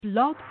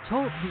Blog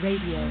Talk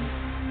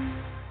Radio.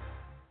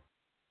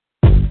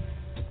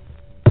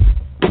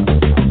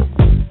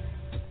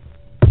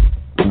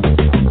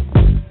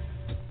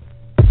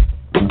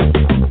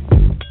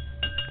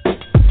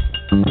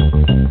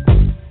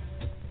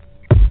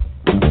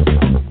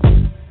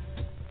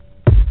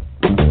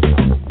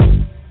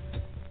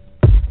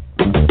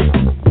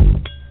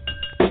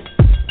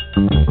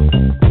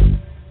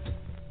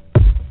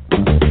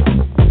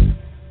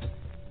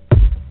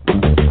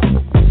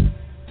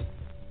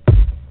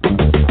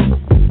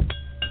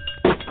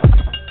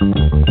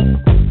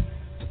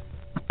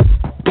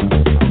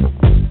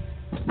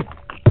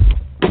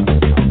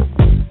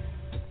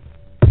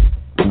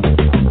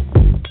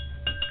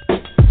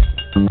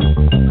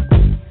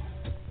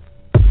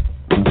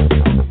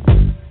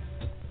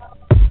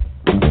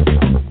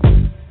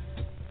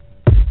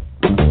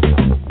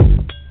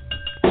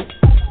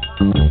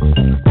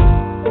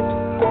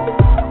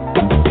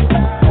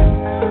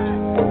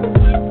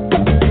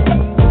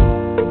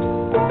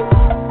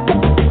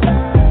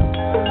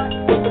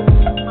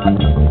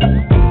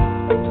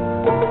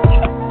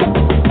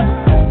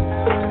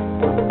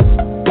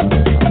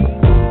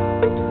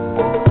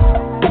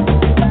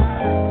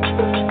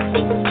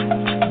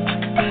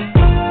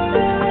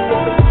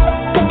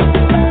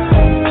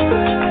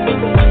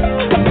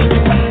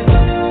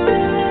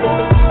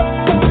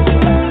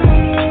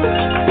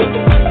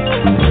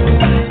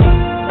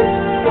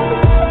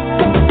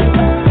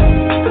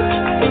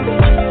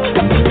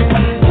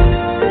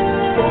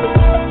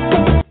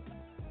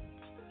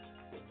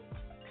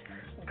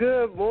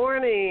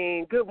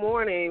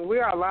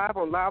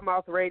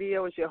 Loudmouth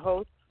Radio is your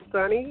host,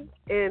 Sunny,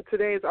 and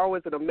today is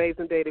always an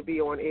amazing day to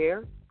be on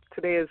air.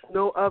 Today is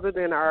no other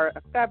than our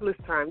fabulous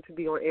time to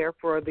be on air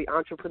for the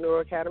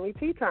Entrepreneur Academy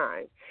Tea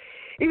Time.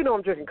 Even though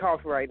I'm drinking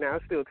coffee right now,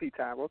 it's still tea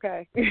time,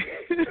 okay?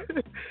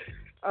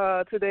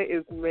 Today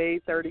is May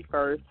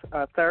 31st,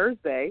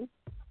 Thursday,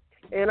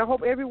 and I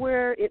hope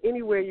everywhere and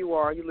anywhere you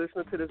are, you're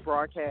listening to this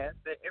broadcast,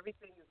 that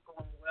everything is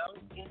going well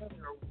in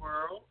your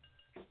world,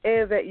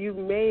 and that you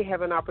may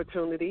have an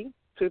opportunity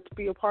to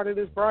be a part of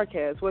this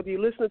broadcast, whether you're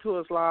listening to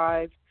us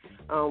live,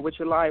 which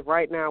you're live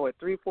right now at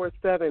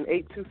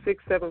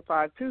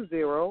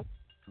 347-826-7520,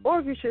 or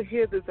if you should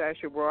hear this as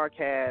your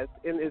broadcast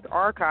in its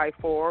archive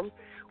form,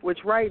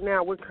 which right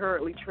now we're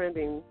currently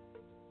trending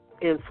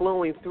and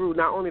flowing through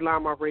not only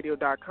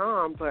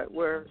loudmouthradio.com, but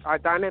where our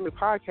dynamic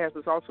podcast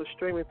is also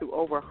streaming through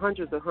over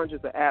hundreds and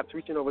hundreds of apps,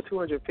 reaching over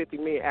 250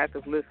 million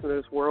active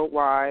listeners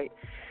worldwide.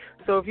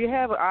 So if you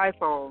have an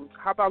iPhone,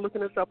 how about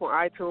looking us up on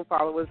iTunes?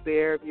 Follow us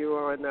there. If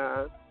you're on,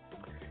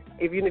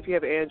 even if you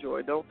have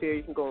Android, don't fear.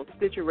 You can go on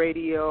Stitcher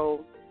Radio,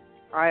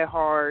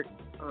 iHeart,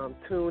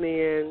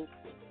 TuneIn.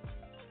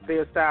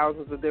 There's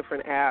thousands of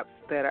different apps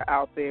that are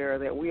out there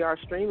that we are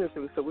streaming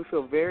through. So we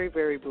feel very,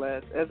 very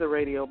blessed as a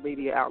radio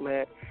media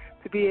outlet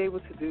to be able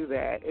to do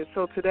that. And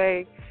so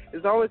today,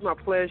 it's always my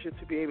pleasure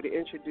to be able to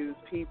introduce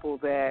people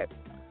that,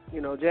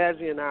 you know,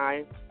 Jazzy and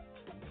I,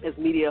 as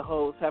media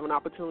hosts, have an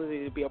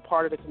opportunity to be a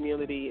part of the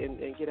community and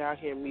get out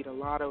here and meet a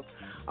lot of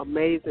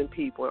amazing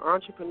people. And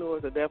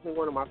entrepreneurs are definitely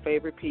one of my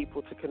favorite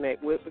people to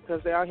connect with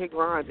because they're out here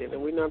grinding, and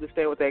we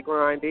understand what that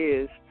grind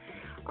is.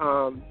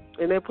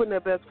 And they're putting their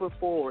best foot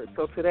forward.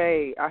 So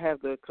today I have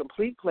the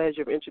complete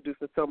pleasure of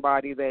introducing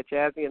somebody that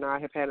Jazzy and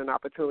I have had an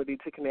opportunity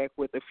to connect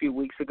with a few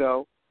weeks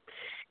ago.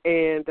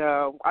 And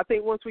I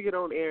think once we get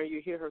on air and you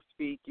hear her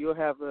speak, you'll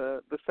have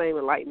the same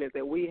enlightenment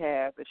that we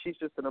have, that she's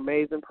just an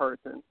amazing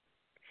person.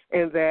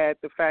 And that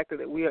the fact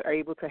that we are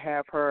able to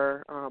have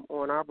her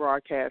on our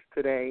broadcast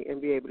today and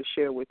be able to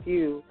share with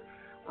you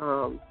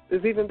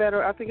is even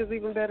better. I think it's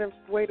even better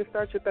way to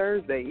start your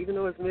Thursday. Even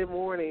though it's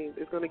mid-morning,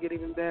 it's going to get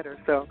even better.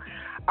 So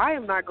I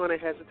am not going to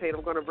hesitate.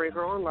 I'm going to bring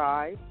her on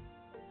live.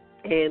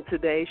 And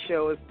today's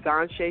show is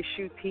Donshe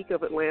Shoetique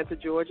of Atlanta,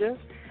 Georgia.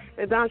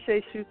 And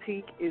Donshe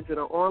Shoetique is an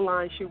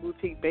online shoe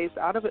boutique based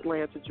out of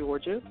Atlanta,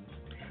 Georgia.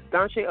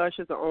 Donshe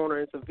Usher is the owner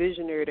and is a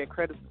visionary that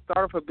credits the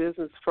start of her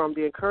business from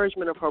the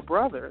encouragement of her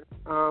brother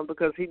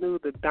because he knew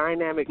the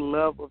dynamic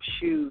love of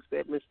shoes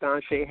that Miss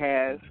Donshe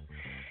has.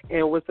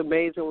 And what's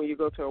amazing, when you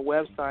go to her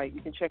website, you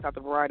can check out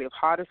the variety of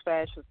hottest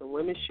fashions and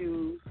women's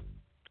shoes.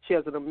 She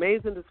has an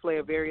amazing display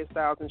of various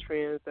styles and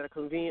trends that are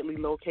conveniently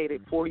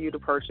located for you to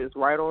purchase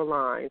right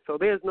online. So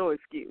there's no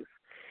excuse.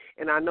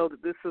 And I know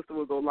that this sister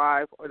will go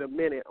live in a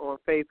minute on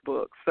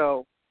Facebook.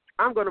 So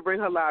I'm going to bring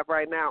her live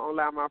right now on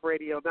Loudmouth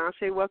Radio.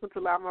 Donshe, welcome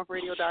to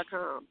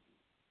loudmouthradio.com.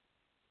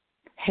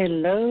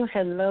 Hello,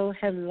 hello,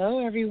 hello,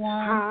 everyone.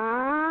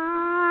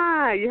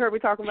 Hi. You heard me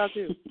talking about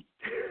you.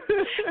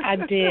 I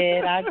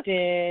did.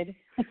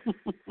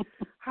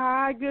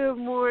 Hi, good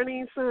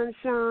morning,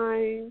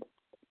 sunshine.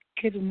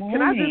 Good morning.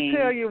 Can I just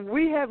tell you,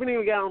 we haven't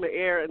even got on the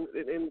air, and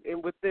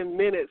within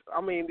minutes, I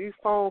mean, these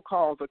phone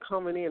calls are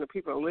coming in and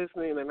people are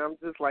listening, and I'm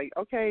just like,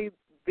 okay,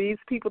 these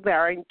people that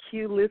are in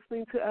queue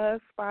listening to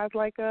us, spies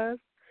like us,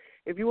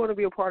 if you want to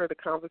be a part of the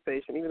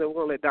conversation, even though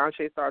we're going to let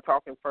Donshe start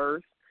talking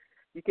first,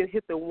 you can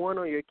hit the 1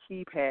 on your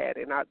keypad,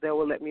 and that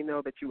will let me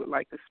know that you would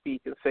like to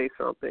speak and say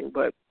something.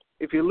 But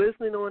If you're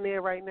listening on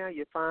there right now,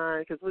 you're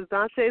fine because Ms.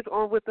 Donshe is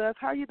on with us.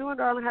 How you doing,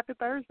 darling? Happy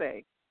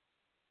Thursday.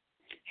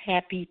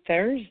 Happy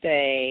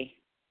Thursday.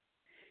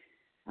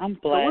 I'm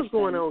blessed. So what's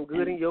going on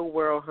good in your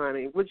world,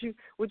 honey? Would you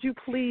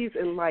please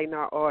enlighten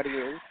our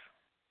audience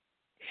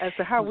as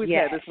to how we've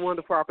had this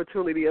wonderful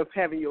opportunity of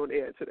having you on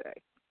air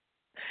today?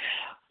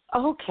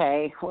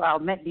 Okay. Well, I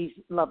met these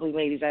lovely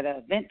ladies at an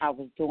event I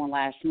was doing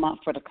last month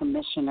for the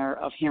commissioner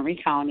of Henry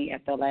County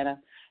at the Atlanta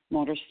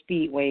Motor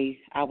Speedway.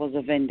 I was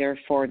a vendor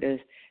for the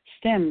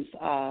STEMS.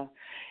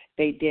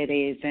 They did an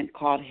event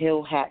called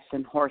Hill Hats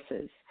and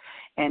Horses,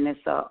 and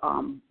it's a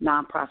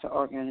nonprofit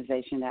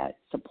organization that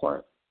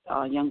supports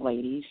young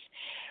ladies,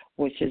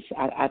 which is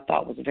I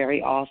thought was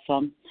very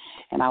awesome.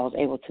 And I was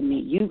able to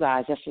meet you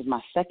guys. This was my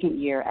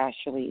second year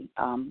actually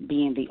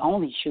being the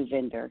only shoe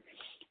vendor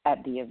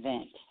at the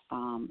event.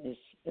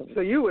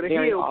 So you were the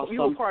heel. Awesome.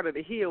 You were part of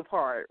the heel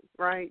part,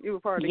 right? You were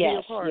part of the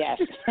heel part. Yes,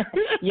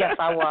 yes,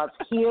 I was.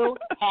 Heel,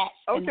 hats,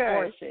 and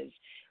horses.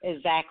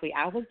 Exactly.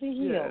 I was the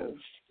heels.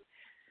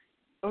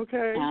 Yes.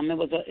 Okay. It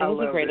was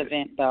a great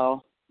event,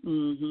 though.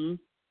 Mhm.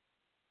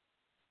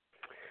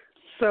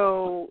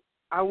 So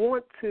I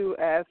want to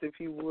ask if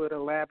you would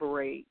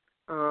elaborate.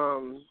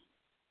 I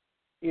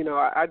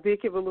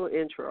did give a little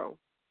intro,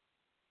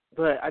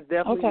 but I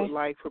definitely would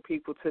like for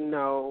people to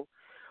know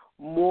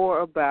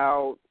more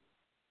about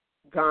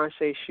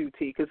Donshe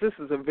Shoetique, because this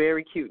is a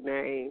very cute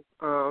name.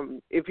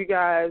 If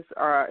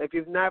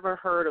you've never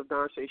heard of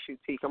Donshe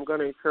Shoetique, I'm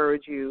going to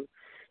encourage you.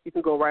 You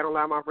can go right on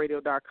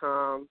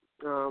LiveMouthRadio.com.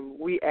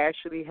 We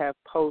actually have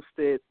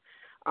posted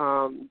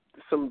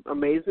some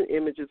amazing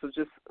images of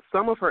just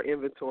some of her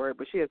inventory,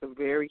 but she has a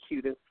very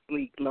cute and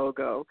sleek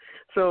logo.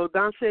 So,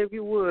 Donshe, if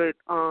you would,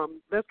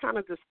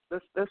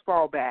 let's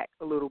fall back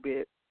a little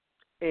bit.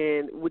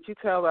 And would you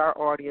tell our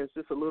audience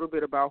just a little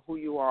bit about who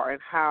you are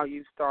and how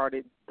you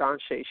started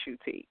Donshe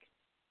Shoetique?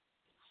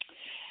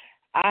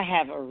 I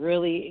have a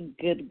really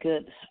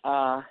good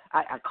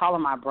I call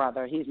him my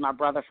brother. He's my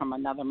brother from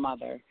another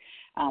mother.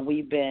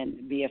 We've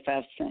been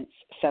BFFs since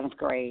 7th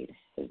grade.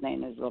 His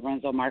name is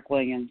Lorenzo Mark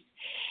Williams.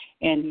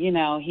 And, he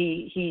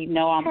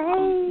know I'm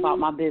about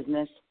my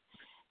business.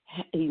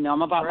 He know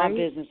I'm about my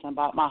business and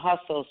about my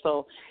hustle.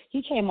 So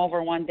he came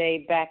over one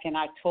day back in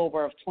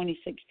October of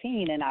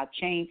 2016, and I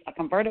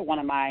converted one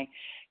of my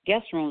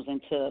guest rooms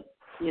into,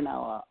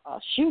 a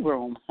shoe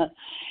room.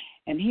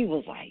 And he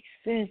was like,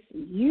 sis,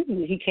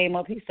 he came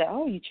up, he said,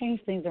 oh, you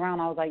changed things around.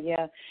 I was like,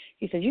 yeah.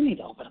 He said, you need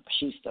to open up a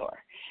shoe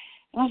store.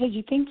 And I said,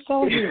 you think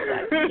so? He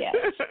was like, yes.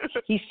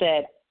 He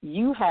said,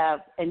 you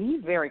have, and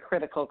he's very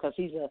critical because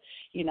he's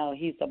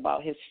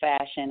about his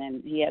fashion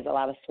and he has a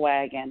lot of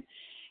swag. And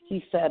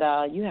he said,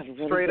 you have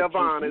really straight good up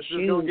honest.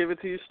 Just going to give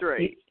it to you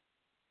straight.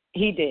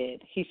 He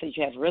did. He said,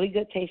 you have really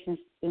good taste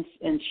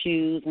in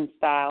shoes and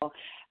style.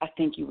 I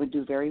think you would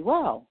do very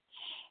well.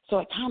 So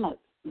it kind of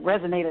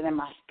resonated in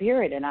my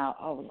spirit, and I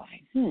was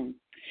like, And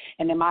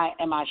in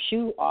my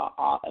shoe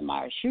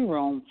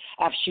room,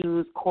 I have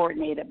shoes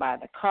coordinated by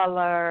the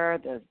color,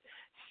 the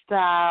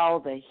style,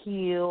 the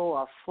heel,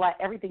 or flat.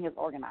 Everything is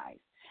organized.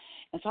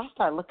 And so I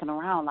started looking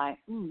around like,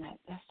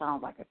 that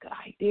sounds like a good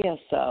idea.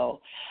 So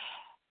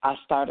I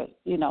started,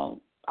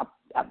 I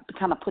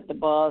kind of put the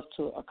buzz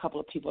to a couple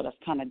of people that's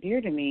kind of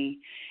dear to me.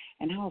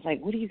 And I was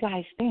like, what do you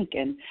guys think?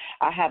 And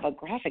I have a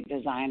graphic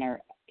designer.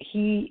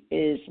 He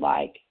is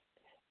like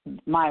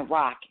my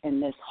rock in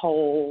this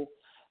whole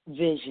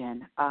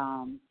vision.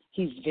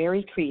 He's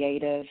very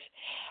creative.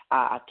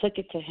 I took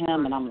it to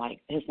him, and I'm like,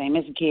 his name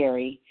is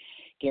Gary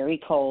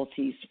Coles.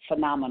 He's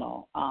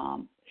phenomenal.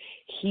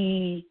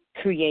 He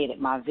created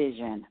my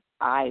vision.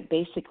 I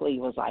basically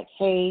was like,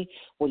 hey,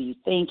 what do you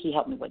think? He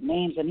helped me with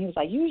names, and he was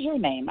like, use your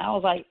name. I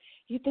was like,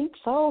 you think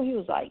so? He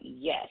was like,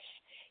 yes.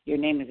 Your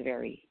name is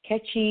very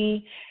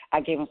catchy.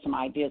 I gave him some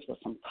ideas with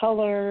some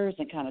colors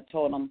and kind of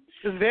told him.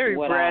 It's very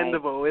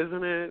brandable,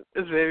 isn't it?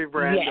 It's very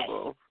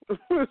brandable.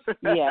 Yes.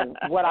 Yeah,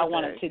 what I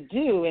wanted to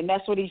do. And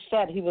that's what he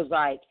said. He was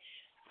like,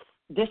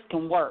 this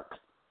can work.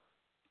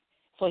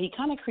 So he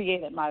kind of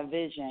created my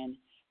vision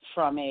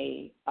from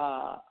a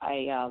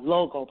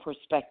logo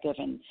perspective,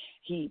 and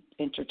he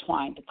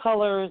intertwined the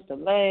colors, the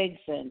legs,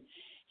 and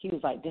he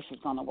was like, this is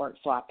going to work.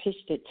 So I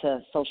pitched it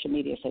to social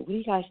media and said, what do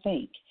you guys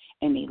think?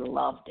 And he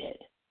loved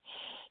it.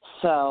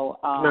 So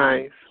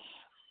nice.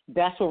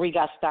 That's where we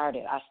got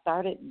started. I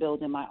started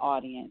building my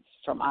audience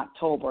from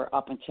October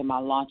up until my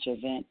launch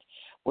event,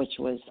 which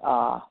was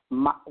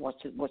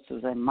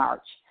in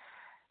March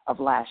of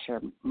last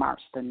year, March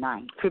the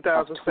 9th.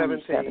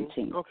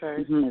 2017.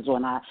 Okay. Is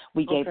when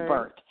we gave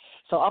birth.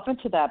 So up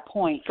until that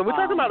point. So we're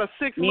talking about a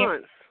 6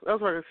 months. That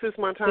was like a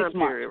 6-month time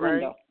period,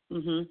 right?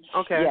 Mm-hmm.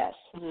 Okay. Yes.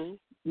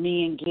 Mm-hmm.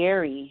 Me and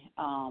Gary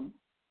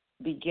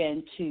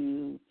began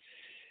to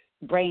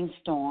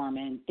brainstorm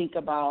and think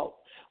about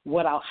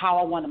how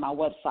I wanted my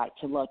website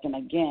to look. And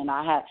again,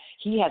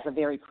 he has a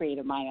very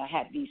creative mind. I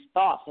had these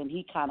thoughts, and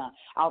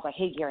I was like,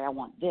 hey, Gary, I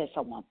want this, I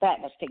want that.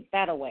 Let's take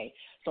that away.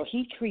 So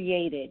he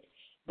created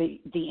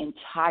the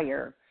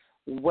entire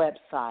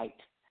website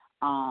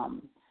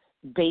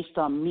based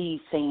on me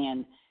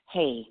saying,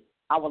 hey,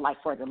 I would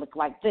like for it to look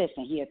like this,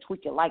 and he'd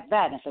tweak it like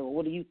that, and say, well,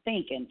 what do you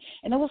think? And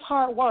it was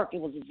hard work. It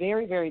was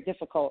very, very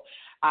difficult.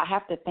 I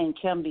have to thank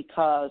him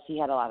because he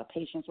had a lot of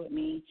patience with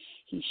me.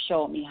 He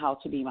showed me how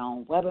to be my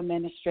own web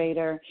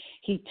administrator.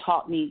 He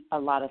taught me a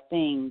lot of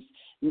things,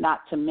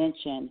 not to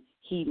mention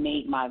he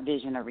made my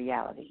vision a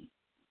reality.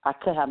 I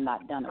could have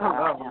not done it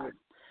without him.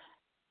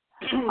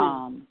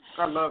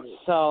 I love it.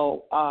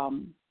 So,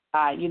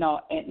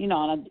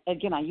 and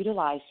again, I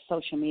utilize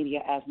social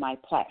media as my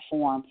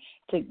platform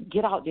to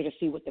get out there to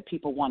see what the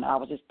people want. I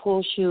would just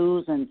pull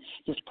shoes and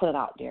just put it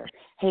out there.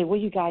 Hey, what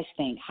do you guys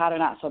think? How do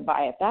not? So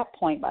at that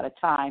point, by the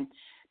time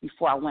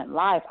before I went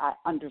live, I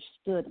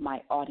understood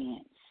my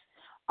audience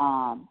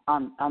on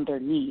their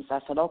needs. I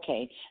said,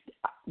 okay,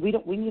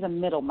 we need a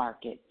middle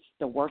market,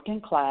 the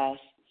working class,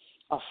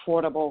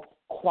 affordable,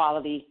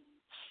 quality,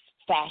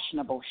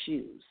 fashionable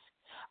shoes.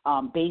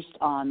 Based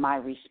on my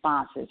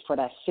responses for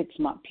that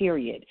 6-month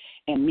period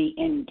and me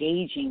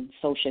engaging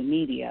social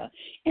media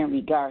in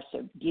regards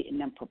to getting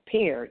them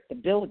prepared, the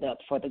build up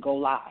for the go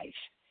live,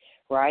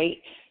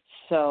 right?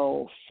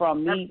 So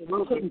from me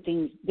putting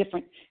things,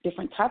 different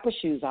type of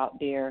shoes out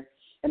there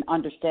and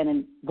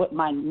understanding what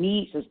my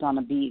needs is going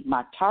to be,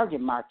 my target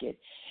market,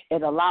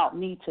 it allowed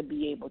me to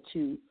be able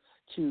to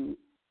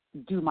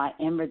do my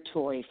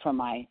inventory from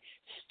my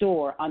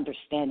store,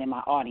 understanding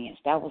my audience.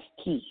 That was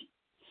key.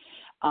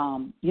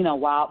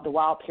 While the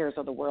Wild Pairs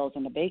of the World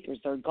and the Bakers,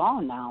 they're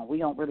gone now. We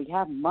don't really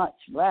have much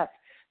left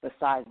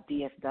besides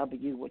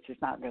DSW, which is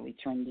not really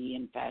trendy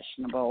and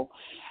fashionable.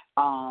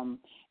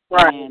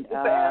 Right. And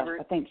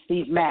I think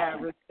Steve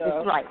Madden.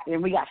 That's right.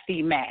 And we got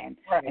Steve Madden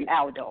and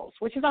Aldo's,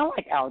 which is, I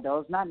like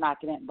Aldo's, not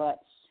knocking it, but,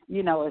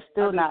 it's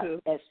still not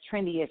as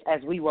trendy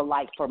as we would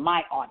like for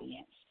my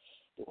audience,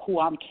 who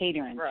I'm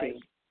catering to.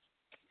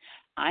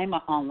 I'm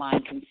an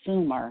online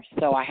consumer,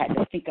 so I had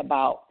to think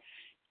about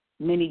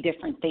many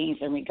different things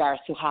in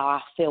regards to how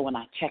I feel when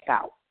I check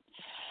out.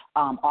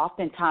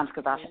 Oftentimes,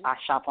 because I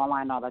shop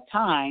online all the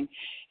time,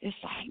 it's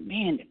like,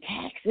 man, the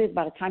taxes,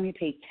 by the time you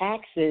pay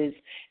taxes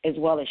as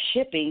well as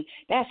shipping,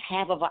 that's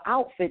half of an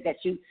outfit that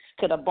you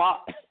could have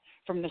bought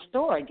from the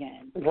store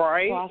again.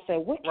 Right. So I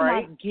said, what can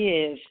I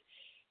give?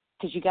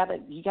 Because you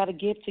gotta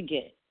give to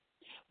get.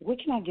 What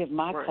can I give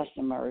my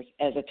customers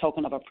as a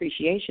token of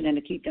appreciation and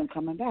to keep them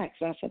coming back?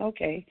 So I said,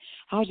 okay,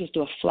 I'll just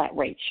do a flat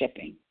rate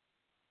shipping,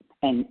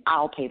 and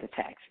I'll pay the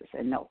taxes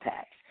and no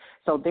tax.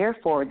 So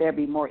therefore, they'll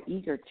be more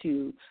eager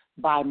to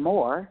buy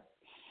more,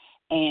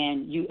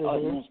 and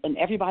and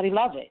everybody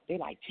love it. They're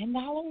like, $10,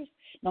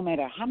 no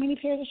matter how many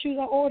pairs of shoes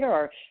I order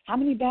or how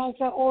many bags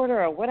I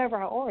order or whatever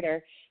I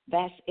order,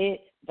 that's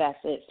it.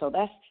 So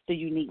that's the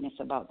uniqueness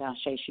about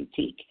Donshe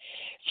Shoetique.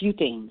 Few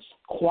things.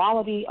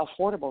 Quality,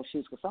 affordable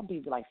shoes, because some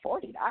people like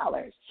 $40.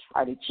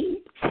 Are they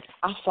cheap?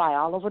 I fly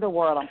all over the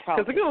world. I'm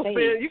proud to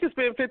say. You can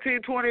spend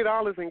 $15,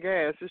 $20 in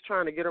gas just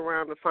trying to get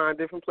around to find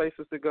different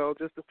places to go,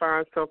 just to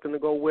find something to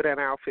go with an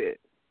outfit,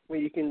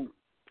 when you can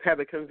have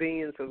the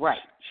convenience of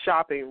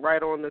shopping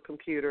right on the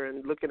computer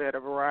and looking at a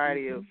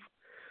variety of,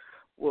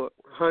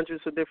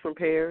 hundreds of different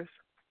pairs.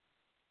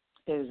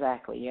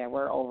 Exactly. Yeah,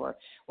 we're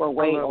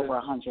way over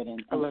 100 in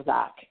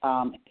stock.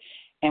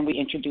 And we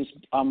introduced,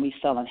 we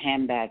selling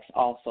handbags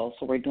also,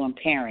 so we're doing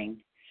pairing,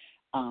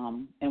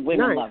 and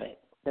women love it.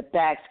 The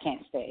bags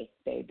can't stay.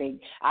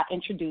 I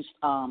introduced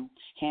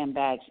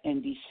handbags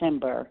in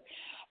December.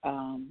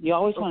 You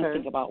always want to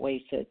think about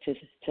ways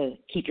to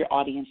keep your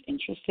audience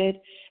interested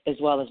as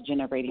well as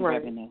generating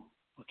revenue.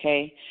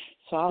 Okay,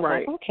 so I was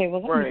like, okay,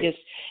 well let me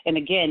just. And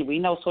again, we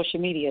know social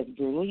media is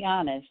brutally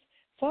honest,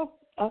 so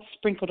I've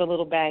sprinkled a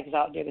little bags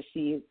out there to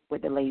see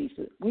what the ladies,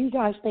 what do you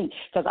guys think?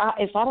 Because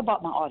it's all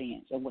about my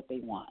audience and what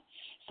they want.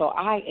 So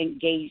I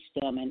engage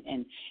them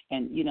and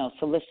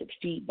solicit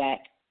feedback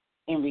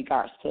in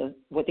regards to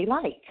what they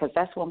like, because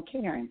that's what I'm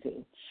catering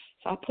to.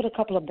 So I put a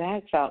couple of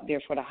bags out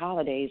there for the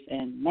holidays,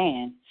 and,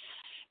 man,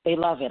 they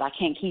love it. I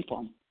can't keep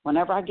them.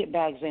 Whenever I get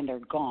bags in, they're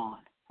gone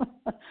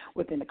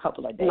within a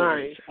couple of days.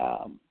 Nice.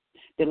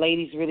 The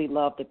ladies really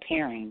love the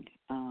pairing,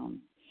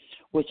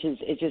 which is,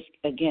 it just,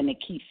 again, it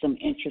keeps them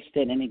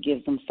interested, and it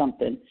gives them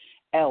something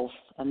else,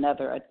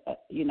 another,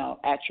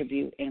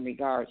 attribute in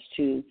regards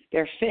to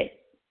their fit.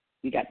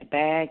 You got the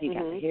bag, you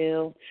got the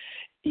heel,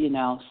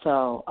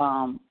 so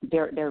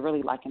they're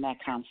really liking that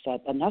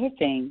concept. Another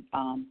thing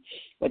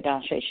with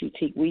Donshe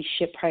Shoetique, we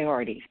ship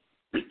priority.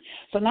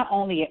 So not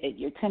only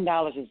your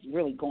 $10 is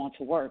really going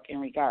to work in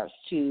regards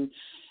to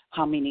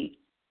how many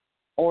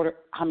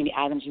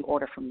items you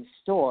order from the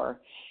store,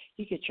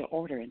 you get your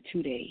order in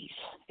 2 days.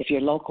 If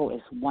you're local,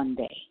 it's 1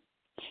 day.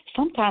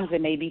 Sometimes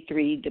it may be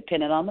 3,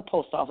 depending on the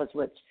post office,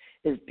 which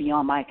is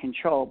beyond my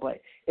control, but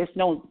it's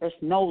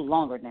no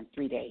longer than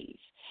 3 days.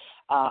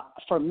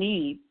 For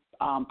me,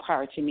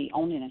 prior to me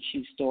owning a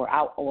shoe store,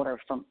 I'll order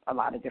from a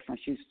lot of different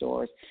shoe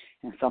stores,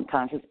 and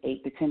sometimes it's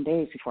 8 to 10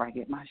 days before I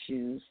get my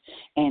shoes,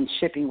 and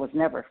shipping was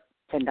never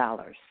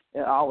 $10.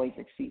 It always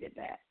exceeded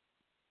that.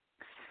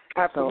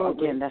 Absolutely.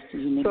 So, again, that's the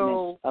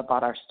uniqueness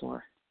about our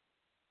store.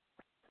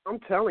 I'm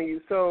telling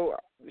you. So,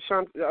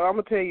 I'm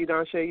gonna tell you,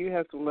 Donshe, you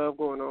have some love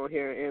going on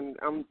here, and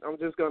I'm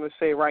just gonna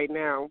say right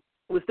now,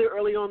 we're still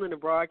early on in the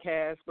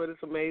broadcast, but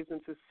it's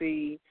amazing to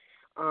see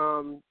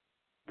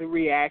the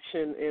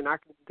reaction, and I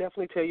can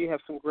definitely tell you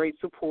have some great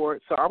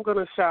support. So I'm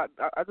gonna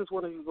I just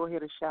want to go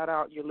ahead and shout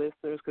out your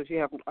listeners because you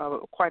have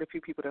quite a few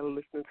people that are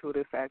listening to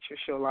this at your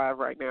show live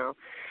right now.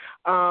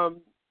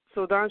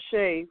 So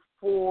Donshe,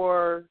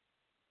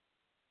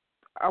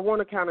 I want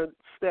to kind of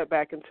step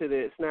back into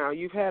this. Now,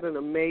 you've had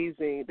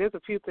there's a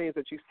few things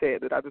that you said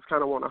that I just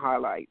kind of want to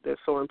highlight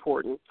that's so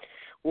important.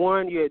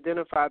 One, you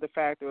identified the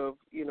fact of,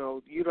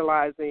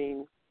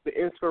 utilizing the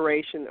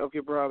inspiration of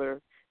your brother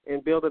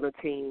and building a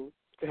team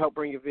to help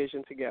bring your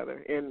vision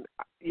together. And,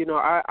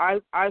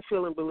 I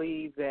feel and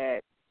believe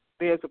that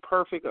there's a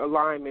perfect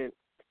alignment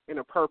and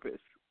a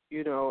purpose,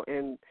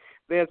 and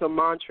there's a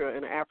mantra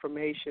and an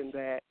affirmation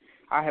that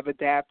I have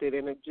adapted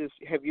and just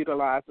have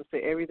utilized and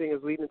say everything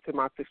is leading to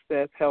my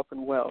success, health,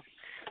 and wealth.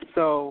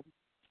 So,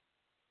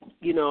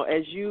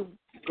 as you've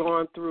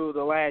gone through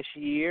the last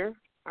year,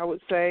 I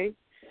would say,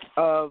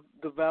 of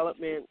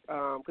development,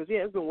 because,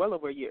 it's been well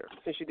over a year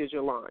since you did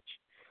your launch.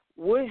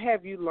 What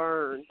have you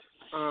learned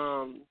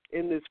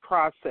in this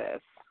process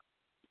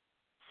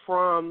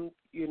from,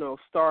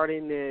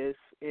 starting this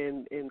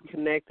and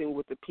connecting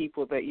with the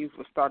people that you've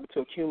started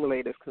to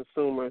accumulate as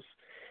consumers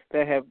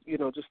that have,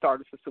 just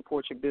started to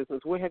support your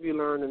business? What have you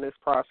learned in this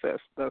process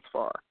thus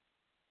far?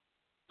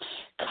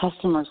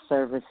 Customer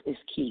service is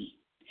key.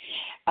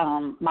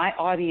 My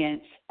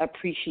audience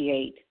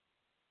appreciate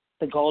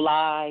the go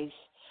lives.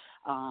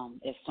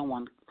 If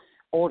someone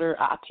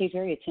I pay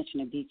very attention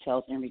to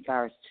details in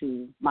regards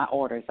to my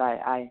orders.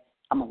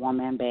 I'm a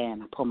one-man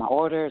band. I pull my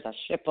orders, I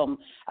ship them,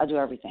 I do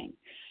everything.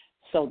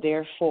 So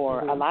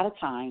therefore, a lot of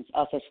times,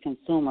 us as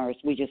consumers,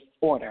 we just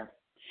order.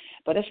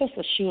 But if it's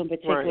a shoe in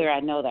particular,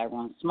 I know that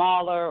runs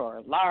smaller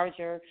or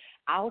larger,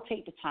 I'll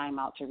take the time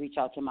out to reach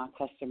out to my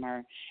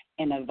customer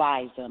and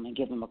advise them and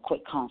give them a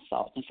quick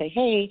consult and say,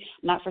 hey,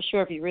 I'm not for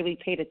sure if you really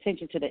paid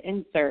attention to the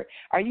insert.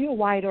 Are you a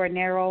wide or a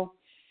narrow?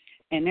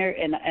 And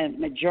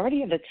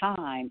majority of the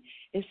time,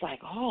 it's like,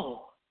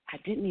 oh, I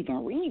didn't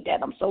even read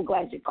that. I'm so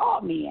glad you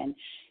called me and,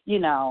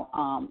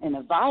 and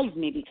advised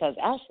me because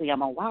actually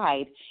I'm a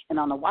wide, and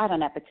on the wide on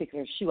that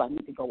particular shoe, I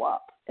need to go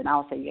up. And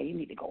I'll say, yeah, you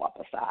need to go up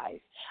a size.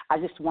 I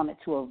just wanted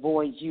to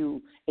avoid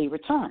you a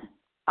return.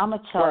 I'm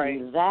going to tell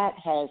you that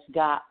has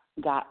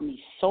got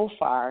me so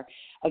far.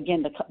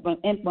 Again,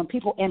 when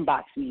people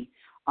inbox me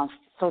on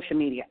social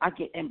media, I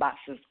get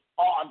inboxes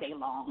all day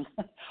long,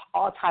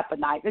 all type of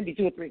night. It'd be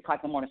 2 or 3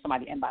 o'clock in the morning,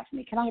 somebody inbox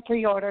me. Can I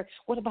pre-order?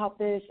 What about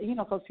this? And,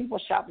 because people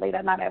shop late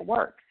at night at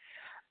work.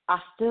 I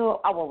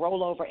will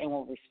roll over and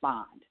will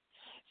respond.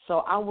 So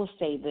I will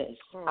say this.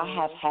 I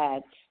have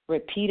had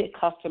repeated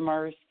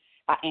customers.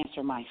 I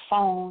answer my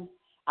phone.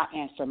 I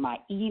answer my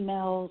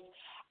emails.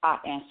 I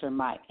answer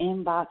my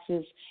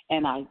inboxes,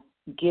 and I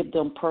give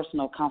them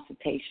personal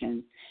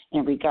consultation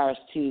in regards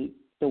to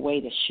the way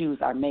the shoes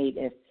are made.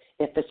 If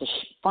it's a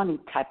funny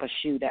type of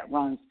shoe that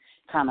runs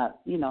kind of,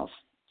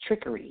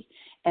 trickery.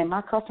 And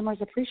my customers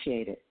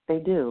appreciate it. They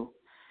do.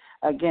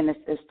 Again,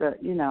 it's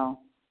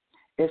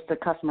the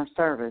customer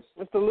service.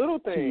 It's the little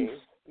things,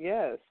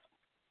 yes.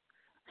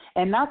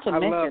 And not to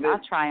mention, I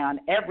try on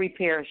every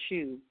pair of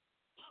shoes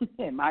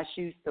in my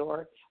shoe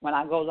store. When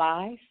I go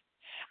live,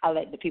 I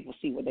let the people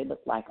see what they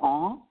look like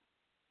on.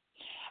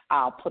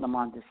 I'll put them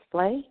on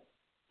display.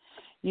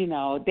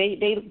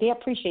 They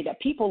appreciate that.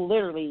 People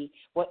literally,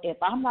 if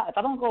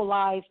I don't go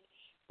live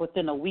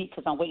within a week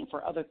because I'm waiting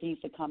for other things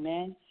to come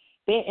in,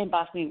 they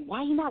inbox me,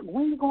 when are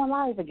you going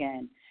live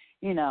again?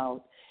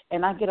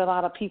 And I get a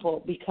lot of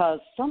people because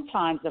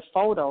sometimes the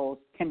photos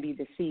can be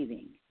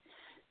deceiving.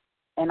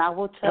 And I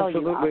will tell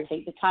you, I'll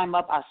take the time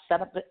up. I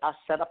set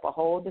up a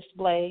whole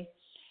display,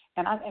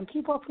 and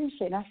people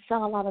appreciate it. I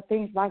sell a lot of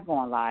things like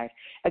going live.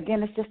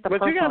 Again, it's just the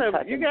personal touch.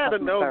 But you gotta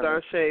know,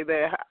 Donshe,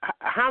 that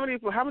how many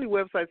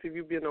websites have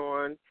you been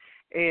on?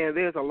 And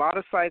there's a lot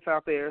of sites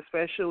out there,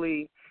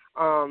 especially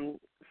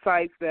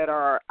sites that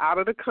are out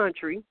of the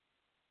country.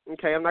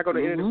 Okay, I'm not going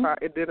to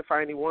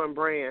identify any one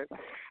brand.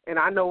 And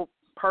I know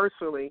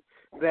personally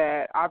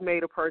that I've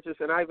made a purchase,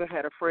 and I even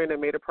had a friend that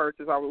made a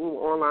purchase. We were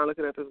online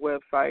looking at this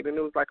website, and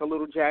it was like a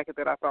little jacket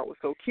that I thought was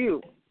so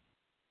cute.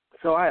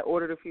 So I had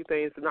ordered a few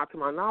things, and not to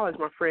my knowledge,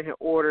 my friend had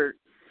ordered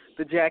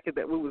the jacket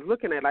that we was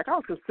looking at. Like, I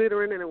was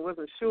considering it and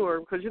wasn't sure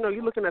because,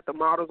 you're looking at the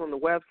models on the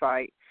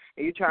website,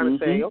 and you're trying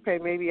to say, okay,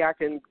 maybe I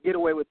can get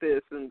away with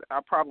this, and I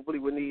probably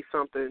would need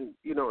something,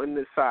 in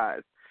this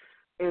size.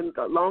 And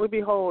lo and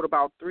behold,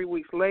 about 3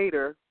 weeks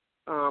later,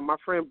 my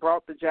friend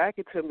brought the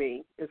jacket to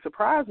me and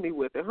surprised me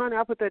with it. Honey,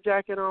 I put that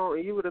jacket on,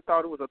 and you would have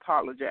thought it was a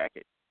toddler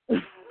jacket.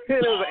 And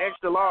it was an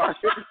extra large.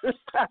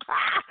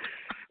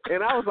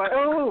 And I was like,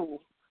 oh,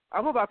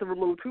 I'm about to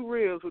remove 2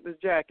 ribs with this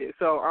jacket.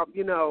 So,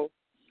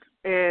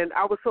 and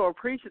I was so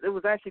appreciative. It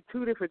was actually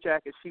 2 different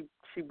jackets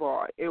she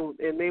bought,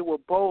 and they were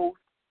both,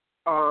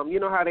 you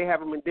know how they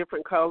have them in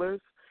different colors.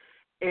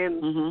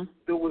 And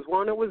there was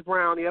one that was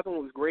brown, the other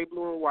one was gray,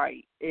 blue, and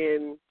white.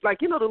 And, like,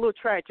 the little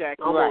track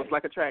jacket, almost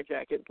like a track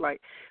jacket.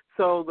 Like,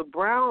 so the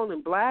brown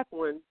and black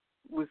one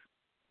was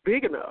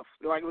big enough.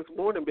 Like, it was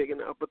more than big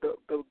enough. But the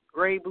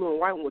gray, blue, and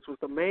white one, which was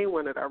the main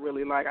one that I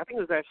really liked, I think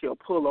it was actually a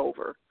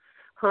pullover.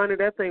 Honey,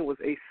 that thing was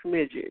a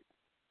smidget.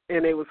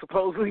 And they were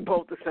supposedly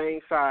both the same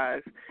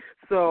size.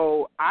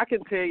 So I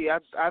can tell you,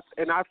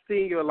 I've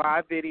seen your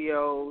live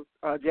videos.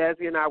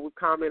 Jazzy and I would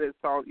comment and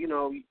saw,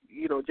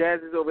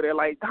 Jazzy's over there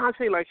like,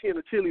 Donshe, like she in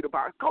the cheerleader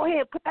box. Go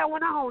ahead, put that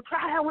one on,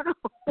 try that one on.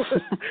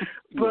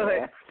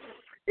 But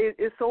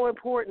it's so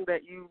important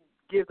that you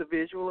give the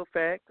visual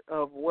effect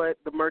of what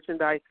the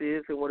merchandise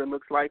is and what it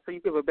looks like, so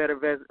you give a better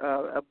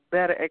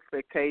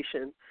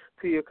expectation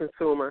to your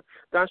consumer.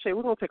 Donshe,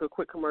 we're going to take a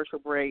quick commercial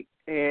break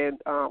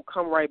and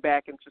come right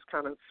back and just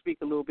kind of speak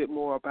a little bit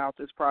more about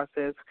this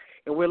process.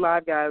 And we're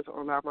live, guys,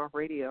 on Loudmouth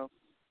Radio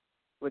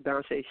with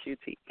Donshe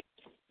Shoetique.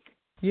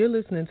 You're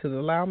listening to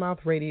the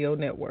Loudmouth Radio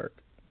Network.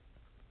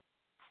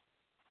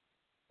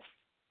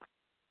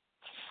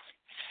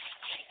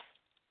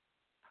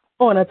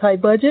 On a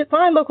tight budget?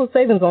 Find local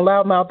savings on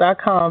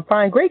loudmouth.com.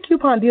 Find great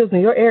coupon deals in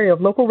your area of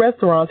local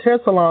restaurants, hair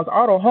salons,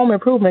 auto, home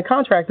improvement,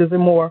 contractors,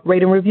 and more.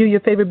 Rate and review your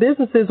favorite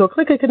businesses or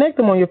click and connect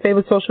them on your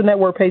favorite social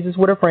network pages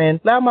with a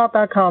friend.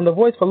 Loudmouth.com, the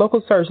voice for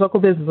local search, local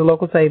business, and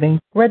local savings.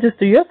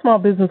 Register your small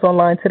business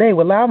online today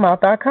with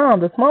loudmouth.com,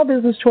 the small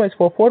business choice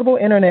for affordable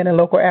internet and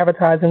local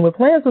advertising with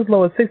plans as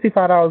low as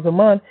 $65 a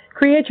month.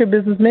 Create your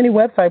business mini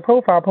website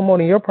profile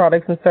promoting your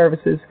products and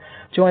services.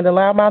 Join the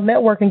Loudmouth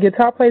Network and get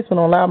top placement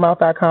on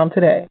loudmouth.com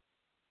today.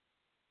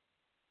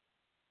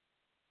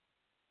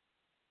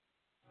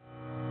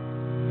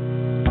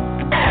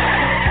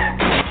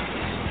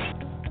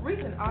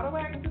 Auto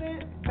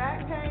accident,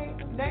 back pain,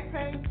 neck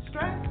pain,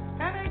 stress,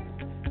 headaches?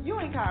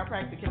 Ewing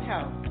Chiropractic can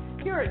help.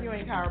 Here at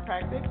Ewing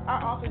Chiropractic,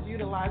 our office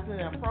utilizes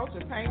an approach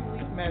of pain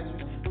relief measures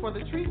for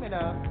the treatment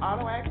of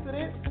auto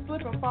accidents,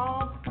 slip and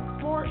fall,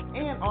 sport,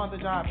 and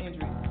on-the-job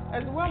injuries,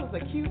 as well as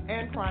acute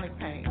and chronic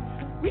pain.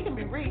 We can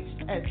be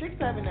reached at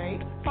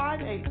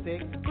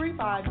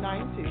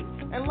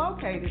 678-586-3592 and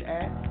located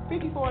at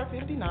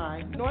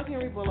 5459 North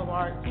Henry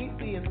Boulevard,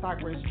 DC in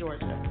Stockbridge,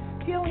 Georgia.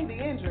 Healing the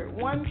injured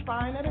one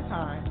spine at a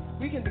time.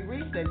 We can be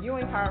reached at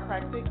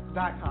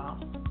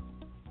ewingchiropractic.com.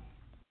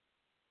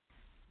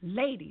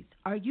 Ladies,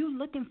 are you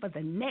looking for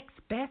the next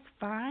best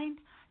find?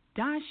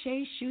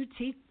 Donshe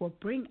Shoetique will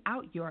bring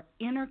out your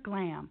inner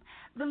glam.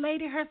 The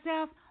lady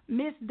herself,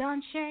 Miss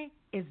Donshe,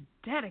 is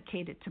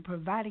dedicated to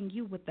providing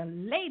you with the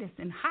latest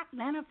in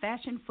Hotlanta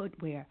fashion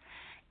footwear.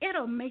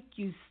 It'll make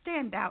you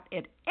stand out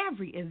at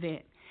every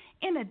event.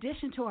 In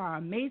addition to our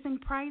amazing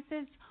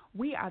prices,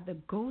 we are the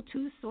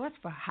go-to source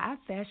for high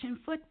fashion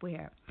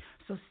footwear.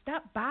 So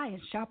stop by and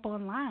shop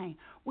online.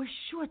 We're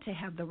sure to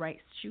have the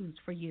right shoes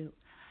for you.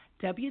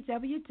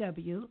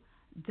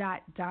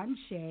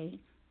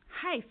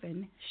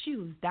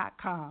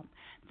 www.donshe-shoes.com.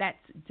 That's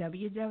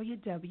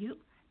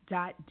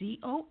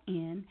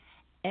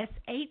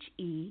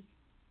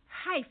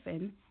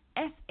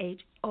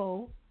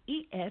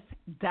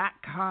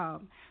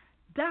www.donshe-shoes.com.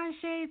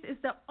 Donshe's is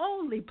the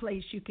only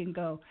place you can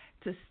go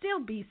to still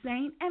be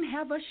sane and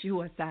have a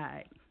sure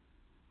side.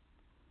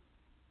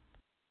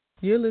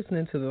 You're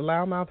listening to the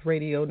Loudmouth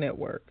Radio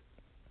Network.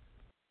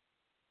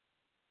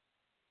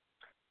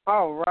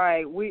 All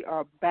right, we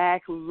are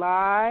back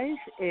live,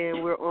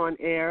 and we're on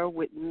air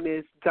with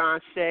Miss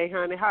Donshe.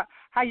 Honey,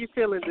 how you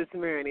feeling this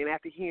morning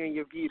after hearing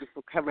your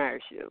beautiful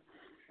commercial?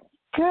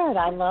 Good.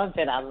 I love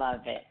it.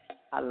 Love it.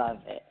 Love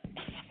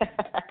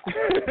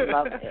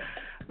it.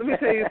 Let me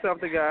tell you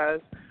something, guys.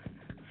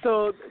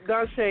 So,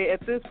 Donshe,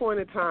 at this point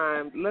in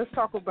time, let's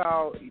talk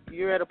about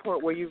you're at a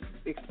point where you've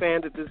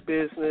expanded this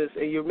business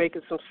and you're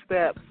making some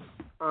steps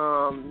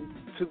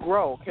to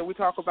grow. Can we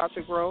talk about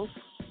your growth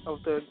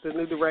of the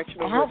new direction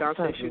of where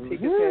Donshe Shoetique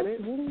is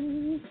headed?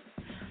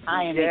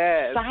 I am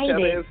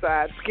excited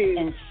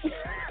and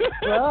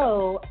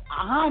so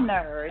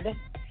honored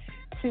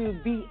to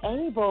be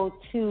able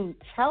to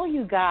tell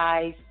you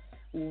guys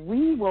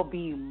we will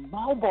be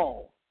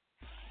mobile.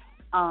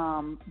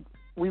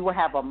 We will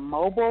have a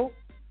mobile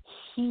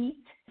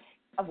heat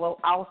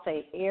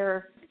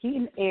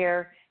and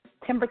air,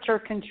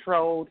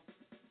 temperature-controlled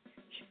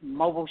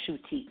mobile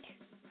Shoetique.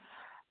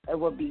 It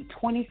will be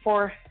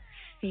 24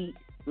 feet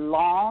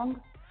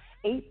long,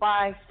 8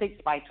 by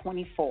 6 by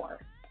 24.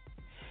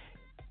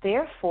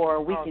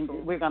 Therefore,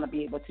 we're going to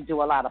be able to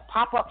do a lot of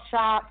pop-up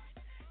shops,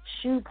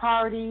 shoe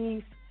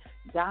parties.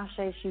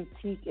 Donshe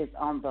Shoetique is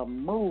on the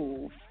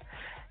move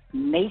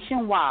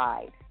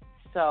nationwide.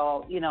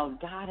 So,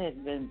 God has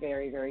been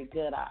very, very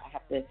good. I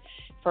have to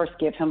first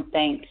give him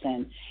thanks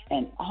and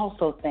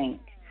also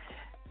thanks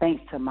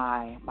to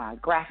my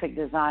graphic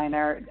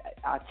designer.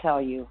 I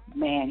tell you,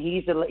 man,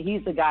 he's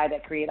the guy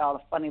that created all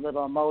the funny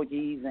little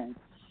emojis and,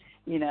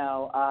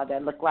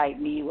 that look like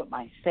me with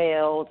my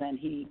sales, and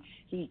he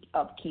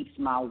upkeeps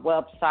my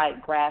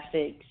website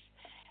graphics.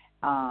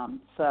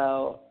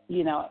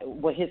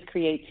 With his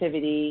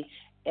creativity,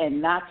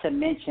 and not to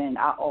mention,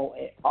 I owe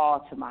it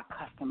all to my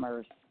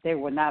customers. There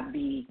would not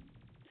be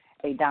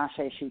a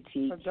Donshe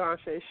Shoetique. A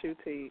Donshe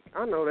Shoetique.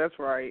 I know that's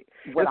right.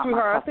 Without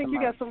sweetheart, my I think you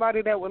got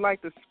somebody that would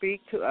like to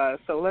speak to us,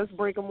 so let's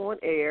bring them on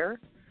air.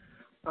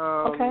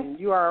 Okay.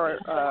 You are,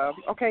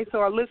 okay, so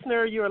our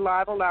listener, you're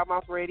live on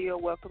Loudmouth Radio.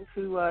 Welcome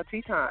to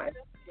Tea Time.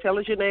 Tell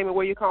us your name and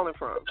where you're calling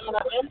from. I'm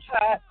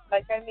hot,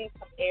 like I need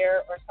some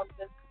air or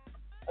something,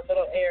 a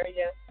little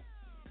area.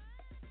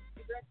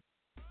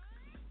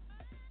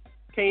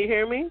 Can you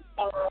hear me,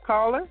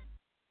 caller?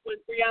 When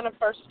Brianna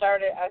first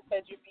started, I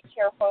said you be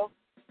careful.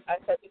 I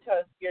said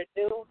because you're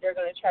new, they're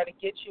going to try to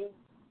get you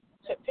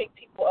to pick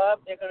people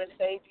up. They're going to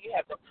say, do you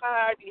have the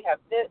card? Do you have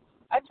this?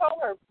 I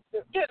told her,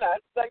 didn't I?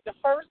 Like the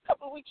first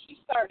couple of weeks she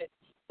started.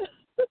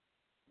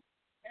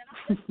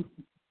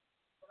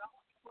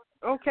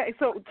 Okay,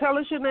 so tell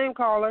us your name,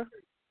 caller.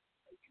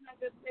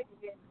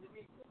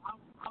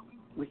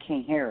 We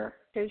can't hear her.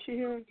 Can she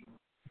hear us?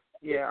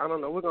 Yeah, I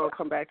don't know. We're going to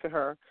come back to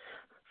her.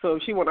 So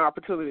if she wants an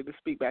opportunity to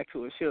speak back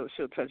to us, she'll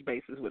touch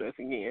bases with us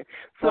again.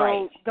 So,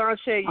 right.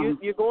 Donshe,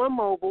 you're going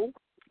mobile.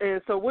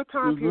 And so what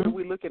time period are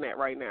we looking at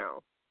right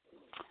now?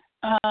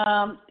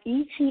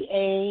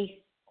 ETA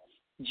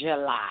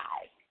July.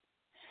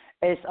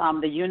 It's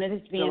the unit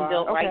is being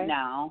built right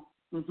now.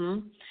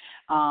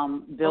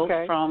 Built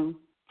from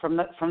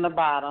the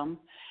bottom,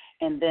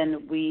 and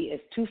then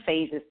it's 2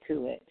 phases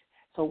to it.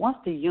 So once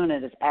the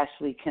unit is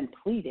actually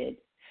completed,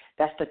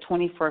 that's the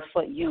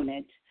 24-foot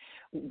unit.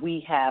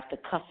 We have the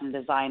custom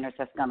designers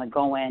that's going to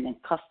go in and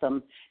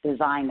custom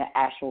design the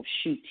actual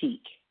Shoetique.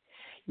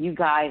 You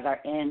guys are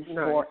in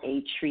for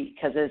a treat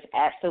because it's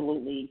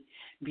absolutely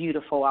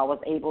beautiful. I was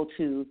able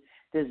to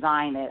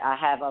design it. I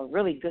have a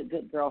really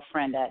good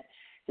girlfriend that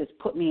just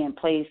put me in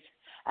place.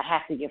 I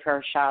have to give her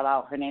a shout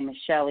out. Her name is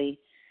Shelly.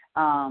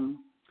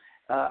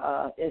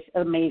 It's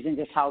amazing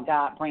just how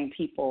God brings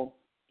people,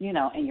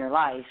 in your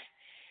life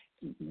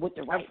with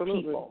the right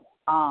people.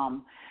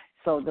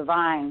 So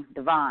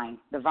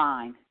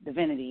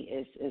divinity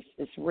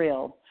is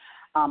real.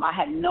 I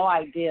had no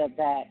idea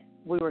that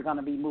we were going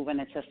to be moving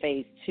into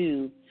phase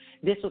 2.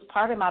 This was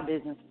part of my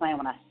business plan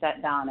when I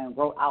sat down and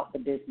wrote out the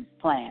business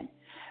plan.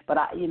 But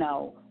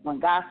when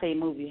God say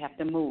move, you have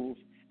to move.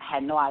 I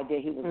had no idea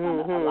he was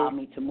going to allow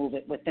me to move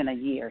it within a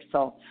year.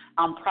 So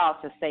I'm proud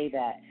to say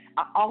that.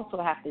 I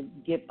also have to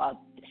give a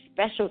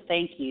special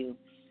thank you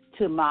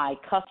to my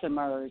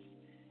customers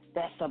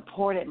that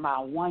supported my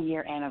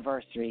 1-year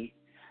anniversary.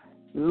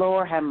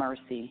 Lord have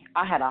mercy.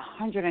 I had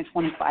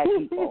 125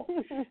 people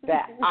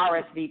that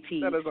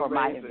RSVP'd for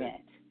my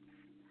event.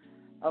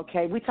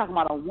 Okay, we're talking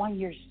about a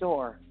 1-year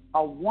store,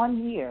 a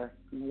 1 year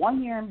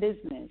in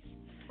business.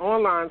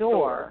 Online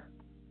store.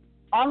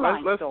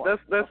 Online store.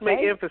 Let's make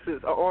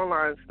emphasis, an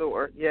online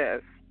store,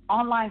 yes.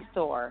 Online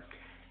store.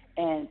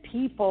 And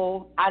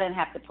people, I didn't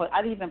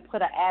even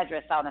put an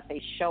address out and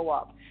say show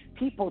up.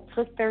 People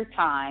took their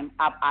time.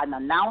 I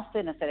announced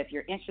it and said if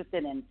you're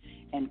interested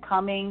in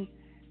coming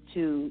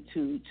to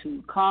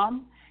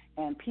come,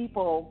 and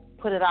people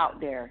put it out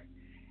there.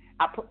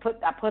 I put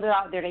it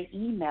out there. They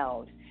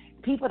emailed.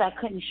 People that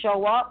couldn't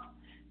show up,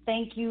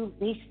 thank you.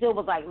 They still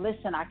was like,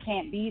 listen, I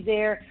can't be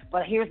there,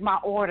 but here's my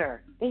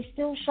order. They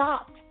still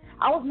shopped.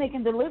 I was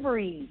making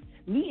deliveries,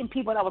 meeting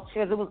people that was,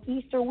 because it was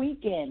Easter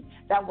weekend,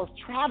 that was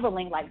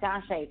traveling like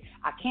Donshe.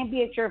 I can't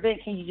be at your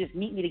event. Can you just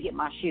meet me to get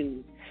my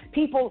shoes?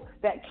 People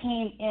that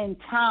came in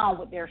town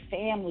with their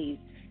families,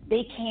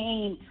 they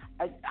came.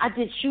 I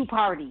did shoe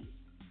parties.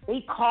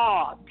 They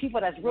called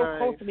people that's real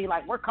close to me,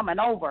 like, we're coming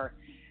over.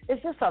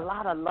 It's just a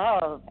lot of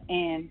love,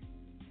 and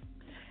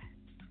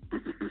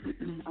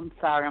I'm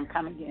sorry, I'm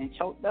kind of getting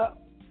choked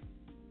up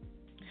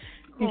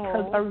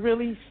because I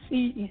really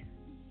see,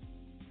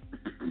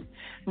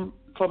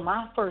 for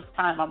my first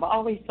time, I've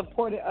always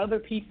supported other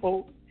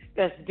people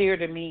that's dear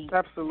to me.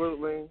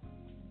 Absolutely.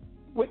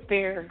 With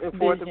their and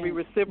for vision. it to be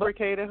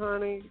reciprocated,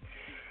 honey.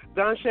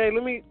 Donshe,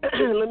 let me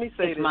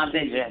say it's this. My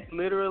vision.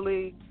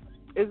 Literally,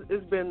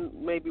 it's been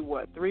maybe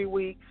 3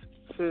 weeks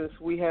since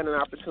we had an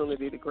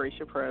opportunity to grace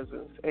your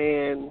presence,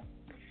 and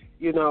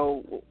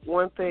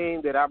one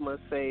thing that I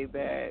must say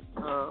that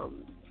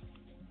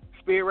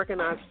spirit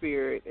recognized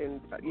spirit,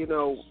 and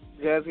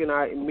Jazzy and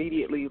I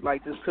immediately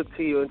just took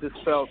to you and just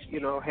felt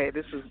hey,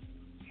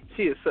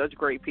 she is such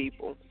great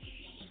people,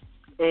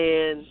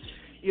 and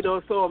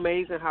it's so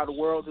amazing how the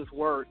world just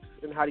works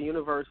and how the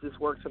universe just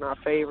works in our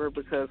favor,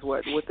 because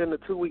within the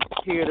 2 week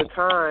period of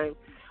time,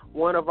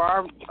 one of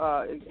our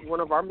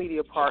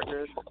media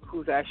partners,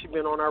 who's actually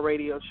been on our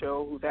radio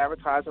show, who's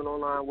advertising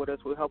online with us,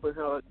 we're helping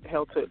her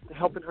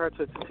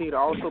to continue to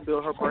also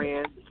build her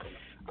brand.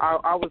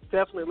 I was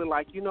definitely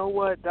like, you know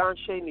what,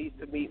 Donshe needs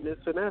to meet Miss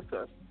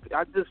Vanessa.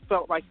 I just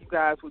felt like you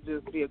guys would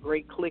just be a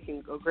great click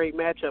and a great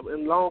matchup.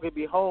 And lo and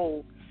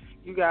behold,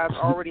 you guys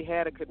already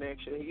had a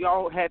connection. You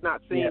all had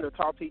not seen or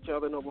talked to each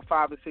other in over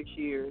 5 or 6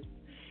 years,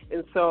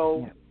 and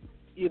so.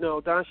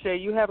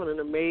 Donshe, you having an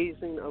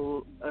amazing,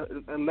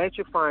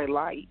 electrifying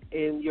light,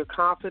 and your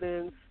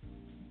confidence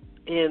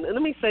And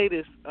let me say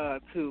this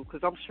too,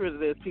 because I'm sure that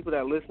there's people that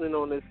are listening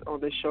on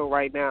this show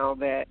right now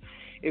that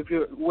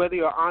whether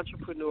you're an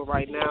entrepreneur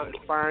right now,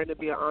 aspiring to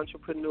be an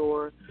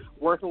entrepreneur,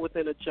 working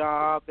within a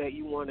job that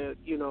you want to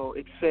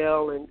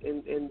excel and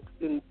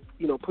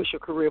push your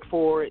career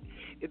forward,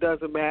 it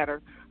doesn't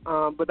matter.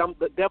 But I'm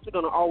definitely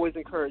going to always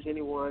encourage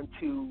anyone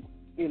to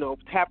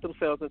tap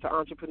themselves into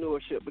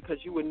entrepreneurship, because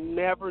you would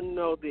never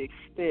know the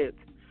extent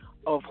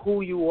of who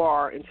you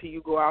are until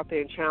you go out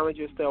there and challenge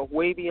yourself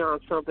way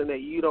beyond something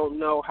that you don't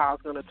know how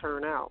it's going to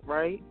turn out,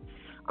 right?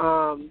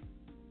 And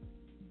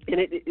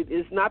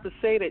it's not to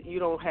say that you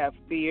don't have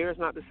fear. It's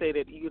not to say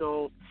that you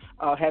don't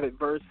have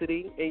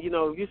adversity. And,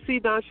 if you see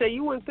Donshe,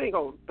 you wouldn't think,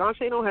 oh,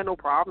 Donshe don't have no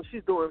problem.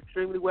 She's doing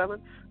extremely well.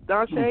 And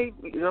Donshe,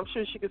 and I'm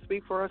sure she can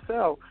speak for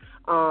herself,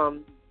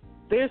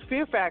 there's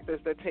fear factors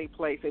that take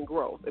place in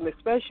growth, and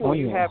especially when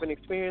you have an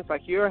experience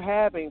like you're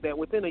having, that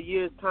within a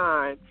year's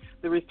time,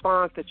 the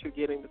response that you're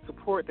getting, the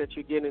support that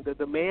you're getting, the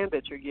demand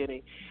that you're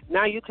getting,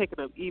 now you're taking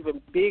an even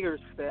bigger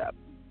step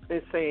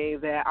in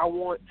saying that I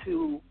want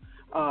to,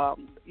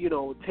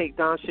 take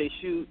Donshe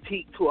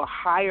Shoetique to a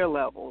higher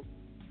level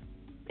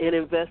and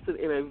invest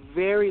in a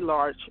very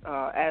large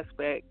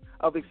aspect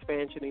of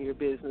expansion in your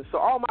business. So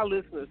all my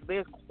listeners,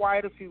 there's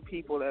quite a few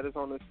people that is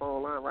on this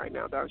phone line right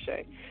now,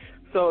 Donshe.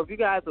 So if you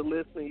guys are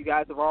listening, you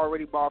guys have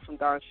already bought from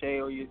Donshe,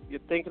 or you're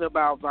thinking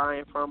about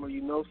buying from her,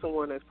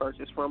 someone that's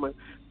purchased from her,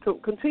 to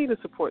continue to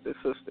support this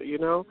sister,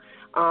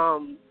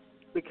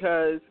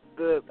 because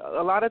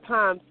a lot of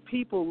times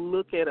people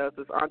look at us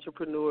as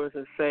entrepreneurs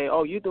and say,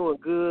 oh, you're doing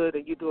good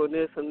and you're doing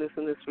this and this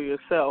and this for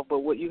yourself. But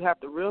what you have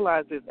to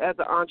realize is, as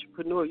an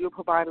entrepreneur, you're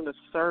providing a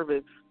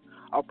service,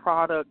 a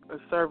product, a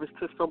service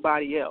to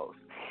somebody else.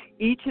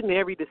 Each and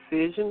every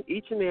decision,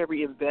 each and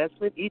every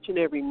investment, each and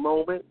every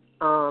moment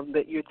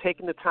that you're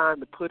taking the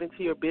time to put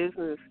into your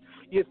business,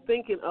 you're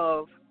thinking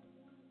of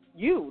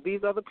you,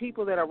 these other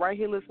people that are right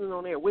here listening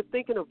on air. We're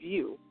thinking of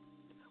you.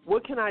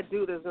 What can I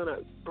do that's going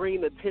to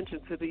bring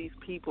attention to these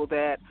people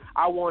that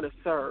I want to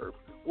serve?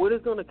 What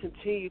is going to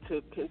continue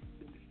to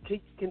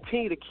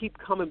keep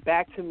coming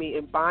back to me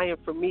and buying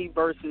from me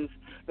versus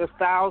the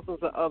thousands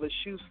of other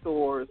shoe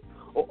stores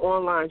or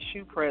online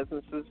shoe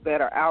presences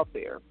that are out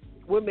there?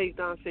 What makes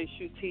Donshe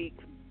Shoetique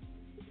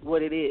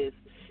what it is?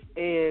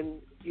 And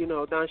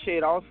Donshe,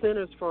 it all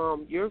centers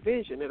from your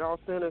vision. It all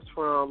centers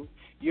from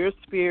your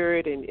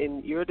spirit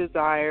and your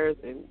desires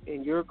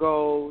and your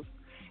goals.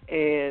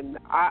 And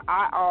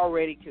I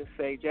already can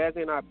say,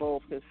 Jazzy and I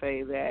both can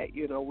say that,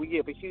 we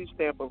give a huge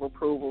stamp of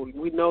approval.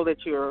 We know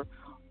that you're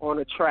on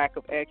a track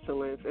of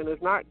excellence. And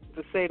it's not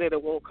to say that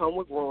it won't come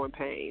with growing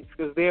pains,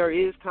 because there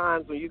is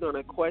times when you're going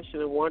to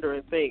question and wonder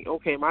and think,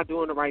 okay, am I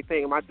doing the right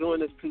thing? Am I doing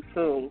this too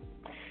soon?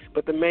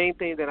 But the main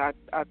thing that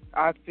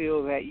I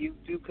feel that you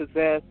do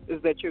possess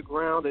is that you're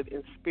grounded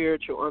in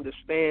spiritual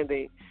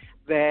understanding,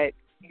 that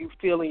you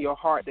feel in your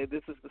heart that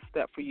this is the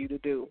step for you to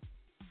do.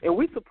 And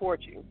we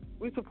support you.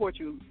 We support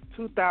you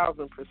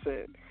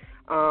 2,000%.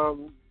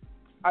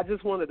 I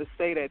just wanted to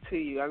say that to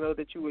you. I know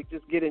that you were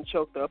just getting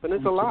choked up, and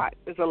it's a lot.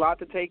 It's a lot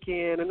to take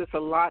in, and it's a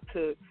lot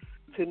to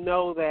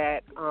know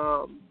that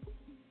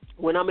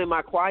when I'm in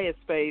my quiet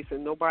space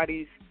and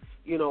nobody's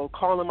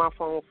calling my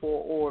phone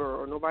for an order,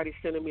 or nobody's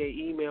sending me an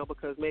email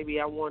because maybe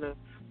I want to,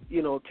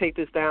 take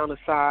this down a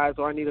size,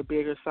 or I need a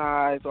bigger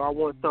size, or I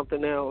want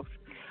something else,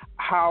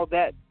 how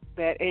that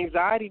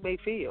anxiety may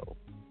feel,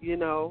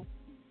 You're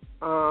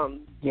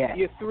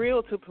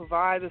thrilled to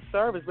provide a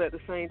service, but at the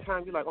same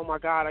time, you're like, oh, my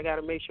God, I got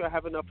to make sure I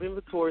have enough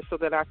inventory so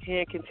that I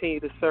can continue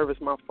to service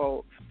my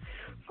folks.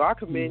 So I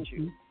commend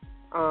you.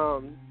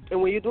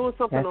 And when you're doing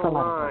something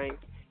online,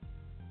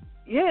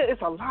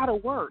 it's a lot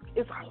of work.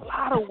 It's a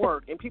lot of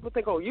work. And people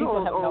think, oh, you're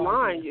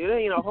online. It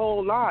ain't a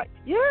whole lot.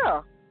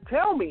 Yeah.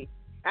 Tell me.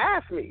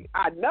 Ask me.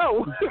 I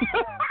know.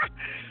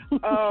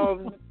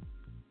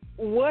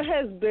 What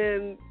has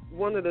been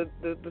one of the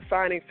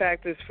deciding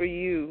factors for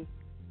you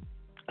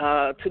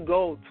to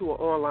go to an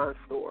online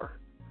store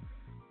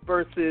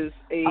versus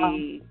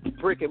a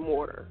brick and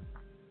mortar?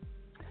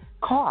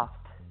 Cost.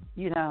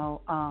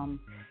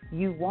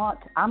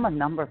 I'm a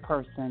number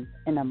person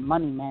and a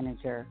money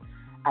manager.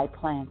 I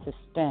plan to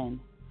spend.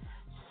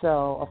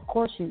 So, of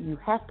course, you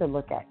have to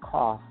look at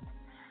cost.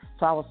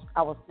 So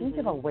I was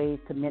thinking of ways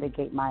to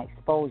mitigate my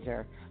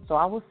exposure. So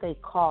I would say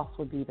cost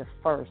would be the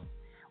first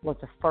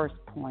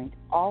point.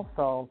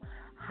 Also,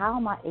 how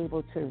am I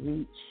able to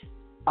reach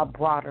a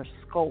broader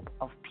scope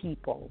of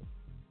people,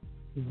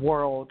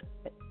 world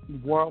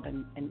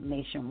and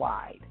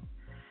nationwide?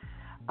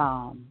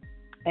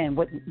 And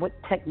with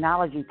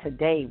technology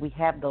today, we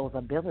have those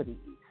abilities.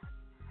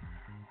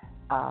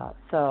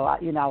 So I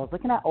was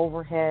looking at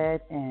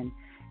overhead, and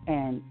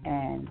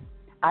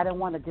I don't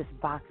want to just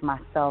box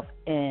myself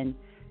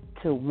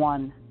into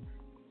one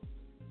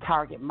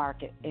target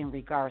market in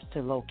regards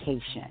to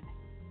location.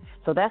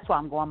 So that's why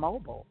I'm going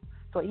mobile.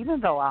 So even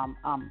though I'm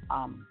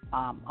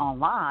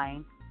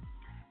online,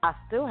 I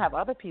still have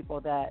other people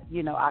that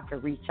I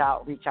could reach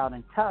out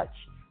and touch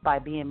by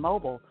being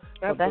mobile.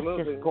 So Absolutely.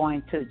 That's just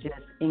going to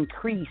just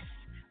increase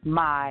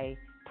my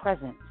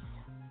presence.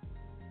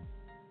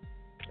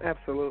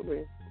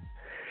 Absolutely.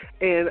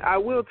 And I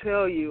will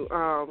tell you,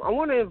 I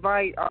want to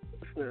invite our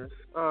listeners.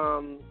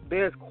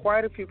 There's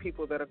quite a few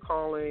people that are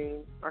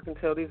calling. I can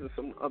tell these are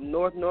some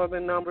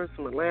northern numbers,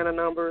 some Atlanta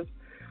numbers,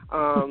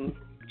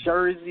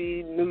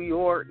 Jersey, New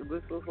York.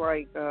 This looks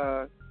like,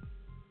 look,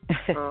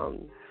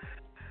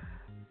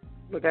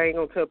 I ain't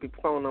going to tell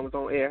people phone numbers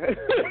on air,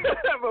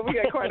 but we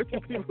got quite a few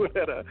people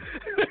that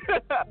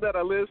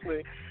are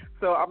listening.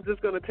 So I'm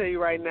just going to tell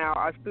you right now,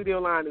 our studio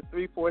line is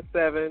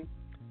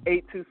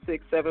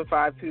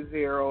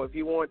 347-826-7520. If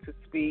you want to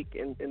speak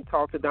and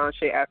talk to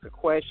Donshe, ask a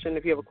question.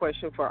 If you have a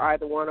question for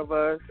either one of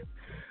us,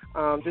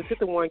 just hit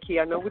the one key.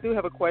 I know we do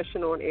have a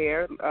question on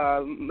air.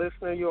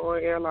 Listener, you're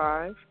on air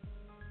live.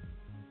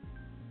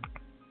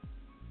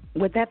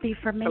 Would that be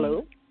for me?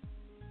 Hello?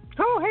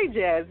 Oh, hey,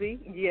 Jazzy.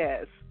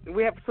 Yes.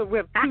 We have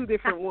two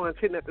different ones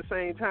hitting at the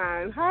same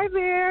time. Hi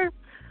there,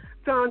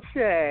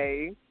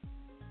 Donshe.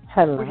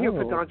 Hello. We're here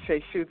for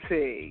Donshe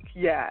Shoetique.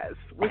 Yes.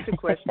 What's your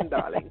question,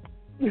 darling?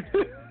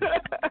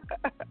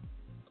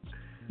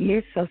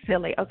 You're so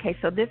silly. Okay,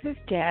 so this is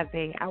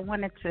Jazzy. I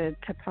wanted to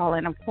call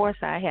in. Of course,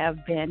 I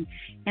have been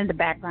in the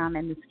background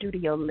in the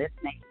studio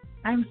listening.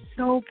 I'm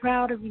so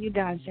proud of you,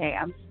 Donshe.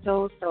 I'm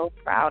so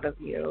proud of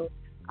you.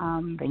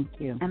 Thank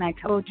you. And I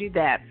told you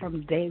that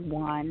from day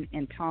one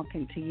in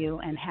talking to you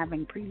and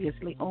having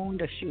previously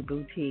owned a shoe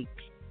boutique.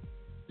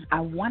 I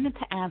wanted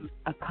to ask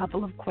a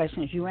couple of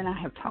questions. You and I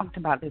have talked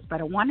about this,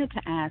 but I wanted to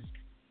ask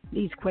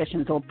these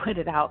questions or put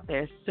it out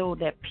there so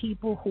that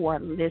people who are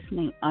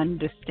listening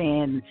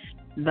understand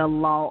the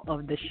law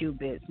of the shoe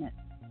business.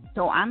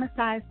 So I'm a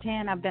size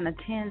 10. I've been a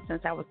 10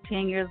 since I was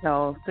 10 years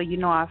old. So, you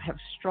know, I have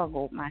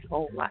struggled my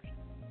whole life.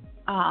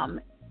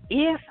 I'm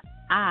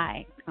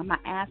going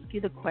to ask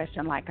you the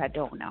question like I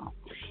don't know.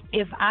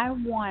 If I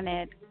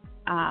wanted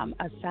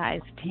a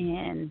size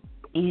 10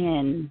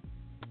 in,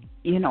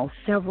 you know,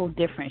 several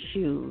different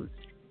shoes,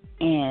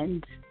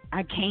 and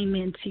I came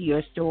into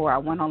your store, I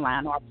went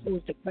online, or I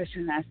posed a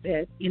question, and I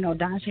said, you know,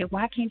 Donshe,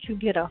 why can't you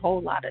get a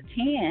whole lot of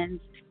 10s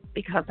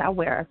because I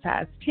wear a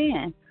size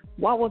 10?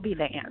 What would be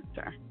the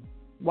answer?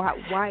 Why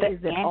is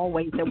it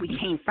always that we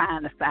can't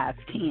find a size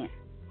 10?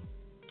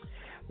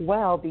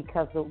 Well,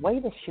 because the way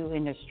the shoe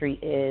industry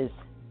is,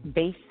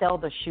 they sell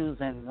the shoes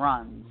in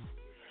runs.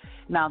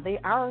 Now, there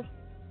are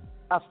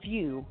a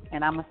few,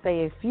 and I'm going to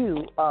say a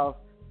few, of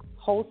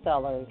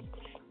wholesalers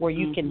where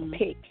you can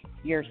pick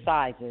your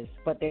sizes,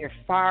 but they're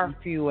far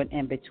few and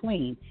in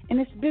between, and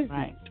it's business.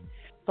 Right.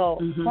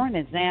 So, for an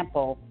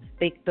example,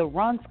 the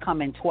runs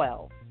come in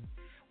 12.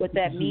 What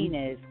that means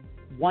is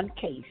one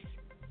case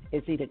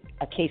is either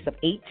a case of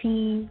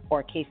 18 or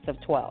a case of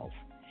 12.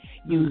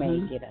 You may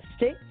get a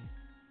 6,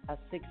 a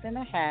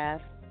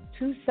 6.5,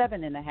 2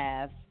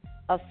 7.5,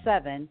 a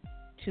 7,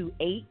 2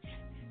 8s,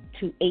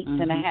 2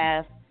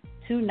 8.5,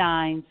 2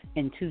 9s,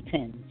 and 2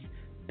 10s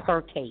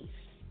per case.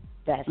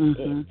 That's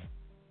it.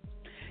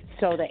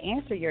 So the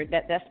answer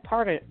that's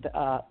part of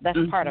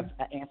part of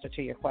the answer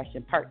to your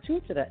question. Part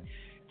 2 to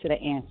the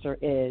answer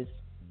is,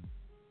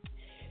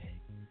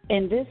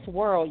 in this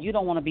world, you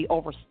don't want to be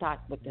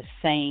overstocked with the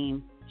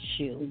same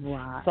shoe.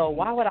 Right. So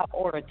why would I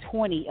order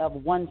 20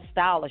 of one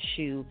style of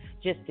shoe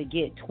just to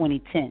get 20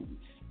 10s?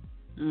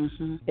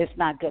 It's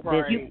not good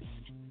business.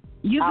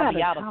 You I'll better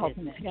be out talk of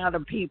business. to other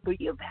people.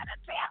 You better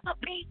tell the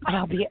people.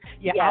 I'll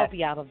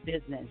be out of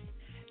business.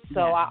 So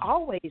I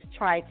always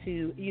try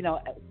to, you know,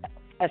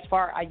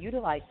 I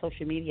utilize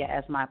social media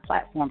as my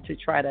platform to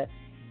try to,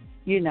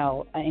 you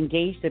know,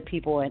 engage the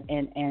people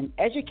and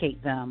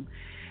educate them.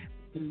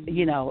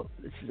 You know,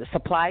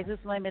 supplies is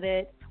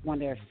limited. When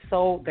they're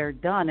sold, they're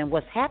done. And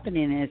what's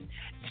happening is,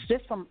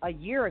 just from a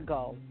year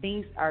ago,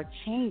 things are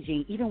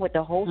changing. Even with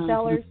the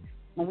wholesalers,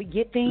 when we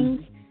get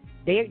things,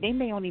 they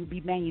may only be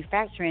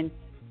manufacturing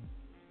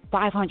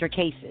 500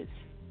 cases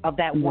of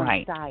that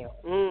one style.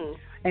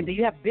 And then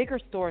you have bigger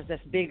stores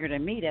that's bigger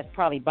than me that's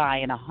probably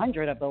buying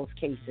 100 of those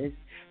cases.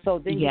 So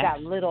then you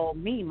got little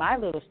me, my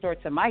little store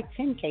to my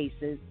 10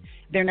 cases,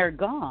 then they're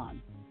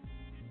gone.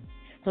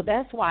 So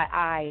that's why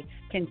I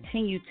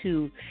continue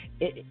to,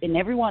 and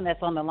everyone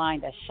that's on the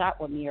line that shop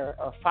with me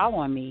or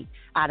following me,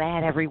 I'd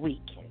add every week.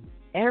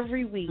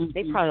 Every week,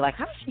 they probably like,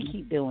 how does she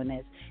keep doing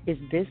this?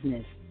 It's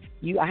business.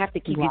 I have to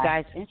keep you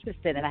guys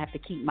interested, and I have to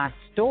keep my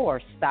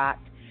store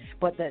stocked.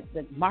 But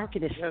the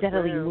market is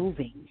steadily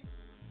moving.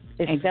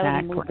 It's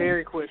steadily moving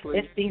very quickly.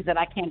 It's things that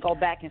I can't go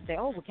back and say,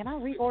 oh, well, can I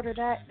reorder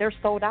that? They're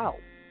sold out.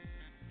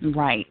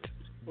 Right.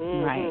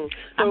 Right.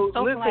 So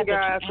listen,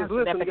 guys,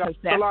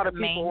 a lot of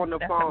people on the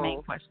phone. That's the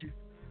main question.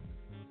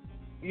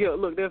 Yeah,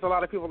 look, there's a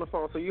lot of people on the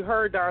phone. So you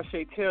heard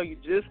Donshe tell you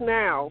just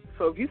now.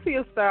 So if you see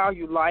a style,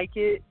 you like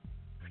it.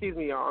 Excuse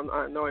me, y'all.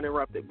 I know I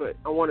interrupted, but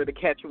I wanted to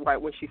catch you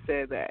right when she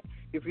said that.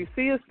 If you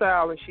see a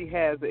style and she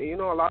has it, you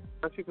know, a lot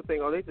of people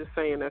think, oh, they're just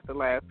saying that's the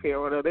last pair,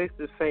 or they're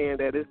just saying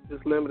that it's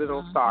just limited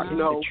on stock. You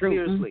know,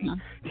 seriously.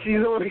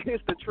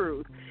 It's the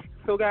truth.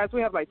 So, guys,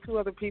 we have like three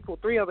other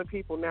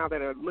people now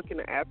that are looking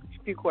to ask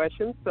a few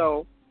questions.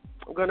 So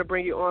I'm going to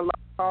bring you on,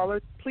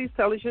 caller. Please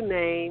tell us your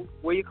name,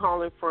 where you're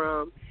calling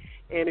from,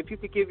 And if you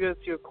could give us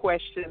your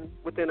question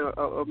within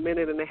a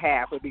minute and a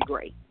half, it'd be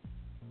great.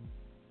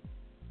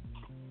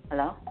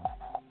 Hello?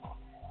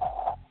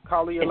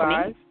 Caller, you're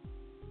live.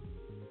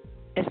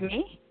 It's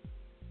me?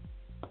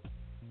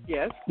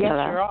 Yes. Yes,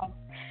 Hello? you're on.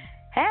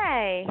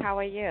 Hey, how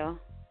are you?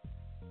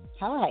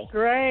 Hi.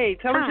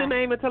 Great. Tell us Hi. your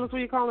name and tell us where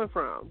you're calling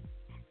from.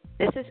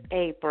 This is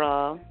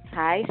April.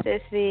 Hi,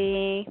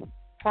 Sissy.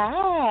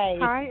 Hi.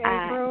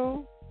 Hi,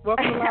 April.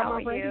 Welcome to How Loud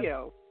are you?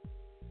 Radio.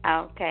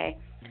 Okay.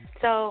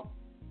 So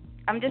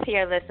I'm just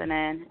here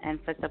listening and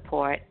for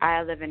support.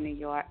 I live in New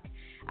York.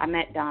 I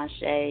met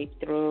Donshe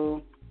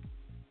through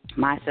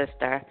my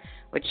sister,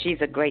 which she's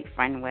a great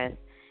friend with.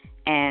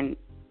 And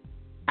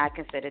I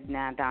consider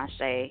now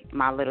Donshe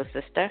my little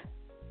sister.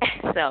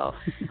 So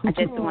I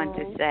just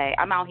wanted to say,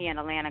 I'm out here in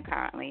Atlanta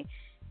currently,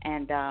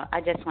 and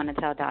I just want to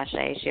tell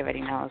Donshe, she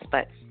already knows,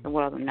 but the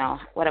world will know,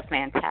 what a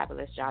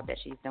fantabulous job that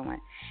she's doing.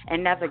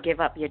 And never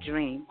give up your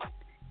dream.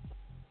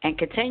 And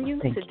continue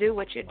to do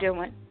what you're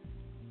doing,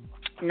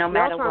 no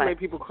matter Y'all trying what. to make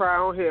people cry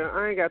on here.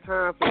 I ain't got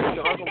time for this.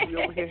 Y'all gonna be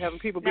over here having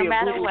people being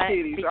boo-boo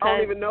titties. I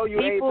don't even know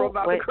you, April,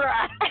 about to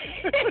cry.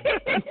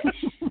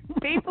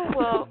 People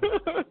will.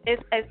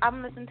 As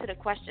I'm listening to the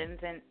questions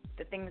and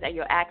the things that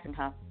you're asking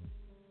her,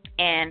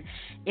 and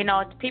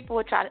people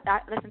will try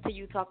to listen to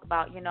you talk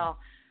about,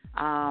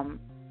 I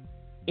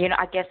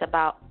guess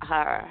about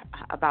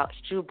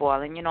shoe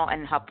ball and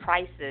and her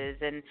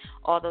prices and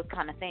all those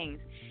kind of things,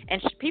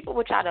 and people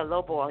will try to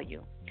lowball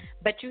you,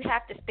 but you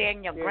have to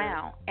stand your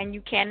ground and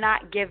you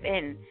cannot give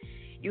in.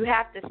 You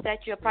have to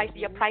set your price.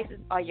 Your prices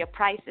are your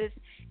prices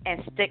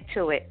and stick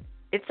to it.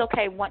 It's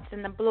okay once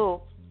in the blue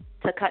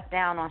to cut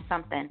down on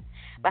something.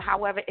 But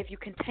however, if you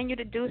continue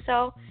to do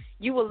so,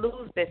 you will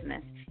lose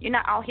business. You're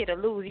not out here to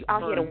lose. You're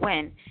out here to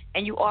win.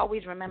 And you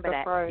always remember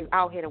that. Right. You're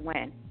out here to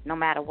win, no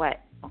matter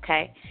what,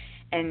 okay?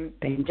 And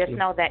just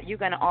know that you're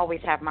going to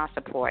always have my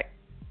support.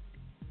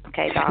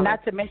 Okay, darling?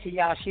 Not to mention,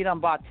 y'all, she done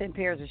bought 10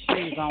 pairs of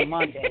shoes on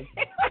Monday.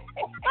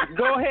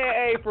 Go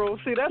ahead, April.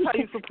 See, that's how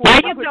you support.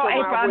 Why you throw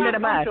April under the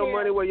bus? Put your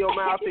money where your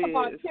mouth is.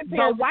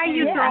 But why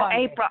you throw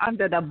April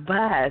under the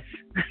bus?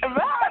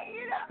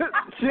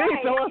 She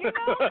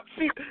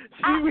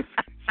was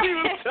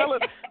telling.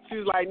 She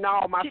was like,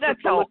 "No, my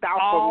sister looked out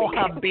for me."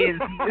 Her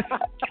business.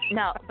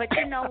 No, but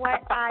you know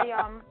what?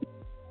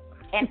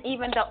 And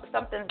even though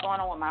something's going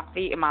on with my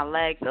feet and my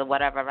legs or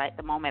whatever right at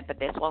the moment, but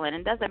they're swollen,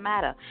 it doesn't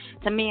matter.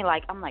 To me,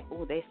 I'm like,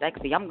 ooh, they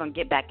sexy. I'm going to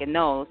get back in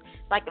those.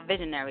 It's like a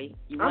visionary.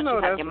 Once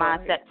you have your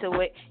mindset to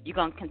it, you're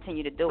going to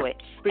continue to do it.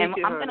 I'm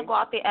going to go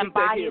out there and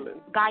buy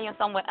them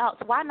somewhere else.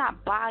 Why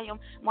not buy them?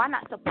 Why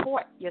not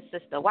support your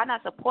sister? Why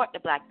not support the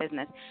black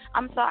business?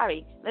 I'm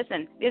sorry.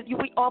 Listen,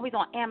 we always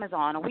on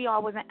Amazon, or we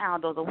always in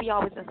Aldo's, or we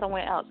always in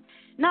somewhere else.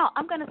 No,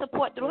 I'm going to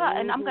support through her,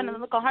 and I'm going to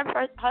look on her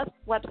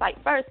website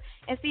first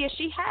and see if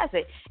she has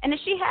it. And if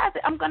she has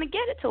it, I'm going to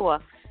get it to her.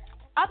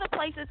 Other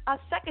places are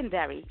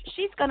secondary.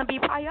 She's going to be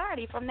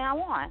priority from now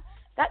on.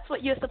 That's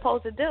what you're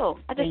supposed to do.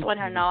 I just want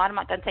her to know. I'm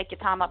not going to take your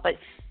time up, but,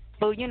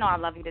 Boo, I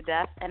love you to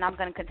death, and I'm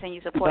going to continue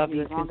supporting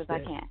you as long as I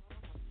can.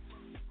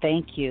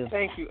 Thank you.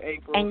 Thank you,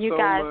 April. And you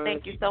guys,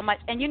 thank you so much.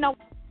 And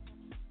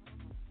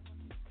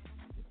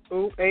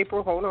Ooh,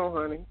 April, hold on,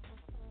 honey.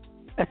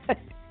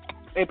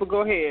 April,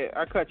 go ahead.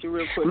 I cut you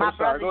real quick. I'm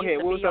sorry. Go ahead.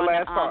 What was the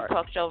last part?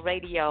 Talk show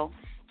radio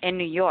in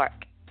New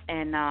York,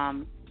 and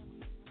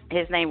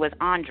his name was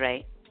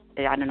Andre.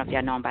 I don't know if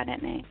y'all know him by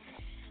that name.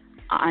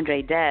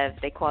 Andre Dev.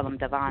 They call him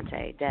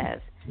Devontae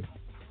Dev.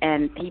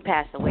 And he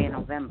passed away in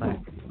November.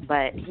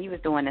 But he was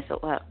doing this.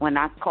 When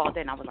I called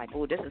in, I was like,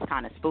 oh, this is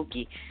kind of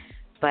spooky.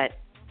 But,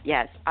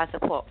 yes, I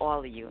support all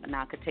of you, and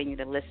I'll continue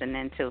to listen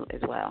in, too,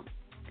 as well.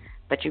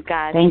 But you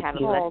guys have a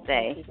blessed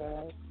day.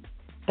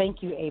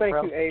 Thank you,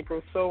 April. Thank you,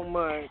 April, so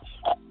much.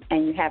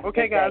 And you have a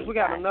okay, good guys, day, we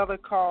got another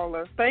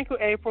caller. Thank you,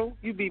 April.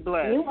 You be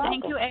blessed.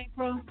 Thank you,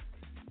 April.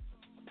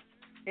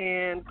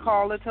 And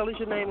caller, tell us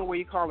your name and where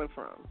you're calling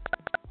from.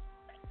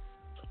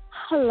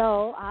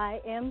 Hello,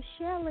 I am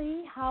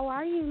Shirley. How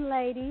are you,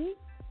 ladies?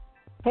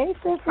 Hey,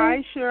 sister.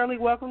 Hi, Shirley.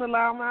 Welcome to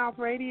Loudmouth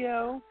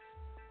Radio.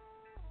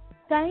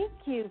 Thank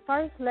you.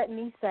 First, let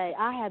me say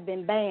I have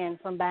been banned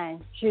from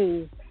buying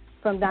shoes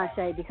from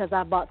Donshe because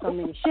I bought so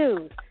many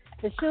shoes.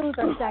 The shoes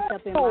are stacked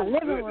up in my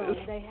living room.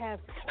 They have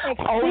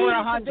over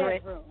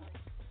 100.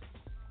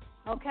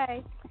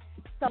 Okay?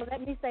 So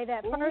let me say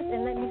that first,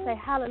 and let me say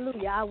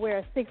hallelujah. I wear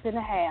a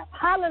 6.5.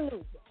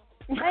 Hallelujah.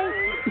 Thank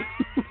you.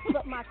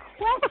 But my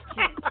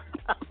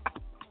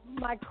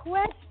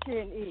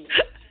question is,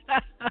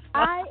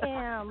 I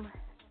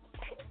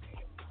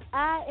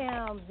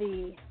am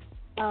the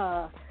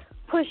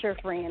pusher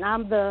friend.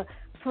 I'm the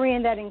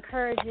friend that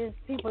encourages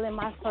people in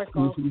my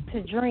circle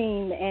to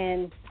dream,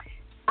 and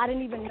I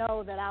didn't even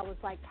know that I was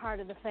part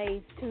of the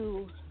Phase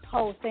 2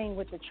 whole thing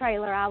with the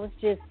trailer. I was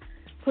just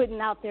putting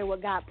out there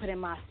what God put in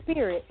my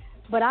spirit.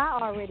 But I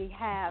already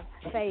have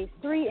Phase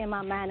 3 in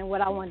my mind, and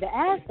what I wanted to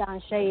ask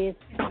Donshe is,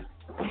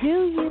 do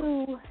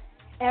you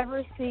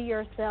ever see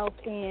yourself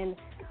in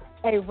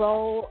a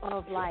role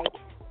of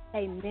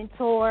a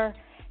mentor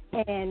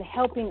and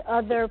helping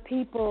other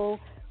people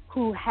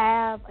who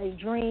have a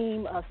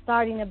dream of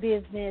starting a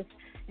business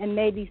and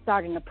maybe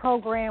starting a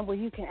program where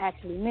you can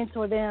actually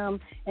mentor them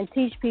and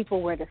teach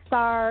people where to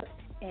start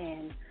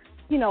and,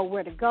 you know,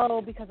 where to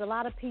go, because a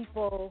lot of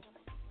people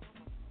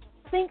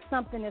think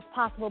something is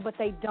possible, but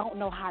they don't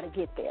know how to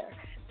get there.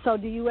 So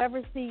do you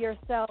ever see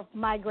yourself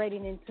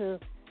migrating into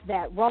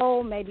that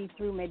role, maybe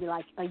through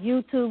like a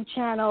YouTube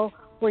channel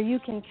where you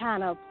can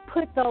kind of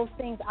put those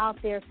things out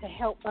there to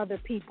help other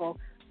people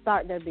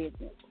start their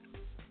business?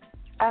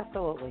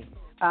 Absolutely.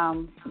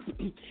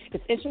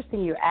 It's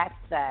interesting you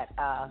asked that.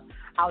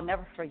 I'll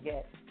never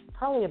forget,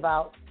 probably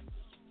about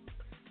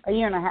a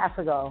year and a half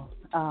ago,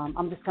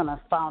 I'm just going to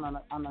expound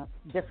on a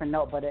different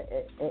note, but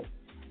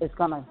it's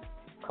going to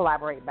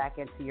collaborate back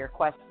into your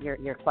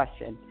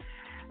question.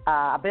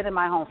 I've been in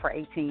my home for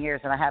 18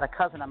 years, and I had a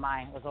cousin of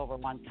mine who was over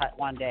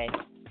one day.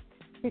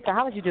 He said,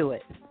 "How did you do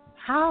it?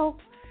 How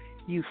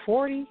you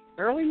 40,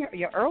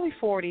 your early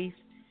 40s,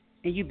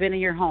 and you've been in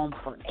your home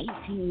for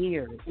 18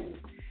 years?"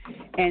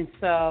 And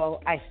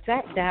so I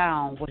sat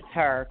down with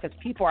her, because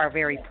people are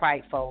very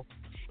prideful,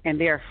 and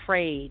they're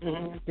afraid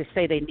to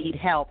say they need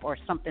help or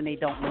something they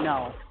don't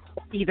know.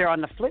 Either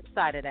on the flip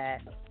side of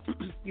that,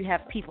 you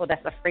have people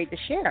that's afraid to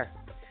share.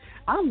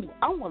 I'm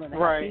willing to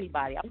help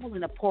anybody. I'm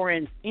willing to pour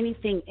in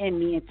anything in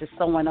me into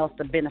someone else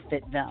to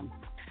benefit them.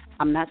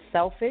 I'm not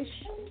selfish.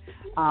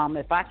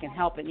 If I can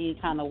help in any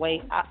kind of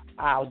way,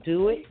 I'll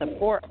do it.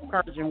 Support,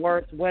 encouraging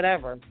words,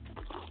 whatever.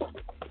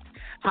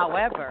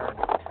 However,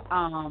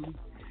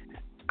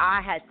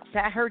 I had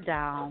sat her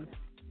down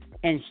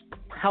and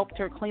helped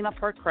her clean up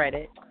her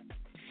credit,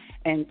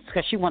 and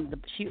because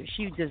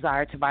she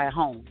desired to buy a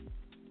home,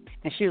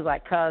 and she was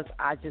like, "Cuz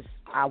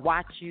I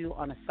watch you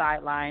on the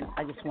sideline.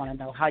 I just want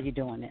to know how you're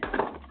doing it."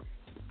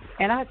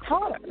 And I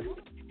taught her.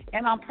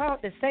 And I'm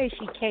proud to say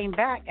she came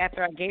back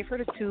after I gave her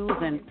the tools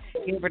and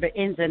gave her the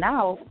ins and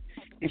outs.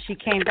 And she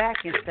came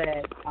back and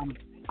said,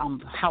 I'm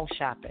house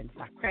shopping.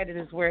 My credit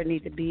is where it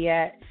needs to be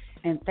at.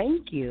 And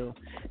thank you.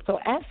 So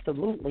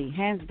absolutely,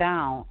 hands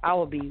down, I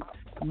would be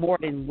more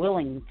than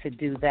willing to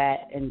do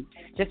that. And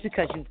just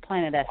because you've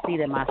planted that seed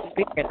in my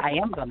spirit, I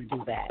am going to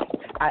do that.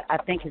 I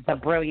think it's a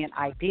brilliant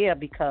idea,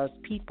 because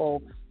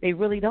people, they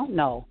really don't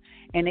know.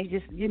 And they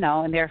just,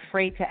 and they're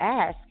afraid to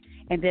ask.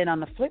 And then on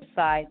the flip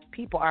side,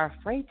 people are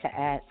afraid to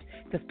ask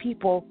because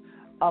people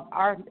of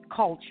our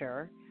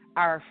culture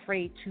are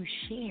afraid to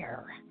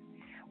share,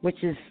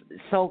 which is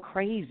so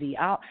crazy.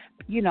 God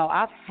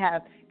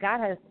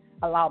has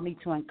allowed me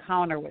to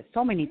encounter with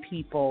so many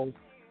people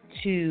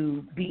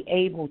to be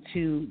able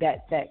to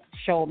that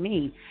show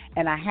me.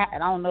 And I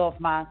don't know if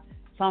my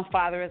son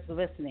father is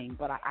listening,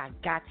 but I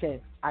got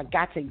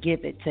to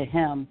give it to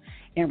him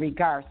in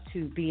regards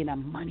to being a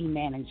money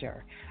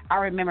manager. I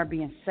remember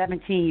being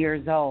 17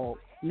 years old,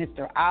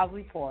 Mr.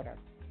 Osley Porter.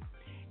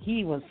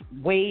 He was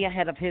way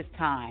ahead of his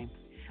time.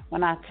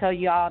 When I tell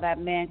you all, that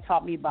man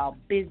taught me about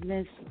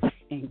business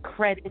and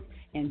credit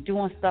and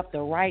doing stuff the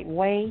right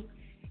way,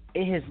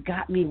 it has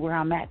got me where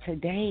I'm at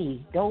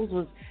today. Those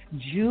was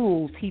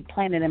jewels he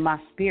planted in my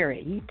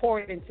spirit. He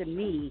poured into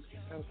me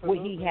what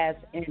he has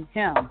in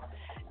him.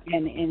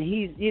 And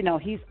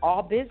he's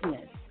all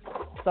business.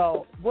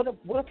 So what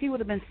if he would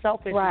have been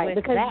selfish with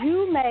because that?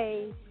 you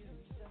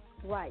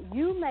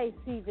may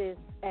see this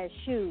as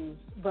shoes,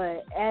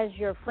 but as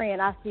your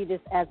friend, I see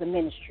this as a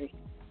ministry.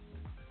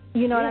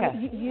 You know what I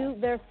mean?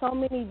 There's so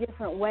many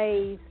different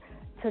ways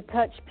to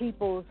touch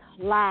people's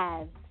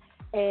lives,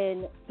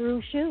 and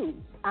through shoes.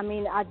 I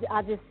mean,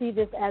 I just see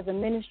this as a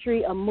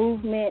ministry, a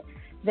movement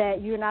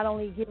that you're not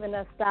only giving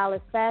us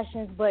stylish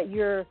fashions, but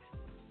you're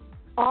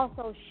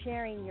also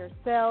sharing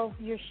yourself,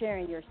 you're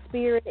sharing your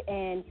spirit,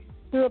 and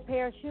through a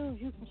pair of shoes,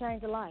 you can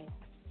change a life.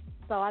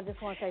 So I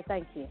just want to say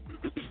thank you.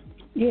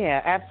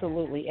 Yeah,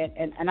 absolutely.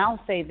 And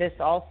I'll say this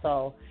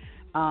also,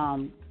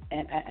 and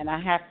I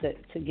have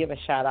to give a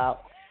shout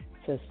out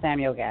to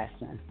Samuel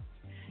Gaston.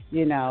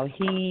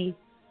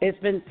 It's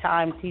been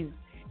times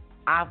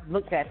I've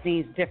looked at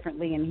things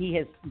differently, and he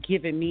has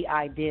given me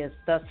ideas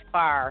thus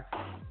far,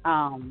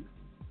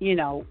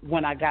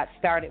 when I got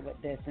started with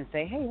this, and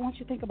say, hey, what do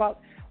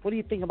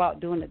you think about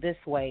doing it this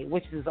way,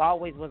 which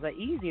always was an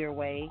easier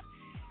way,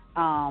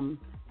 when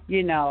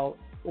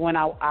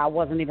I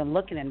wasn't even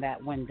looking in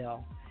that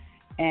window.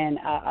 And,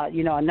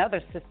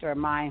 another sister of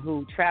mine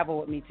who traveled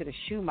with me to the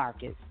shoe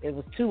markets, it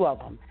was two of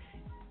them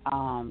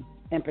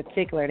in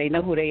particular. They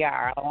know who they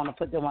are. I don't want to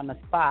put them on the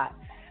spot.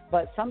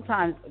 But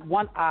sometimes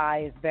one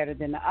eye is better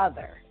than the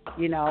other.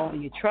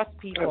 You trust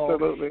people.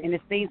 Absolutely. And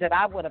it's things that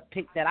I would have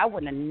picked that I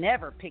wouldn't have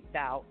never picked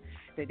out,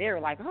 that they were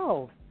like,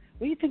 oh,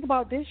 what do you think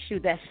about this shoe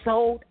that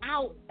sold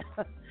out?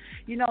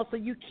 So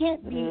you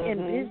can't be in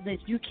business.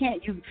 You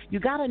can't. You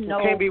got to know.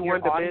 You can't be your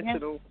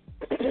one-dimensional.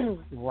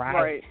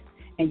 Right.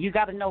 And you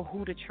got to know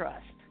who to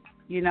trust.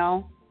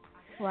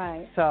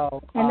 Right.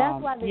 So. And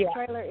that's why this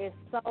trailer is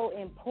so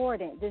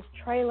important. This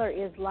trailer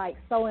is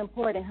so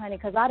important, honey,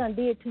 because I done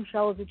did 2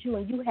 shows with you,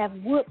 and you have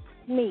whooped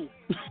me.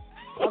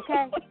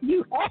 Okay.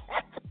 You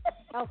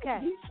have. Okay.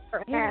 You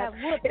have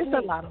whooped me. It's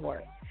a lot of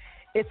work.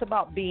 It's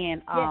about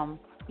being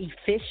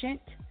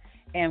efficient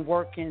and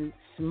working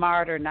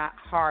smarter, not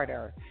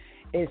harder,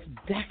 is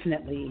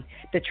definitely,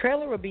 the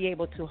trailer will be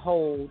able to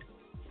hold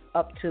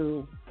up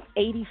to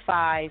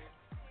 85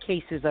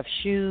 cases of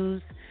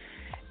shoes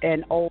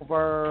and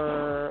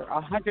over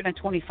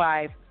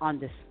 125 on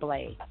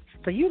display.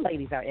 So you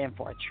ladies are in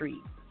for a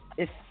treat.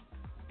 It's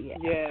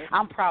Yes.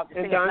 I'm proud to say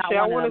and it's Donshe, not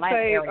I one want in the to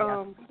say,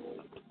 area.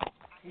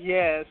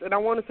 yes, and I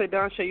want to say,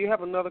 Donshe, you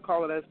have another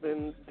caller that's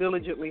been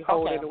diligently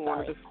holding and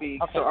wanted to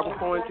speak. Okay. So I'm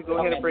going to go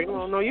ahead and bring him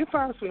on. No, you're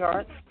fine,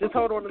 sweetheart. Just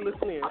hold on and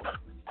listen in.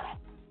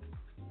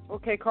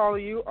 Okay, caller,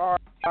 you are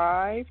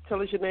live.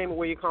 Tell us your name and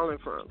where you're calling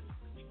from.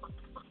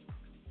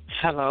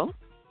 Hello.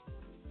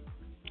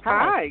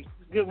 Hi.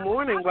 Good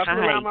morning. Welcome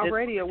to Loud Mouth Good.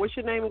 Radio. What's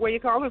your name and where you're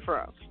calling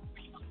from?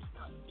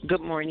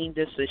 Good morning.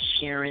 This is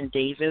Sharon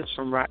Davis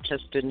from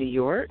Rochester, New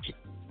York.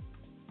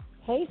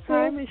 Hey,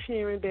 Hi, sis. Miss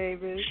Sharon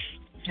Davis.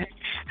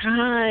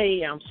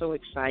 Hi. I'm so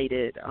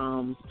excited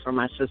for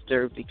my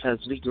sister because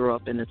we grew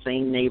up in the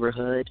same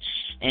neighborhood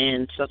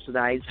and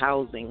subsidized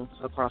housing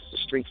across the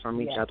street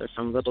from each other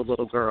from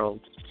little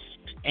girls.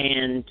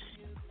 And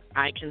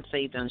I can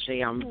say,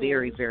 Donshe, I'm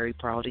very, very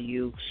proud of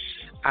you.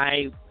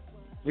 I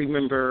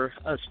remember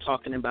us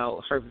talking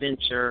about her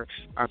venture.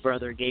 Our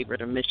brother gave her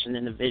the mission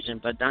and the vision,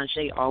 but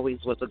Donshe always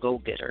was a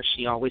go-getter.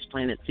 She always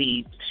planted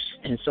seeds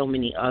in so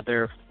many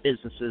other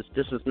businesses.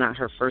 This is not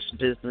her first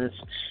business.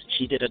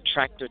 She did a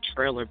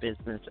tractor-trailer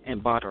business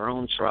and bought her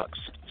own trucks.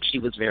 She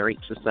was very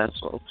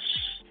successful.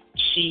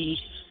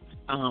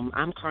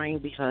 I'm crying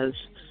because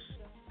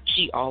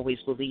she always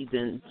believed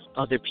in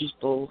other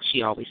people.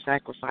 She always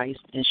sacrificed,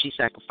 and she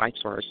sacrificed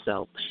for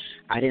herself.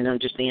 I didn't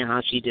understand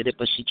how she did it,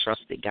 but she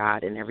trusted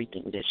God in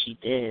everything that she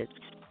did.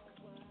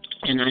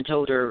 And I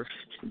told her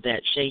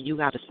that, Shay, you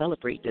got to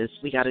celebrate this.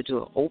 We got to do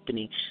an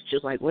opening. She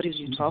was like, what are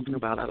you talking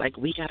about? I'm like,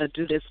 we got to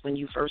do this when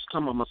you first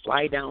come. I'm going to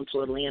fly down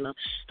to Atlanta,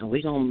 and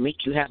we're going to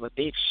make you have a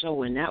big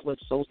show. And that was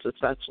so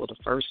successful the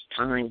first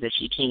time that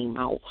she came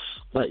out.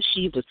 But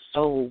she was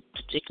so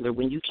particular.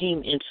 When you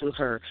came into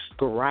her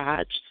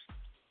garage,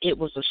 it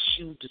was a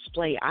shoe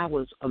display. I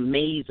was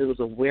amazed. It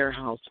was a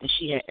warehouse, and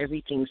she had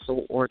everything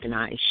so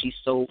organized. She's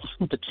so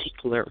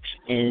particular.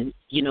 And,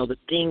 you know, the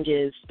thing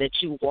is that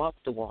you walk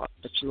the walk,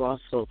 but you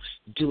also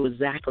do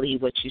exactly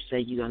what you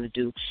say you're going to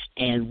do.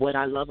 And what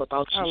I love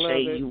about you,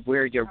 Shay, you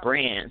wear your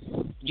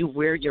brand. You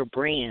wear your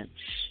brand.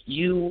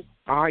 You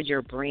are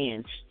your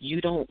brand.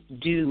 You don't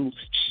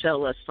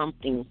sell us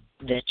something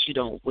that you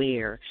don't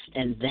wear,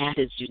 and that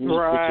is unique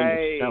within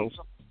itself.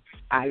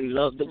 I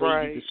love the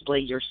way you display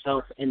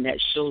yourself, and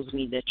that shows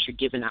me that you're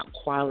giving out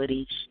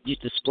quality. You're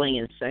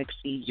displaying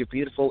sexy. You're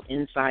beautiful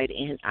inside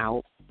and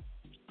out,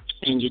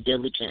 and you're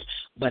diligent.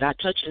 But I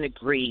touch and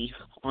agree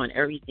on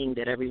everything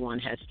that everyone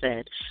has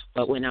said.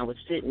 But when I was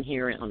sitting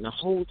here on the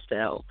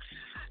wholesale,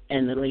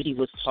 and the lady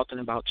was talking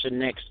about your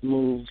next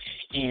move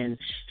and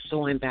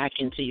sewing back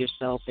into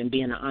yourself and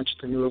being an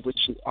entrepreneur, which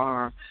you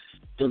are,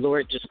 the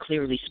Lord just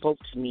clearly spoke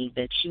to me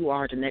that you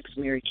are the next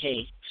Mary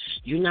Kay.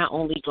 You're not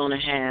only going to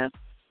have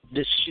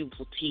this shoe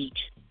boutique,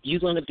 you're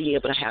going to be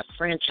able to have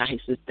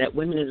franchises that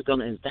women is going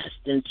to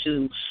invest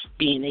into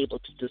being able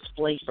to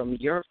display from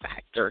your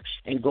factor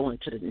and go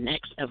into the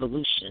next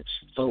evolution.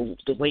 So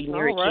the way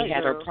Mary Kay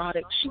had her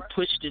product, she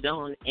pushed it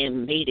on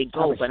and made it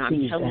go. But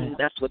I'm telling you,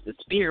 that's what the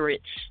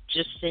Spirit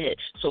just said.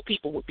 So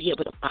people will be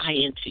able to buy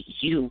into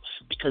you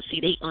because,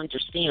 see, they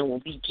understand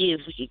when we give,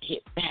 we can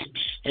get back.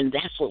 And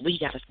that's what we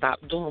got to stop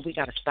doing. We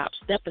got to stop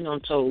stepping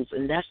on toes.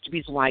 And that's the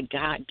reason why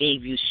God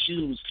gave you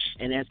shoes.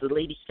 And as the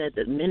lady said,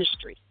 the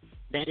ministry.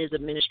 That is a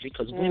ministry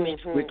because women,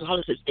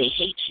 regardless if they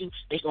hate you,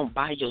 they're going to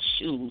buy your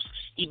shoes,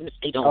 even if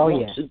they don't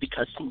want to,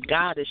 because, see,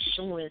 God is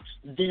showing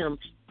them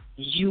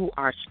you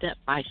are step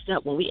by step.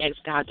 When we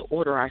ask God to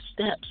order our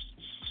steps,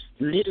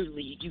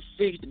 literally, you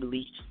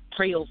figuratively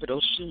pray over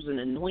those shoes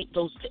and anoint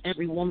those to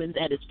every woman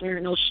that is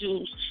wearing those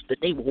shoes, that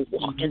they will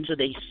walk into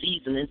their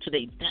season, into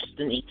their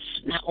destiny.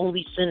 Not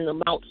only send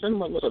them out, send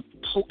them a little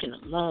token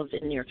of love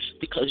in there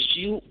because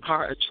you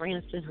are a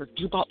transcender.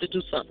 You about to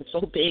do something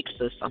so big,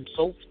 sis. I'm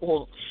so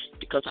full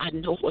because I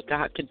know what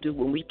God could do.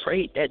 When we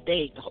prayed that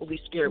day, the Holy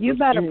Spirit was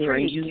in there,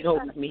 and you know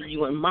me,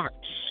 you and Mark.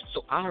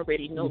 So I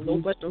already know no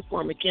weapon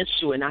formed against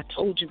you. And I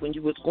told you when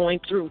you was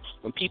going through,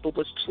 when people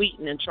was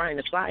tweeting and trying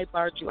to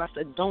sidebar you, I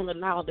said, don't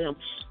allow them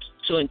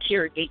to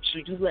interrogate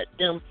you. You let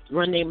them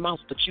run their mouth,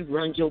 but you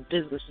run your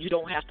business. You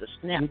don't have to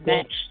snap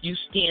back. You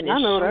stand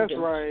and show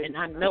them. And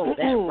I know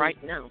that right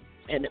now.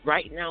 And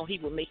right now, He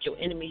will make your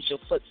enemies your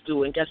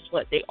footstool. And guess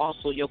what? They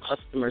also your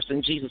customers.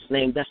 In Jesus'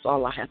 name, that's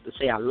all I have to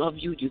say. I love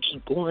you. You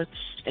keep going.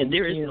 And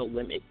there is no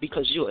limit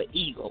because you're an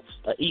eagle.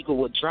 An eagle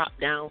will drop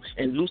down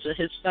and loosen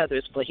his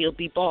feathers, but he'll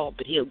be bald,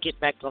 but he'll get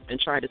back up and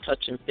try to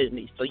touch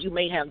infinity. So you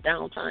may have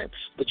downtime,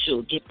 but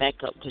you'll get back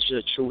up because you're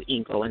a true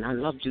eagle. And I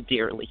love you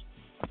dearly.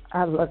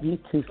 I love you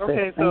too, sis.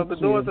 Okay, so the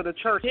doors of the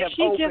church have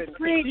opened.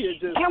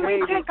 Can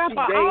we take up an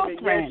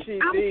offering?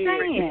 I'm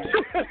saying,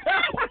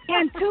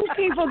 can two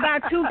people buy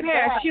two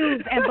pair of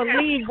shoes and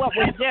believe what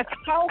was just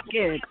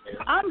spoken?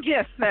 I'm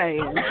just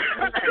saying.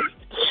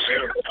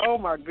 Oh,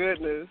 my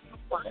goodness.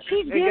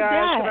 She did guys,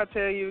 that. can I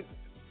tell you,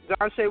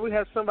 Donshe, we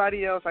have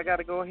somebody else. I got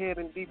to go ahead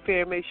and be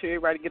fair, make sure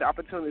everybody get an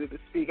opportunity to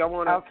speak. I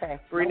want to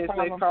bring this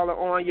next caller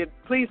on.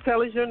 Please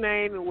tell us your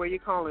name and where you're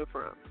calling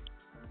from.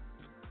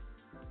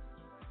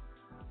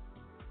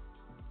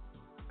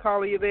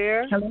 Caller, you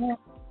there? Hello.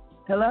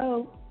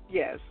 Hello.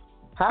 Yes.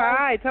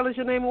 Hi. Tell us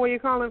your name and where you're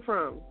calling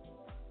from.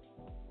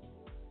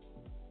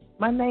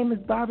 My name is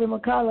Barbara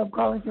McCullough. I'm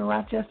calling from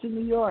Rochester,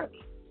 New York.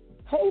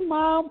 Hey,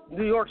 Mom.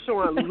 New York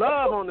showing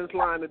love on this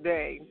line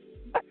today.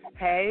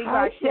 Hey,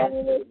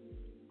 Rochester.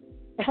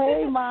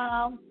 Hey,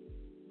 Mom.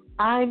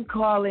 I'm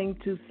calling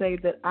to say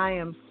that I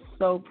am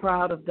so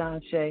proud of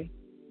Donshe.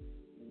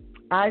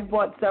 I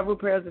bought several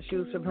pairs of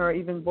shoes from her,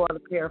 even bought a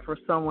pair for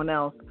someone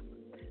else.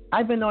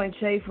 I've been knowing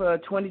Che for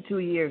 22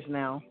 years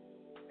now.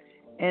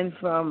 And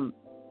from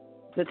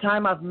the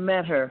time I've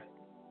met her,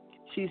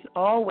 she's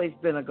always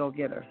been a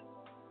go-getter.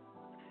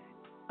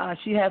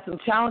 She had some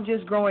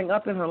challenges growing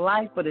up in her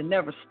life, but it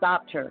never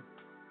stopped her.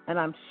 And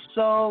I'm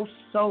so,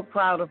 so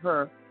proud of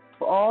her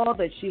for all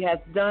that she has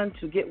done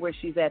to get where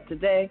she's at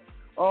today,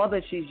 all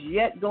that she's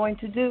yet going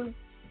to do.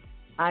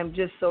 I'm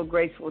just so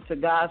grateful to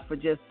God for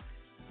just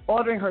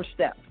ordering her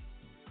steps.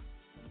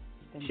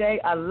 Che,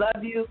 I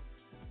love you,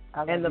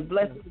 and the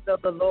blessings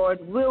of the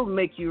Lord will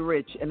make you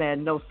rich and add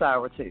no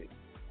sorrow to you.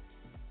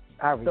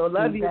 So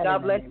love you.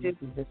 God bless you.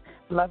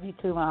 Love you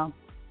too, Mom.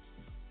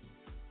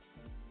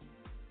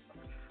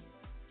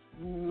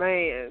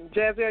 Man,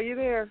 Jazzy, are you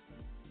there?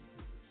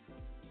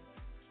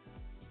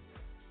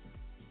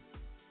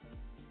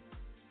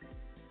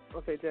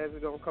 Okay, Jazz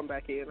is going to come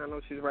back in. I know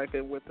she's right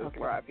there with us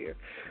live here.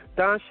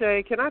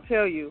 Donshe, can I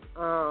tell you,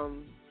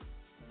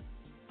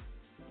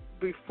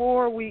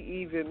 before we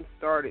even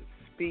started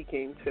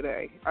speaking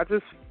today, I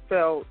just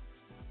felt,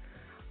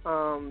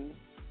 I'm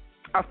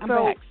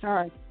back.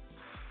 Sorry.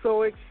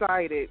 So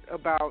excited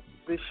about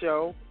this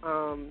show.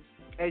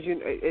 As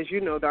you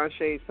know,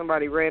 Donshe,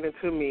 somebody ran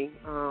into me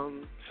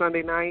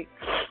Sunday night.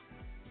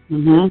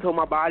 Mm-hmm. So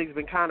my body's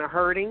been kind of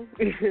hurting.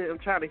 I'm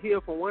trying to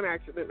heal from one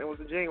accident that was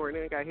in January,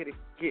 and then I got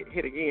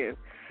hit again.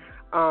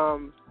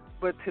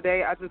 But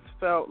today I just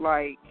felt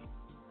like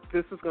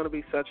this is going to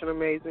be such an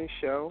amazing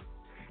show,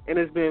 and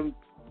it's been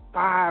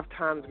 5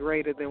 times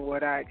greater than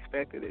what I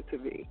expected it to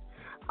be.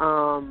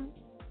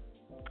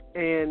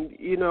 And,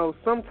 you know,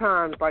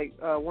 sometimes, like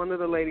one of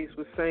the ladies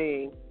was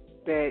saying,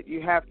 that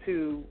you have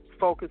to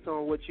focus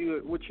on what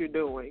you're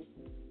doing,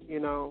 you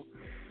know.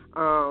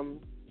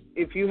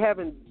 If you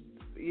haven't,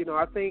 you know,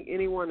 I think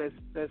anyone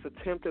that's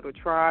attempted or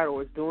tried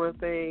or is doing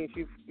things,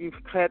 you've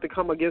had to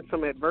come against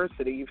some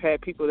adversity. You've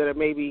had people that are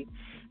maybe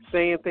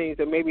saying things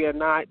that maybe are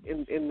not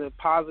in the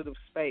positive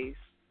space.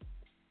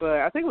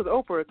 But I think it was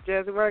Oprah,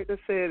 Jazzy, right, that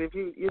said if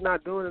you're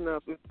not doing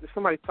enough, if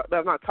somebody's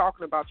not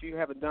talking about you, you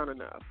haven't done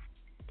enough.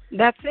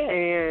 That's it.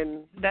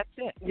 And that's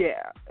it.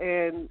 Yeah,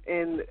 and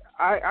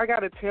I got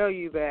to tell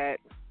you that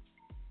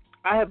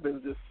I have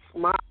been just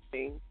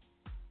smiling.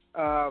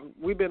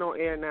 We've been on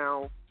air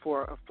now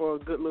for a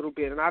good little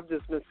bit, and I've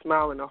just been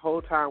smiling the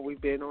whole time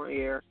we've been on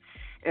air.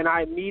 And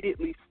I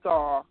immediately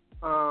saw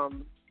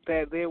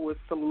that there was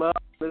some love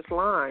on this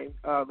line.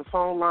 The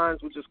phone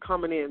lines were just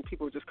coming in.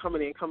 People were just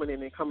coming in,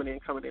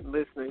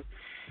 listening.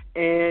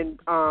 And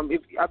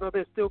if I know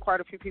there's still quite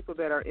a few people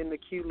that are in the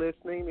queue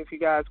listening. If you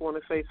guys want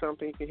to say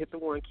something, you can hit the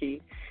 1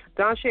 key.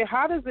 Donshe,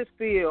 how does it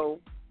feel?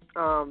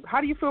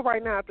 How do you feel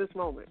right now at this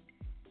moment?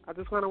 I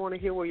just kind of want to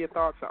hear where your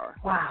thoughts are.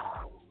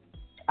 Wow.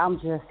 I'm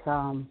just,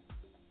 I'm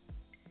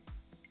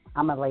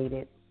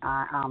elated.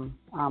 I'm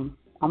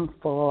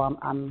full.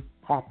 I'm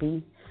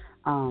happy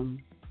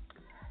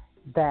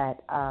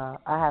that I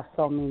have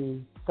so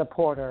many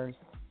supporters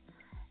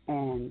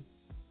and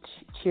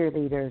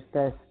cheerleaders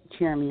that's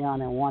cheering me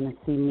on and want to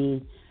see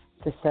me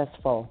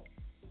successful.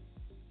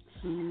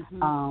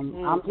 Mm-hmm.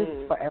 I'm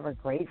just forever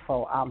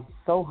grateful. I'm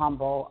so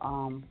humble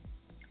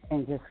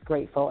and just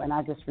grateful, and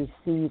I just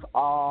receive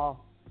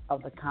all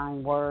of the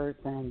kind words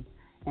and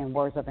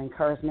words of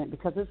encouragement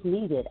because it's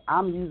needed.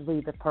 I'm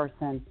usually the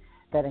person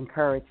that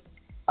encourages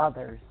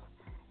others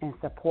and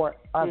support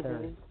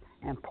others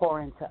and pour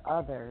into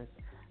others.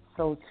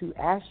 So to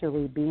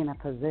actually be in a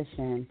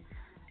position,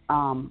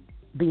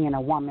 being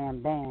a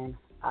one-man band,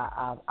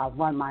 I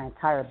run my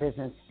entire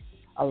business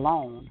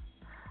alone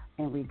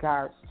in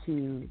regards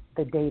to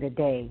the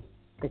day-to-day,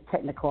 the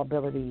technical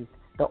abilities,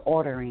 the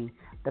ordering,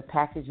 the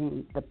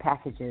packaging, the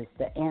packages,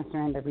 the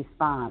answering the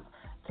response,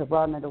 to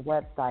run the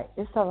website.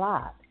 It's a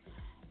lot.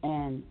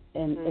 And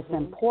it's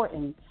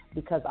important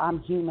because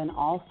I'm human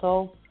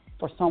also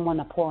for someone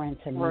to pour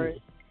into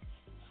me.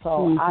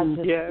 So I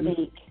just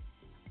thank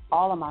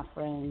all of my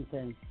friends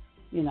and,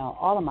 you know,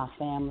 all of my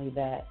family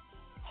that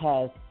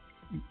has,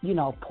 you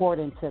know, poured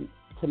into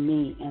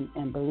me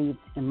and believed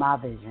in my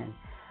vision,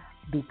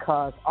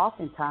 because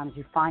oftentimes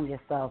you find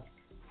yourself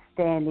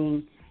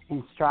standing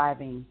and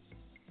striving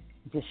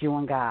just you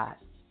and God.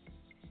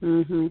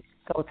 Mm-hmm.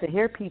 So to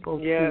hear people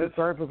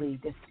verbally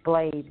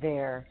display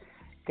their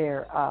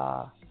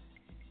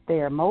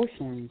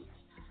emotions,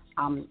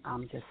 I'm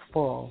just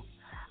full.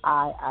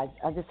 I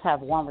just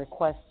have one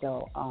request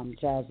though,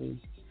 Jazzy.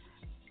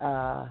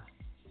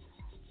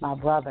 my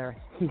brother,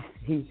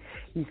 he's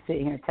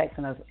sitting here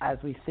texting us as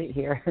we sit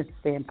here,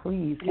 saying,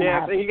 "Please."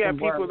 Yes, and you got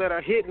people that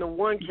are hitting the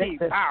one key.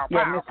 Pow,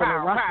 pow,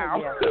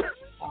 pow,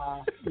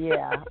 pow.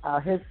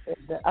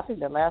 I think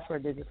the last four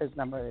digits of his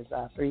number is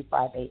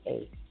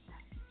 3588.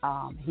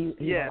 He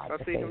yes, would like I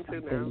to see say him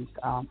too things.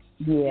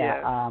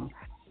 now.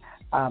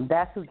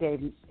 That's who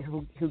gave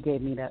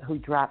me who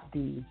dropped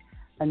the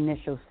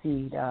initial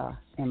seed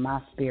in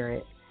my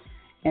spirit.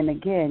 And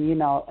again, you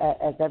know,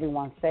 as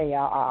everyone say,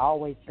 I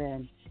always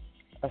been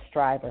a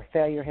striver.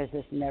 Failure has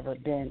just never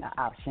been an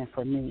option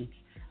for me.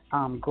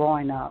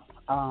 Growing up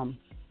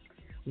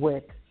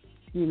with,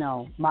 you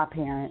know, my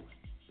parents,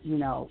 you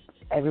know,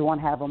 everyone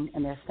have them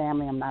in their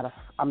family. I'm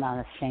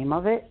not ashamed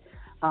of it.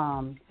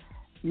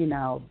 You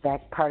know,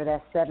 that part of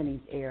that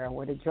 70s era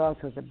where the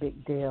drugs was a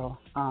big deal.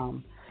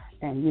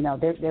 And, you know,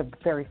 they're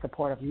very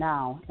supportive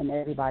now, and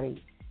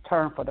everybody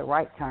turned for the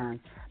right turn.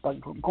 But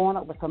going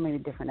up with so many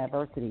different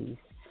adversities,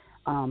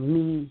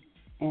 me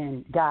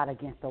and God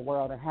against the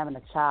world, and having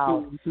a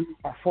child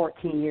at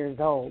 14 years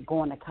old,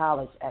 going to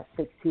college at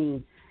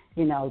 16,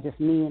 you know, just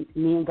me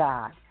and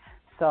God.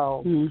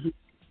 So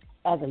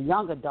as a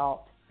young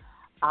adult,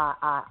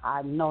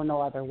 I know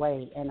no other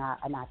way, and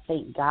I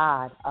thank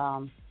God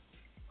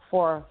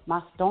for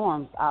my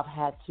storms I've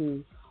had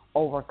to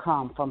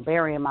overcome. From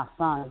burying my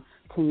son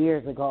 10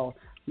 years ago,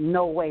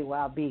 no way will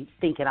I be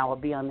thinking I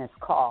would be on this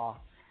call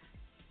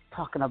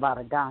talking about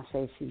a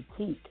Donshe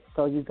Shoetique.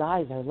 So you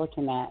guys are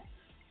looking at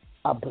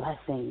a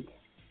blessing.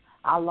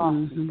 I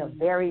lost the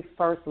very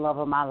first love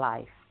of my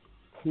life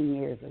 10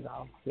 years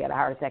ago. He had a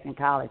heart attack in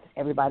college.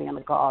 Everybody on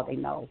the call, they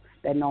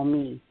know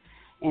me.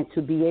 And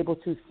to be able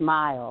to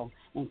smile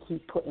and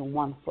keep putting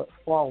one foot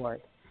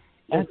forward,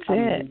 that's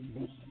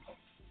amazing.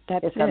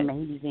 It's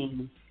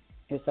amazing.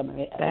 It's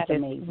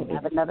amazing. I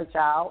have another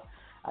child.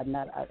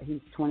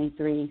 He's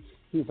 23.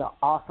 He's an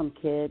awesome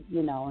kid,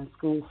 you know, in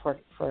school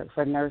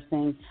for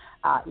nursing.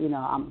 You know,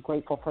 I'm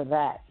grateful for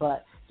that.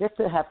 But just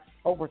to have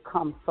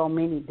overcome so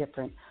many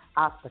different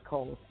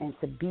obstacles and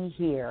to be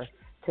here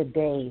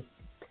today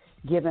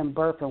giving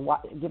birth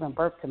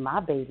to my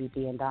baby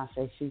being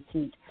Donshe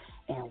Shoetique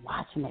and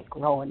watching it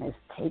grow and it's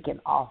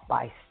taken off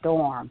by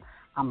storm,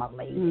 I'm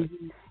elated.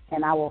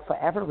 And I will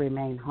forever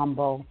remain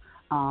humble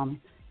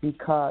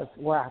because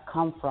where I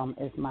come from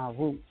is my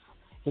roots.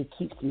 It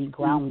keeps me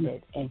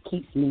grounded and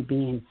keeps me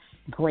being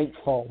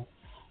grateful,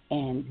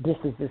 and this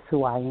is just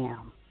who I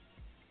am.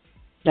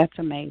 That's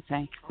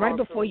amazing. Right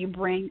before you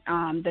bring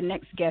the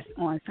next guest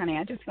on, Sonny,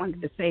 I just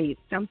wanted to say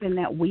something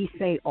that we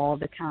say all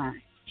the time,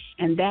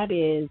 and that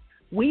is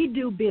we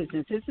do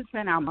business. This has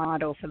been our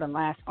motto for the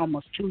last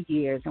almost 2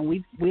 years, and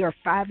we are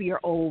a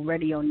 5-year-old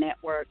radio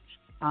network,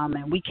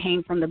 and we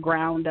came from the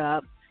ground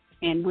up,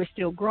 and we're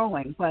still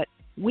growing. But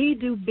we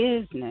do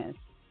business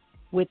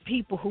with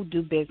people who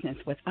do business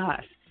with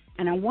us.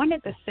 And I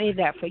wanted to say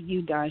that for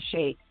you,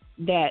 Donshe,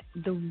 that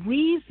the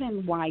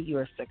reason why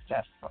you're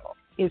successful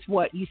is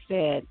what you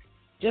said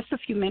just a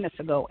few minutes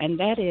ago, and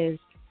that is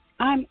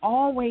I'm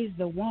always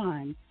the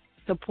one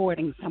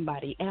supporting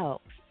somebody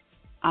else.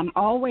 I'm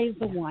always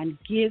the one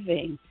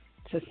giving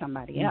to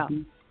somebody else.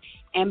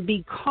 And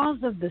because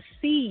of the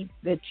seed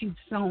that you've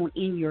sown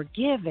in your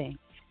giving,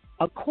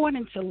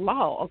 according to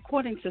law,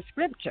 according to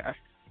Scripture,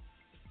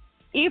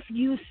 if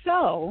you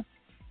sow,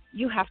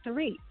 you have to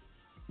reap.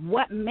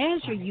 What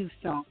measure you've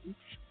sown,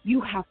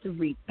 you have to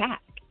reap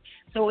back.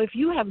 So if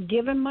you have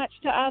given much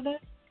to others,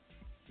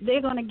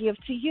 they're going to give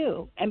to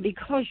you. And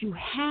because you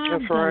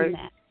have done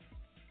that,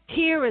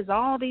 here is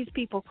all these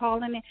people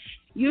calling it.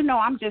 You know,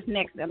 I'm just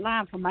next in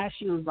line for my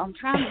shoes. I'm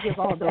trying to give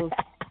all those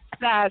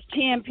size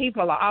 10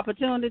 people an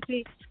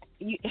opportunity.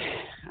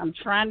 I'm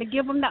trying to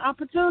give them the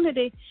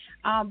opportunity.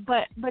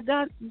 But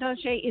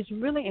Donshe, it's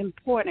really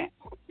important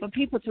for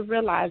people to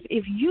realize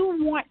if you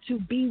want to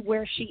be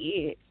where she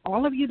is,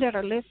 all of you that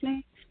are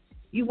listening,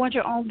 you want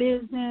your own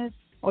business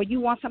or you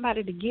want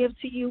somebody to give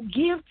to you,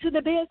 give to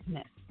the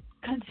business.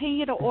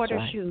 Continue to order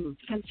shoes.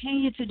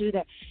 Continue to do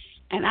that.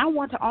 And I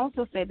want to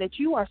also say that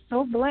you are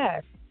so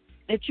blessed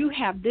that you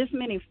have this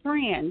many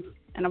friends,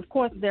 and of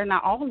course they're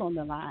not all on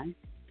the line.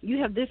 You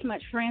have this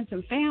much friends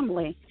and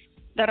family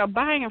that are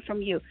buying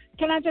from you.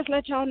 Can I just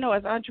let y'all know,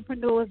 as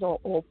entrepreneurs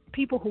or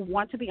people who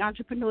want to be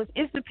entrepreneurs,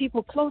 it's the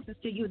people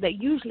closest to you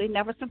that usually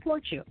never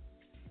support you.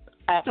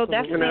 Absolutely.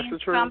 So that's saying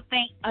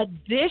something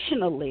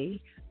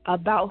additionally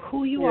about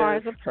who you are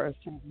as a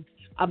person,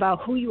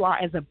 about who you are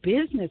as a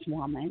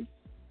businesswoman.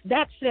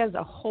 That says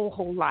a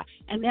whole lot.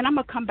 And then I'm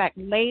going to come back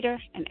later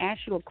and ask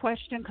you a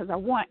question because I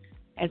want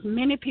as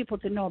many people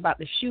to know about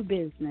the shoe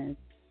business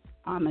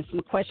and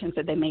some questions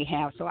that they may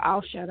have. So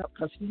I'll shut up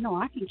because, you know,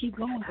 I can keep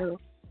going, girl.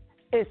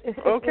 It's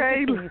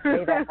okay. You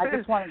say that. I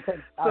just wanted to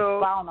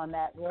expound on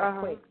that real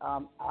quick.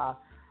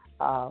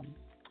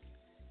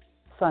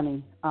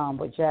 Sonny,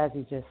 what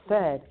Jazzy just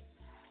said,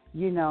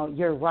 you know,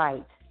 you're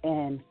right.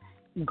 And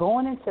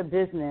going into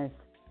business,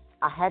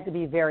 I had to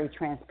be very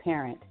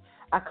transparent.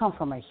 I come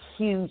from a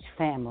huge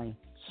family,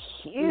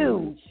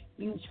 huge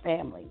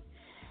family.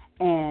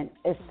 And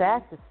it's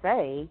sad to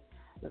say,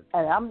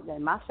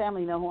 and my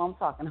family know who I'm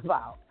talking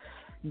about,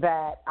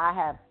 that I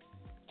have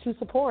 2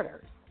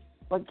 supporters.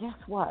 But guess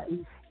what?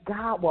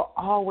 God will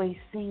always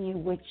send you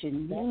what you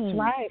need. That's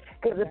right.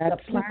 Because it's the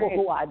people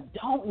who I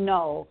don't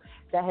know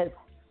that has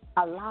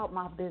allowed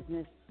my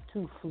business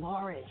to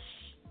flourish.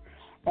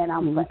 And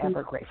I'm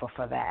forever grateful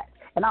for that.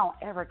 And I don't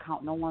ever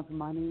count no one's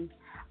money.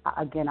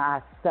 Again, I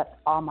accept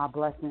all my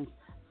blessings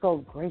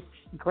so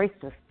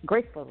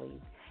gracefully.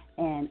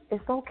 And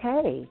it's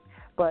okay.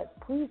 But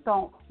please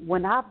don't,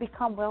 when I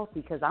become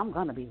wealthy, because I'm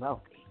going to be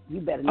wealthy,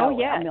 you better know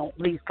it. I mean,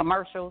 these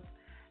commercials,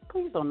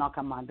 please don't knock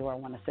on my door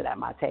and want to sit at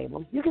my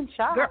table. You can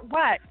shop. Girl,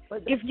 what?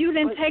 But if you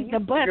didn't take the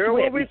bus girl,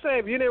 with what we me. say?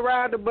 If you didn't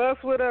ride the bus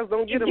with us,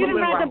 don't get If a you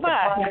didn't ride limo.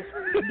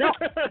 the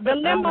bus, the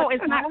limo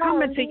is not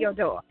coming to your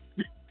door.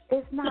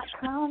 It's not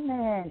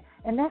coming.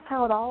 And that's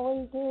how it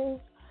always is.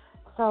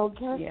 So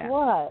guess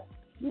what?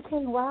 You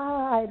can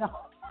ride on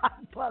my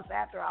bus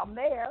after I'm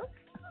there.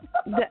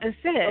 That's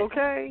it.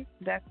 Okay.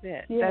 That's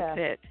it. Yeah. That's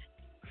it.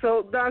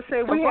 So,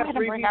 Donshe, we have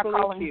 3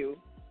 people in in. queue.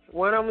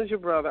 One of them is your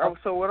brother.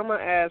 So what I'm going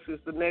to ask is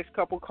the next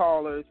couple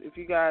callers, if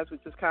you guys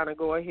would just kind of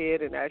go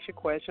ahead and ask your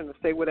question or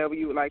say whatever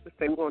you would like to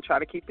say. We're going to try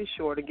to keep it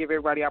short and give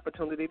everybody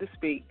opportunity to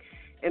speak.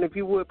 And if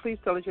you would, please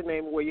tell us your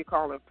name and where you're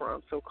calling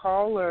from. So,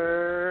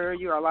 caller,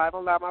 you are live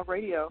on Loudmouth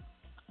Radio.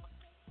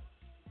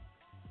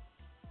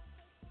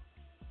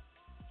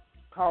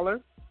 Caller?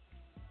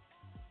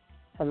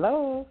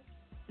 Hello.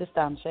 This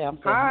time, Shay, I'm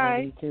saying hi.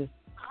 Hello to you too.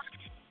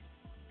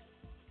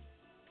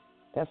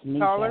 That's me,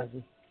 caller?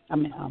 Jazzy. I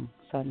mean,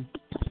 Sonny.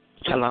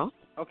 Hello?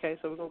 Okay,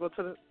 so we're going to go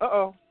to the...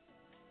 Uh-oh.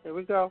 Here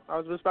we go. I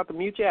was just about to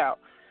mute you out.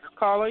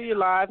 Caller, you're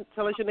live.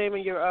 Tell us your name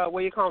and your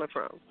where you're calling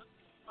from.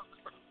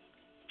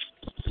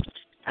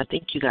 I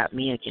think you got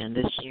me again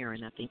this year,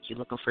 and I think you're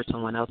looking for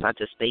someone else. I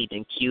just stayed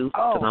in queue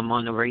because I'm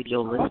on the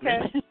radio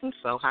listening. Okay.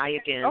 So, hi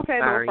again. Okay,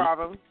 Sorry. no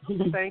problem.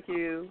 Thank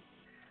you.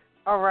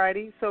 All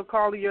righty. So,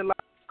 caller, you're live.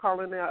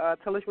 Calling.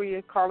 Tell us where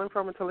you're calling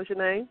from and tell us your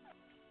name.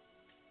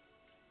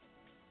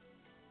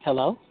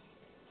 Hello?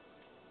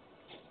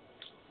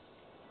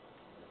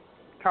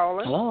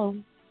 Caller? Hello?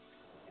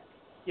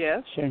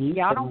 Yes? Sure,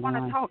 Y'all don't want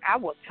to talk. I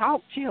will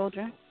talk,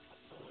 children.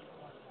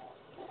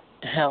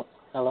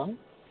 Hello?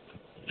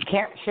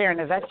 Sharon,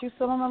 is that you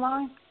still on the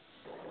line?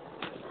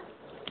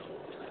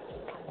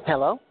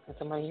 Hello? Can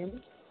somebody hear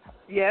me?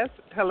 Yes.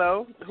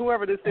 Hello.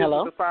 Whoever this is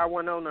Hello? with the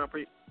 510 number.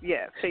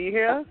 Yes. Can you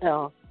hear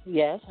us?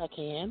 Yes, I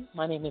can.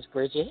 My name is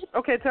Bridget.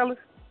 Okay, tell us.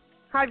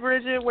 Hi,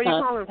 Bridget. Where you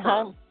calling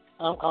from?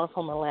 I'm calling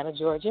from Atlanta,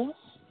 Georgia.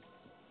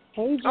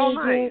 Hey, Bridget. Oh,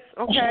 nice.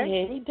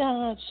 Okay. Hey,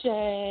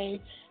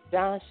 Donshe.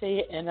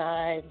 Donshe and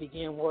I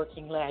began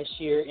working last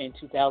year in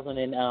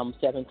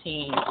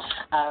 2017.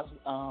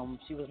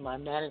 She was my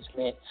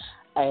management,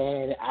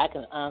 and I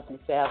can honestly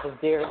say I was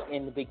there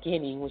in the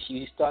beginning when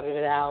she started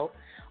it out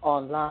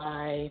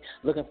online,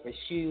 looking for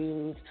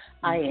shoes.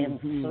 I am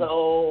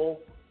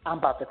I'm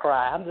about to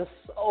cry. I'm just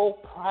so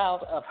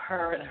proud of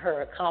her and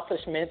her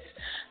accomplishments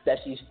that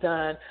she's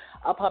done.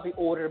 I probably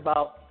ordered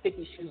about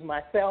 50 shoes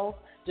myself.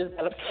 Just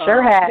got a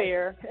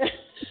pair.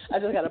 I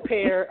just got a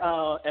pair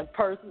and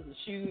purses and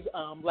shoes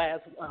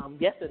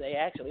yesterday,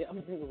 actually. I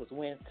think it was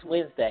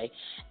Wednesday.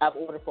 I've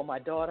ordered for my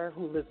daughter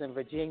who lives in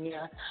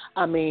Virginia.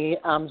 I mean,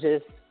 I'm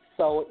just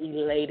so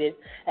elated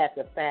at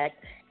the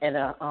fact, and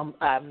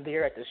I'm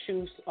there at the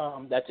shoes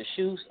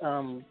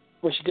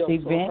where she goes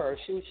for her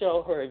shoe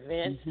show, her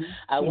event.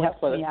 I went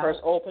for the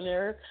first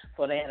opener,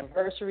 for the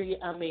anniversary.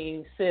 I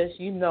mean, sis,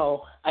 you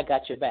know I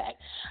got your back.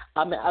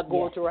 I mean, I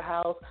go into her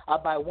house, I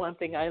buy one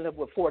thing, I end up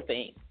with 4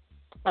 things.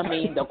 I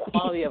mean, the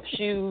quality of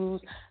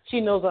shoes. She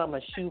knows I'm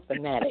a shoe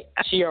fanatic.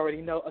 She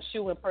already knows, a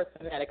shoe and purse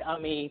fanatic. I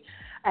mean,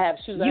 I have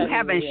shoes. You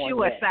haven't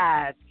shoe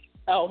aside.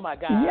 Oh my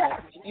God!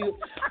 Yes.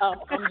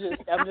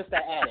 I'm just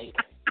that addict.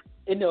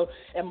 You know,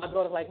 and my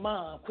daughter's like,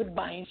 Mom, quit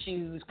buying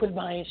shoes.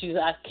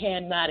 I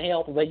cannot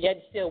help it. But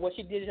yet still, what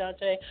she did,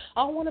 Donshe,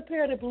 I want a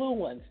pair of the blue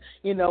ones.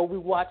 You know, we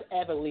watch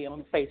avidly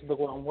on Facebook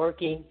while I'm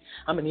working.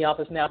 I'm in the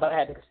office now, but I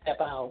had to step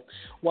out.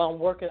 While I'm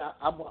working,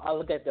 I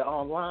look at the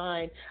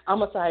online.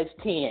 I'm a size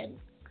 10.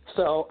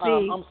 So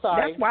I'm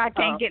sorry. That's why I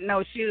can't get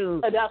no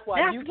shoes. That's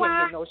why you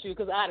can't get no shoes,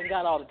 because I done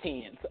got all the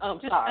 10s. I'm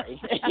sorry.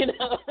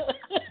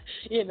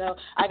 You know,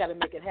 I got to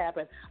make it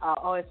happen. I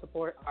always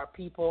support our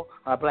people,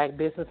 our black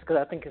business, because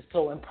I think it's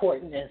so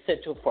important and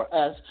essential for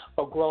us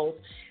for growth.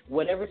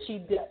 Whatever she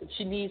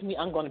needs me,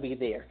 I'm going to be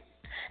there.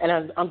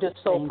 And I'm just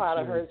so proud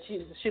of her.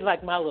 She's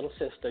like my little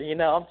sister. You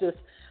know, I'm just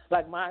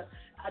like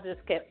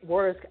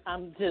words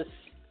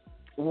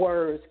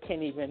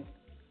can't even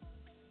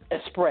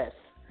express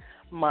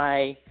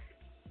my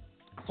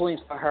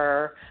feelings for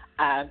her,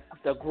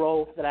 the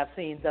growth that I've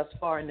seen thus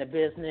far in the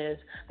business.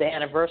 The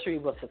anniversary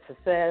was a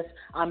success.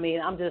 I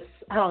mean, I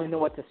don't even know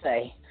what to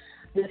say.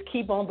 Just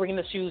keep on bringing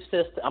the shoes,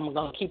 sister. I'm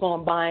going to keep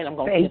on buying. I'm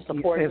going to keep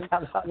supporting.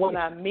 When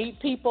I meet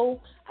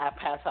people, I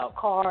pass out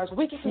cards.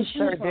 We get some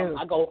shoes from.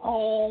 I go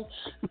home.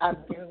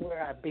 I've been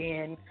where I've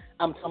been.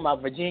 I'm talking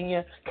about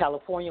Virginia,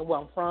 California, where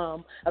I'm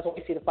from. That's why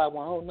you see the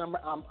 510 number.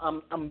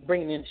 I'm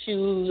bringing in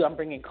shoes. I'm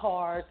bringing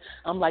cards.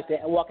 I'm like the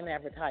walking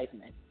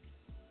advertisement.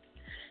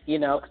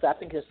 because I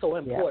think it's so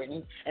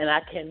important, and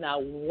I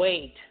cannot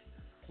wait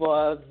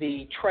for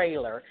the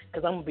trailer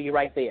because I'm going to be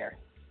right there.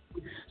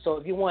 So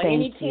if you want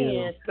any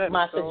tins,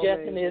 my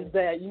suggestion is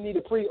that you need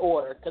a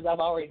pre-order because I've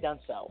already done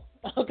so.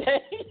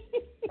 Okay?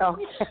 Oh,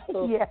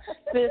 so,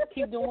 sis,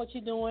 keep doing what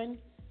you're doing.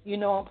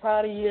 I'm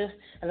proud of you,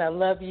 and I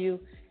love you.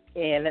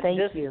 And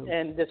Thank you.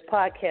 And this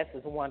podcast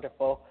is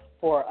wonderful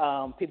for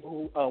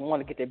people who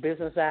want to get their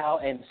business out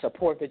and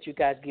support that you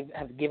guys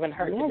have given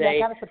her today.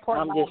 Yeah, got to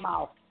support my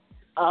mouth.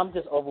 I'm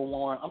just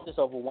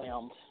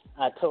overwhelmed.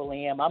 I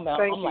totally am. I'm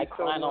like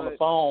crying on the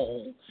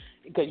phone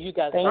because you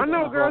guys. I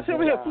know, girl. She'll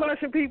be here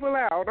flushing people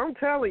out. I'm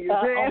telling you.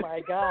 Oh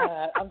my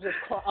God! I'm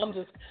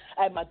just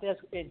at my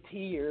desk in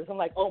tears. I'm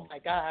like, oh my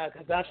God,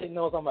 because Donshe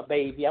knows I'm a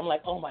baby. I'm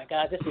like, oh my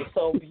God, this is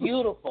so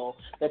beautiful.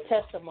 The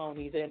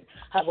testimonies and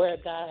where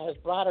God has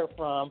brought her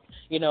from.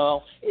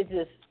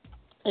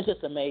 It's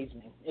just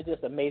amazing. It's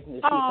just amazing to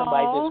see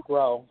somebody just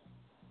grow.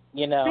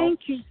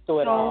 Thank you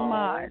so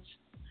much.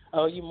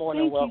 Oh, you're more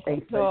than welcome.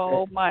 Thank you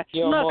so much.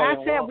 Look, I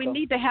said we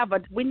need to have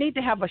a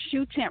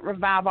shoe tent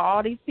revival.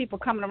 All these people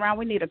coming around.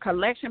 We need a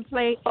collection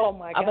plate of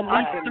at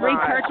least 3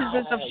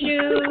 purchases of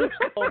shoes.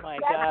 Oh my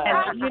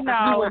God! And, you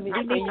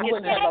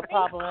wouldn't have a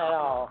problem at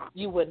all.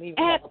 You wouldn't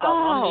even have a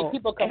problem. I mean,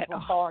 people come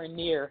from far and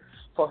near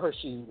for her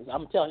shoes.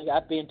 I'm telling you,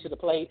 I've been to the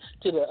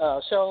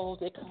shows.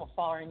 They come from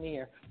far and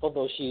near for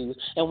those shoes.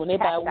 And when they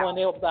buy one,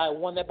 they'll buy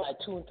one. They buy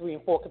 2 and 3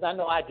 and 4 because I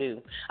know I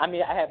do. I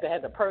mean, I have to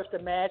have the purse to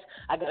match.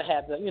 I gotta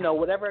have the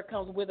whatever it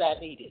comes with. I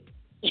need it.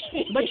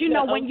 But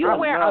when you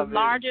wear a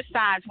larger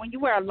size, and when you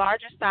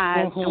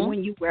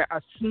wear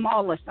a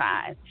smaller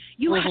size,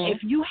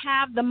 if you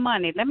have the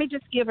money, let me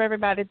just give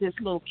everybody this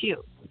little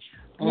cue.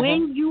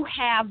 When you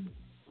have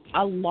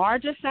a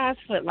larger size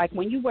foot, like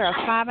when you wear a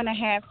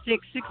 5.5,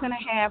 6,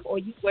 6.5, or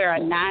you wear a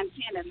 9, 10,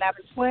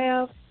 11,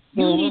 12,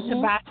 you need to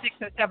buy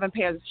 6 or 7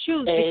 pairs of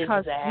shoes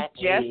because we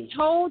just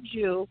told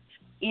you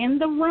in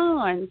the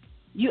run.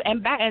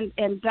 And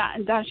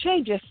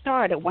Donshe just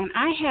started. When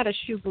I had a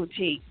shoe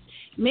boutique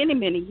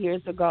many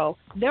years ago,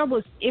 there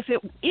was if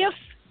it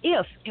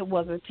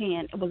was a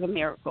 10, it was a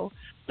miracle.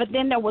 But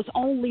then there was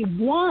only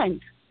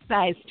one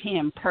size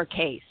 10 per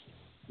case.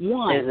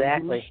 One.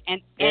 Exactly. And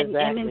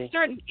in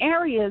certain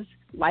areas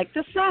like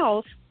the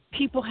South,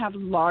 people have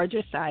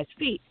larger size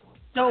feet.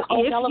 So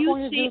if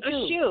you see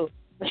a shoe,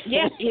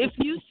 if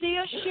you see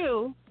a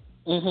shoe,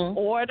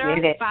 order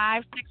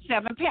 5, 6,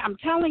 7 pair. I'm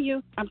telling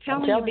you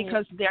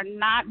because they're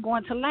not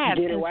going to last.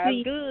 And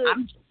see,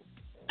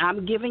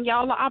 I'm giving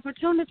y'all the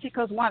opportunity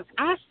because once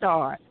I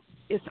start,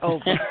 it's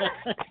over.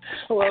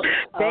 Well,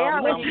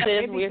 I'm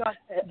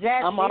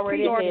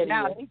already ahead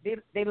now. of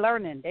you. They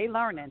learning.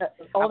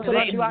 All the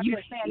time you out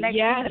there saying next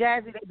week,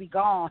 Jazzy, they be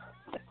gone.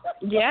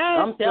 Yes,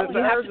 I'm telling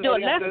you, have to do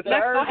it. Let's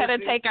go ahead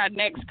and take our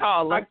next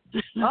caller.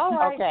 All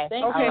right. Okay.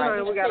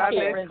 Okay, we got our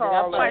next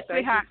caller.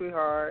 Thank you,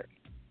 sweetheart.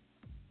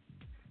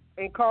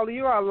 And caller,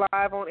 you are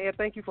live on air.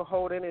 Thank you for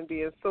holding and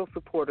being so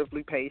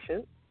supportively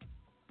patient.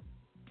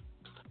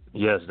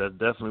 Yes, that's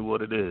definitely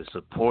what it is.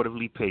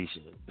 Supportively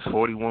patient.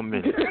 41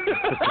 minutes. That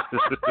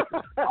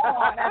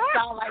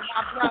sounds like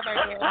my brother.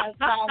 That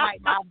sounds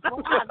like my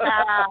brother.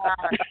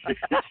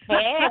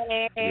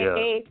 Hey. Yeah.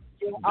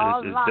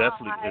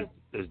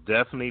 It's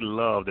definitely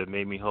love that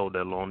made me hold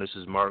that long. This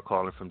is Mark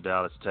calling from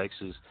Dallas,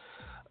 Texas.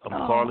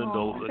 I'm calling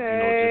though,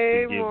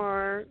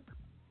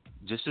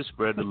 just to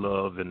spread the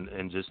love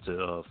and just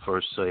to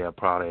first say how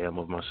proud I am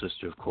of my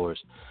sister, of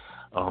course.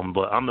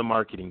 But I'm the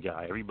marketing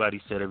guy. Everybody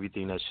said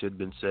everything that should have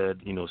been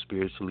said,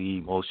 spiritually,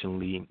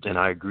 emotionally, and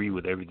I agree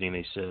with everything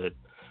they said.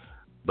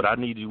 But I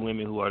need you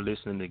women who are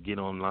listening to get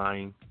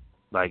online,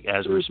 like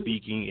as we're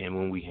speaking and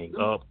when we hang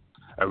up.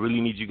 I really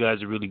need you guys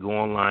to really go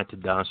online to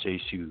Donshe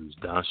Shoes,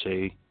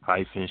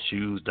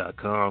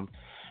 Donshe-shoes.com,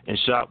 and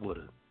shop with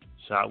her.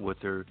 Shop with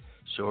her,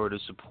 show her the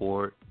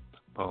support.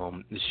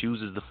 The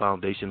shoes is the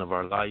foundation of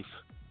our life.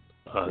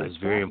 It's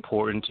very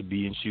important to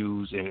be in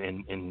shoes.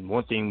 And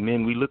one thing,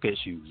 men, we look at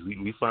shoes.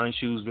 We find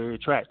shoes very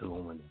attractive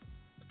on women.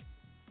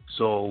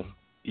 So,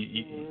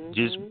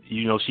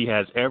 she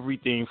has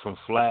everything from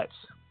flats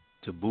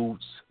to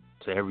boots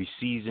to every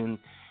season,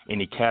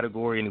 any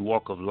category, any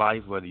walk of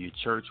life, whether you're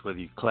church, whether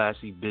you're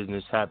classy,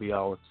 business, happy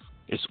hour.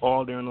 It's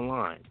all there in the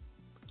line.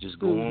 Just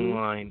go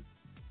online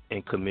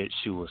and commit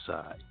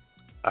suicide.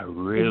 I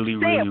really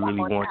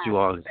want you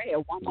all to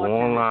go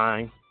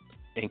online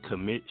and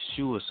commit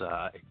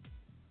suicide.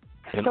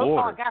 And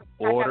order.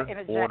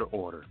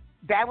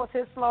 That was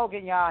his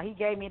slogan, y'all. He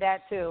gave me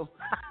that too.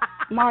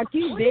 Mark,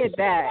 you did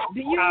that.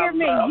 Do you hear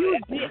me? You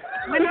did.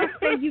 When I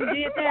say you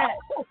did that,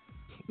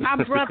 my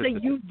brother,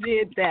 you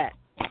did that.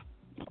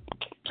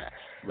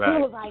 Right.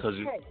 He was like,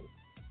 hey,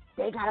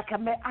 they got to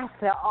commit. I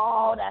said,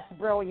 oh, that's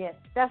brilliant.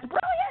 That's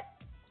brilliant.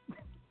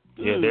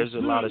 Yeah, there's a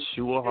lot of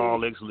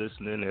shoeaholics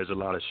listening. There's a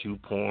lot of shoe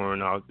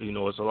porn.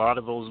 It's a lot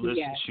of those lists.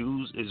 Yeah.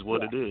 Shoes is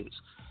what it is.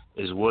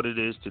 Is what it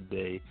is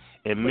today.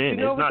 And but men,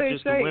 it's not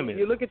just the women.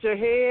 You look at your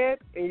head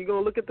and you're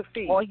going to look at the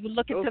feet. Or you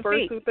look at the first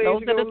feet. Two things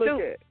Those you're are the look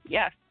two. at.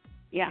 Yes.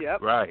 Yeah.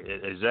 Yep. Right,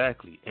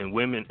 exactly. And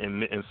women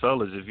and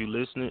fellas, if you're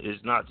listening,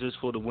 it's not just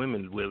for the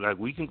women. Like,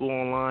 we can go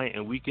online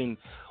and we can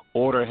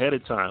order ahead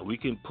of time. We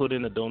can put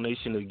in a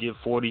donation to give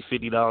 $40,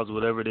 $50,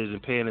 whatever it is,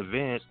 and pay in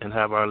advance, and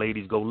have our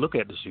ladies go look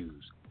at the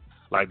shoes.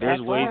 Like,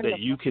 there's ways that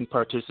you can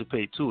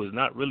participate too. It's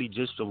not really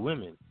just for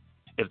women.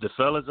 If the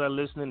fellas are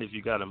listening, if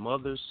you got a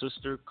mother,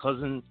 sister,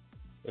 cousin,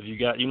 if you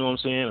got, you know what I'm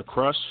saying, a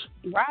crush,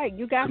 right,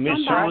 you got commit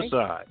somebody.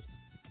 suicide.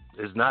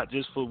 It's not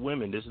just for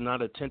women. This is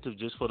not attentive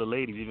just for the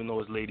ladies, even though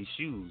it's lady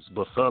shoes.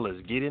 But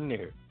fellas, get in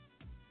there.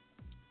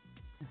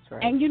 That's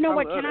right. And you know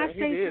what? Can I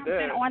say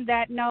something that. on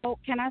that note?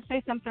 Can I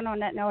say something on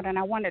that note? And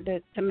I wanted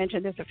to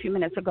mention this a few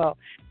minutes ago.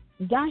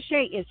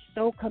 Donshe is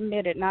so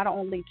committed not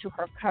only to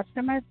her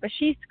customers, but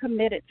she's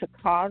committed to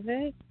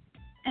causes.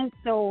 And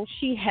so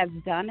she has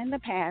done in the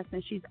past,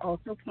 and she's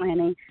also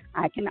planning,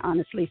 I can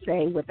honestly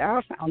say, with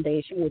our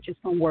foundation, which is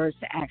From Words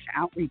to Action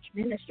Outreach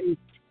Ministries,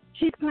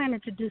 she's planning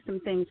to do some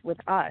things with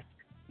us.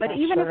 But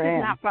even if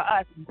it's not for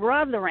us,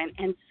 brethren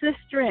and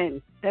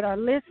sistren that are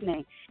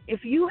listening,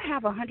 if you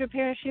have 100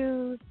 pair of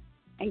shoes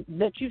and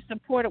that you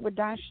supported with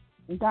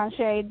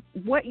Donshe,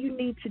 what you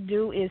need to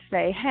do is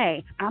say,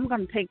 hey, I'm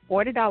going to take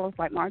 $40,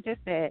 like Mark just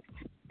said,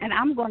 and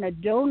I'm going to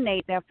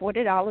donate that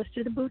 $40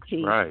 to the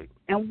boutique. Right.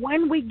 And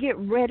when we get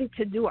ready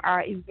to do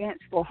our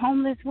events for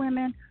homeless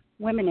women,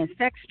 women in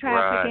sex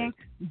trafficking,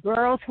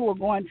 girls who are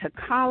going to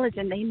college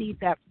and they need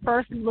that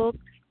first look,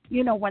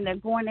 you know, when they're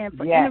going in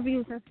for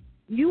interviews,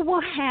 you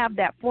will have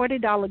that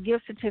 $40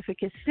 gift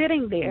certificate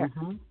sitting there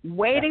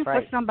waiting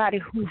for somebody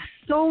who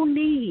so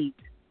needs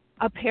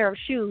a pair of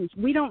shoes.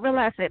 We don't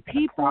realize that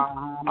people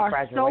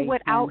are so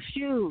without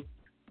shoes.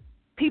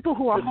 People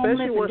who are homeless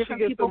and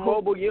different people the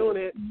mobile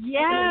unit.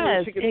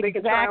 Yes, they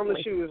can try on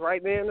the shoes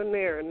right then and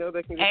there and know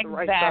they can get the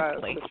right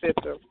size to fit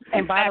them.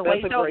 And by the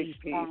way, that's a great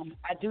piece.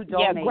 I do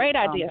donate great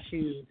idea.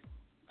 Shoes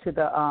to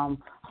the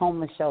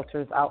homeless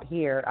shelters out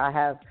here. I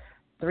have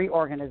 3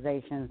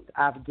 organizations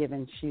I've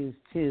given shoes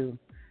to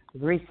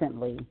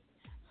recently.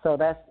 So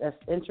that's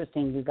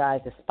interesting. You guys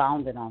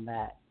expounded on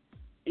that.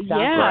 It's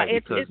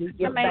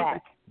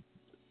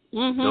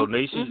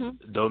amazing.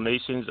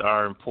 Donations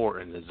are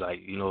important. It's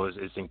like, you know,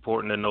 it's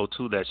important to know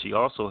too that she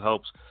also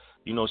helps.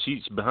 You know,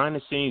 she's behind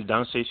the scenes.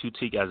 Donshe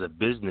Shoetique as a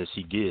business,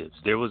 she gives.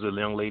 There was a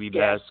young lady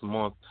last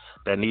month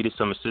that needed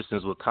some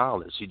assistance with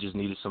college. She just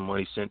needed some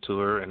money sent to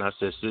her, and I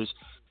said, sis,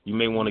 you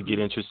may want to get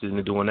interested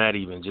in doing that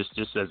even just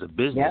as a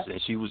business.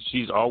 And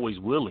she's always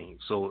willing.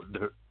 So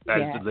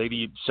as the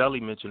lady Shelley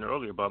mentioned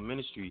earlier about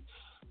ministry,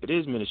 it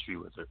is ministry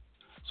with her.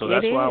 So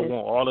that's why I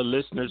want all the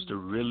listeners to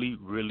really,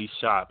 really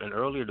shop. And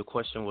earlier the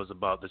question was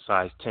about the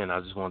size 10. I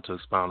just want to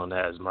expound on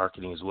that as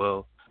marketing as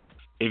well.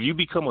 If you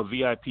become a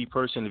VIP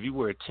person, if you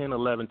wear a 10,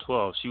 11,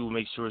 12, she will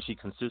make sure she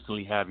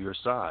consistently have your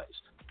size.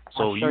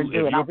 So if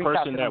you're a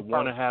person that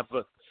want to have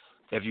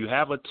if you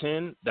have a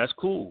 10, that's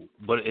cool.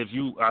 But if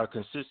you are a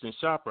consistent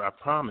shopper, I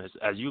promise,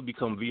 as you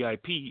become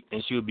VIP,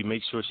 and she'll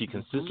make sure she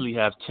consistently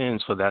have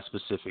 10s for that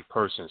specific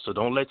person. So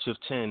don't let your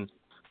 10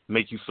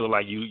 make you feel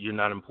like you're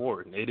not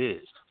important. It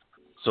is.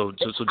 So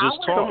just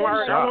talk.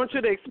 Mark, I want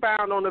you to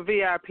expound on the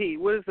VIP.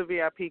 What does the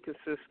VIP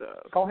consist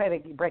of? Go ahead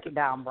and break it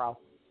down, bro.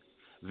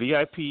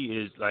 VIP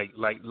is like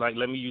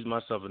let me use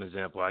myself as an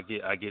example. I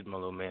get my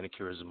little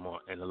manicures a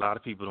month, and a lot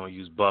of people don't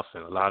use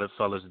buffing. A lot of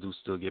fellas do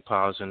still get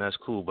polish, and that's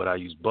cool, but I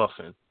use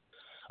buffing.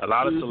 A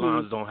lot of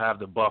salons don't have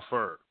the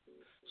buffer.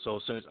 So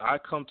since I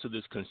come to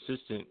this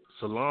consistent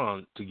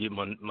salon to get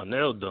my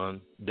nail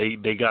done,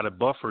 they got a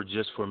buffer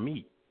just for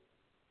me.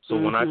 So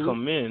when I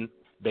come in,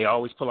 they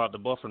always pull out the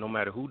buffer. No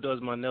matter who does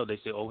my nail, they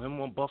say, "Oh, him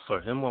want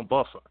buffer.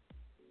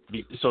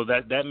 So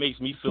that makes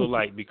me feel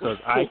like because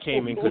I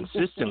came in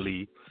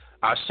consistently,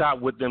 I shop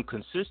with them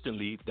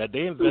consistently, that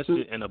they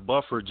invested in a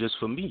buffer just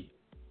for me.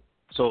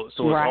 So it's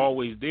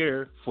always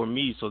there for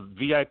me. So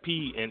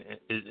VIP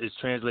is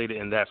translated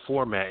in that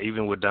format,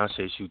 even with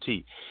Donshe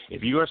Shoetique.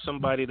 If you are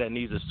somebody that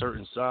needs a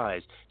certain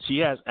size, she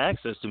has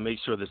access to make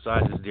sure the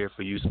size is there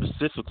for you,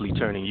 specifically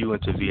turning you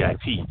into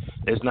VIP.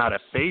 It's not a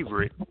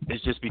favorite.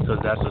 It's just because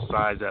that's a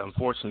size that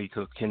unfortunately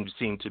can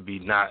seem to be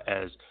not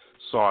as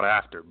sought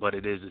after, but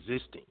it is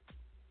existing.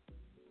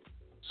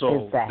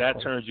 So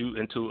that turns you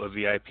into a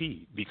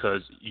VIP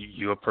because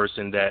you're a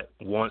person that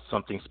wants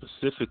something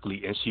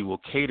specifically, and she will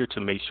cater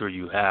to make sure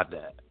you have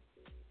that.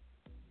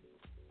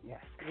 Yes.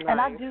 Right. And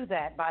I do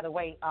that, by the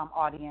way,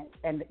 audience,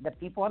 and the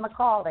people on the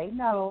call, they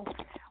know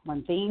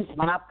when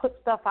I put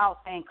stuff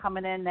out saying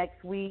coming in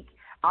next week,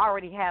 I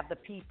already have the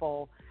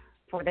people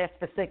for their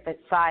specific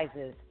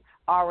sizes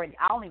already.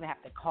 I don't even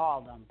have to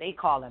call them. They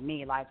calling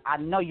me like, I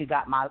know you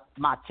got my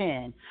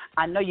 10.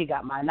 I know you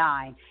got my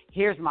 9.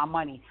 Here's my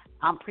money.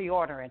 I'm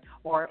pre-ordering.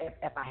 Or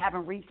if I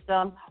haven't reached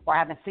them or I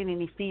haven't seen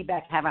any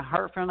feedback, haven't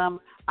heard from them,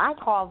 I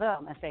call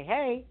them and say,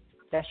 hey,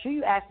 that shoe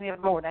you asked me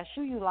about, that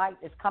shoe you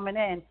liked is coming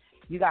in.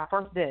 You got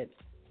first dibs.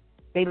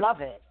 They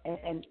love it.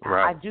 And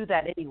I do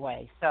that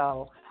anyway.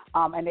 So,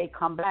 and they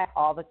come back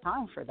all the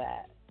time for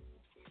that.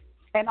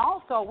 And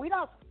also,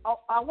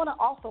 I want to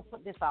also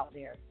put this out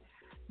there.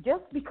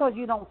 Just because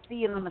you don't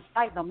see it on the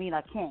site don't mean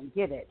I can't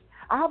get it.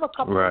 I have a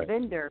couple Right. of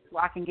vendors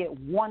where I can get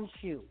one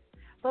shoe.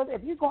 So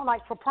if you're going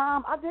like for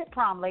prom, I did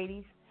prom,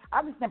 ladies.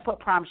 I just didn't put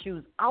prom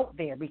shoes out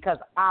there because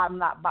I'm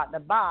not about to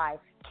buy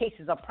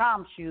cases of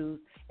prom shoes,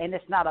 and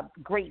it's not a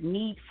great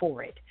need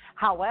for it.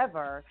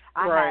 However,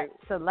 I had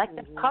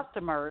selected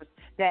customers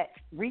that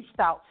reached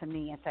out to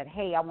me and said,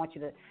 hey, I want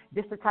you to,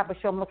 this is the type of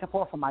shoe I'm looking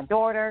for my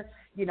daughter.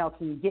 You know,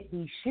 can you get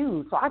these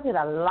shoes? So I did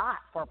a lot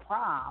for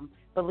prom,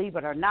 believe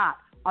it or not,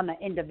 on an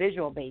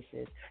individual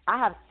basis. I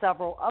have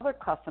several other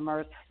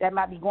customers that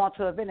might be going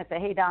to an event and say,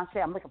 hey,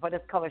 Donshe, I'm looking for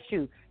this color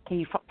shoe. Can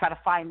you try to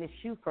find this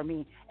shoe for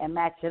me and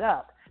match it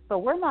up?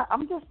 So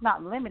I'm just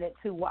not limited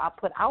to what I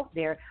put out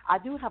there. I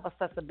do have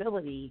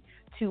accessibility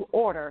to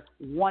order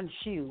one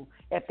shoe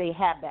if they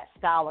have that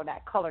style or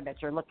that color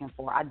that you're looking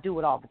for. I do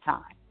it all the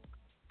time.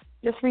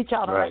 Just reach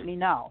out and let me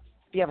know.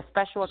 If you have a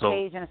special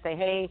occasion and say,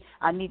 hey,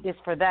 I need this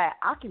for that,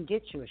 I can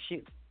get you a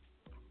shoe.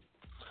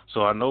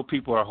 So I know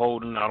people are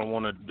holding. I don't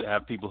want to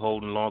have people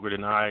holding longer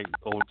than I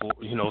hold for,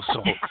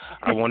 so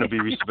I want to be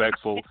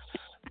respectful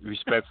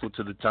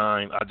to the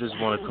time. I just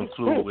want to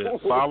conclude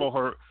with follow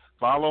her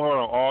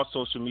on all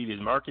social medias.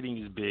 Marketing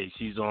is big.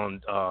 She's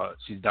Donshe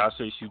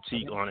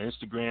Shoetique on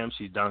Instagram.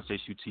 She's Donshe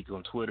Shoetique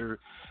on Twitter.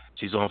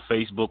 She's on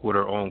Facebook with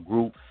her own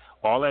group.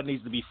 All that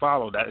needs to be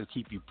followed. That will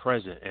keep you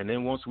present. And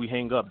then once we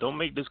hang up, don't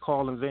make this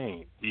call in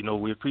vain.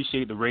 We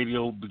appreciate the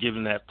radio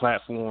giving that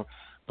platform,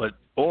 but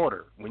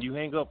order. When you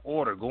hang up,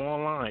 order. Go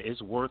online.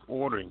 It's worth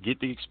ordering. Get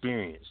the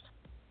experience.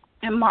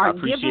 And Mark,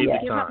 give him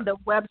the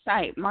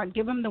website. Mark,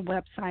 give him the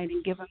website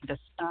and give him the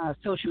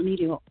social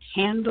media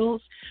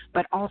handles,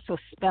 but also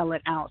spell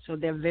it out so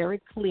they're very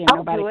clear.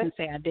 Nobody can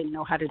say I didn't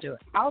know how to do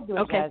it. I'll do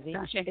it, Jazzy.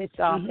 It's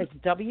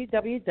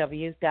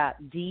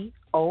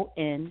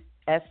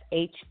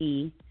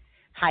www.donshe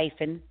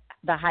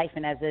the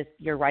hyphen as if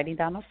you're writing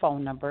down a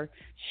phone number,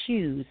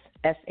 shoes,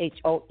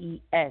 SHOES.com.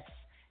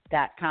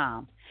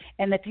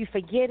 And if you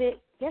forget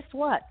it, guess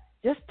what?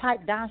 Just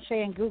type Donshe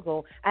in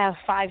Google. I have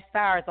 5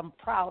 stars. I'm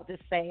proud to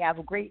say I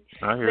have great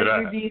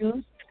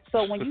reviews.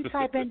 So when you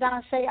type in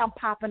Donshe, I'm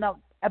popping up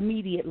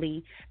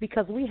immediately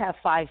because we have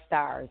 5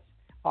 stars,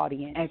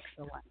 audience.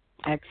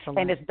 Excellent.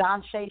 And it's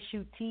Donshe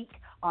Shoetique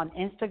on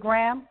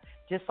Instagram,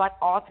 just like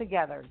all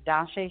together,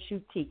 Donshe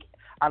Shoetique.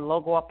 Our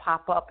logo will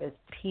pop up as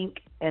pink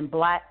and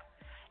black.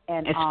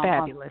 And it's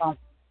fabulous.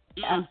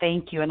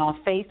 Thank you. And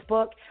on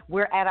Facebook,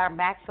 we're at our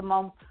max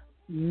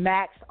in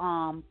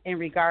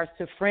regards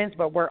to friends,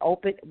 but we're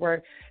open.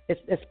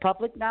 It's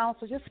public now,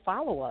 so just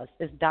follow us.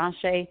 It's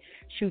Donshe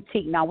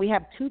Shoetique. Now we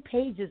have 2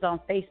 pages on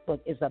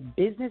Facebook. It's a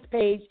business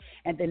page,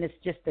 and then it's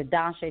just the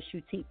Donshe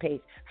Shoetique page.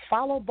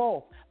 Follow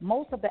both.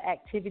 Most of the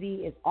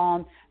activity is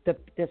on the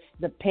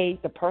page,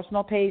 the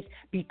personal page,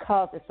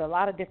 because it's a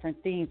lot of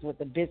different things with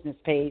the business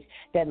page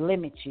that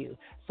limits you.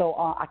 So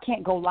I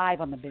can't go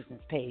live on the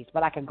business page,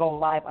 but I can go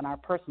live on our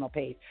personal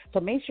page. So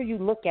make sure you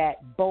look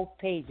at both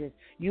pages.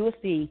 You will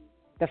see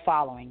the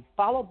following.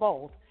 Follow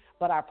both,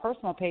 but our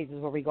personal page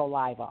is where we go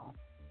live on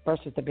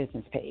versus the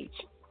business page.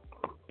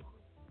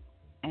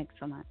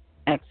 Excellent.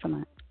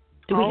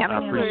 Do we have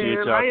I appreciate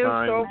y'all time.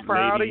 I am so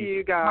proud ladies. of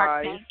you guys.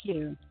 Mark, thank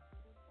you.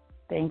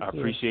 Thank you. I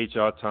appreciate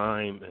y'all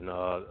time. And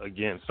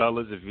again,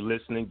 fellas, if you're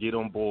listening, get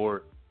on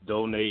board.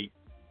 Donate.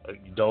 If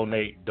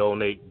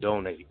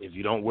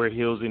you don't wear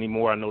heels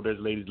anymore, I know there's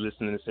ladies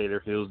listening and say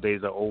their heels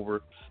days are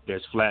over.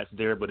 There's flats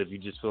there, but if you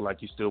just feel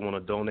like you still want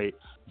to donate.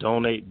 Go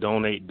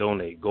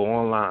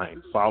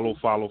online. Follow.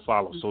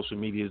 Social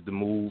media is the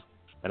move,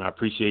 and I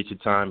appreciate your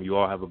time. You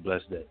all have a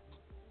blessed day.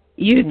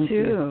 You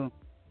too.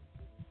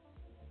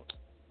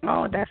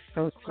 Oh, that's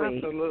so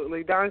sweet.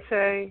 Absolutely.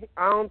 Donshe,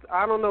 I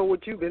don't know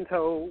what you've been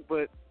told,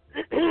 but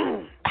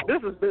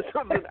this has been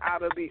something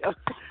out of the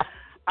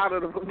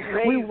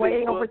amazing we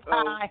way over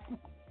time.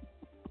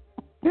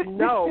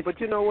 No, but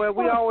you know what?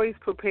 We always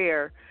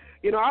prepare.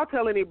 I'll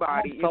tell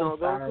anybody, those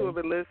sorry. who have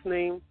been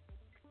listening,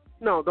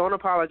 no, don't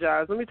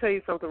apologize. Let me tell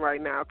you something right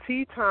now.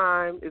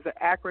 T.E.A. is an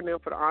acronym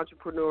for the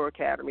Entrepreneur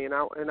Academy, and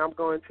I'm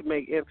going to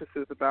make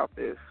emphasis about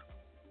this.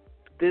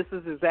 This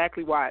is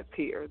exactly why it's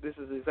here. This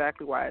is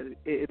exactly why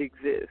it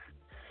exists.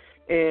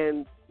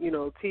 And,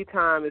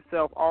 T.E.A.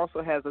 itself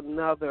also has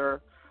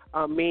another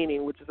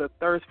meaning, which is a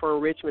thirst for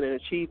enrichment and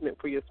achievement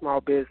for your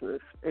small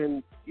business.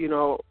 And,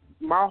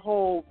 my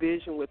whole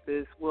vision with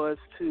this was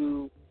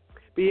to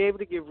be able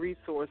to give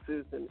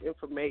resources and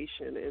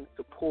information and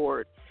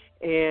support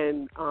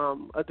and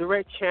a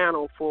direct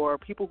channel for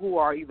people who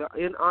are either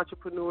in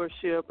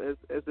entrepreneurship as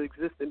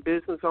existing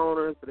business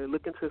owners, but they're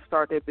looking to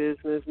start their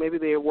business. Maybe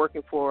they're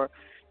working for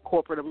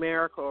corporate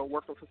America or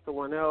working for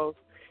someone else,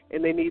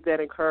 and they need that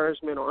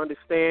encouragement or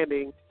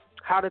understanding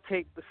how to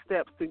take the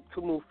steps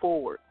to move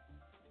forward.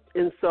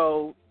 And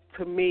so,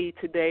 to me,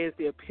 today is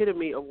the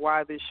epitome of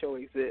why this show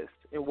exists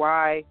and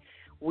why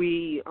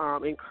we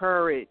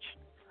encourage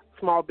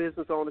small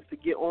business owners to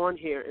get on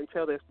here and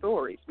tell their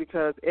stories,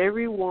 because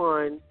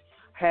everyone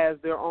has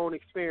their own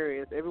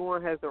experience.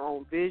 Everyone has their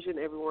own vision.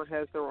 Everyone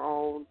has their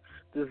own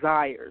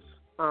desires.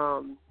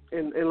 And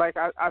like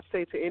I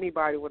say to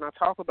anybody when I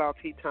talk about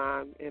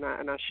T.E.A. and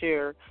I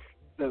share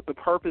the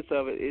purpose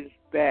of it is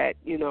that,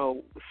 you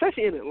know,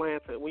 especially in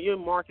Atlanta, when you're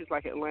in markets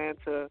like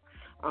Atlanta,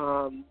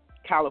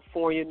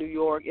 California, New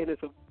York, and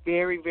it's a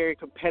very, very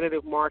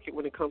competitive market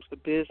when it comes to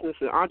business,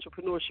 and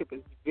entrepreneurship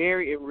is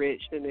very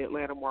enriched in the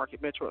Atlanta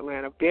market, Metro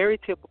Atlanta. Very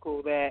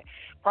typical that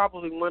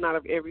probably 1 out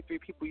of every 3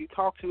 people you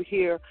talk to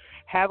here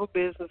have a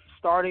business,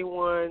 starting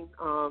one,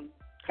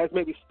 has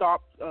maybe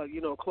stopped,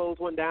 closed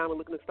one down and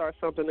looking to start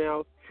something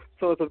else.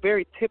 So it's a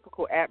very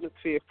typical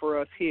atmosphere for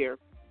us here.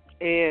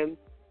 And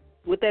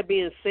with that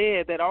being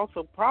said, that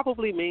also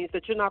probably means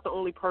that you're not the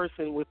only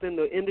person within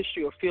the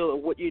industry or field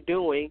of what you're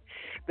doing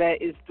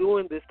that is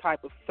doing this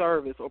type of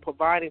service or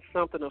providing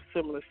something of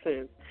similar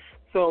sense.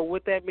 So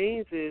what that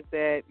means is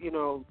that, you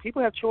know,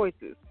 people have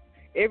choices.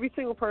 Every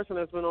single person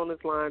that's been on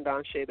this line,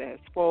 Donshe, that has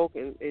spoke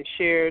and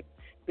shared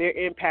their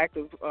impact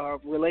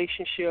of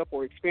relationship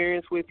or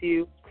experience with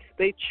you,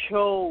 they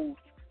chose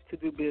to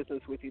do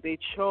business with you. They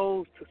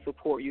chose to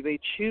support you. They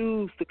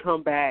choose to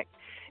come back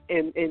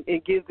and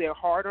give their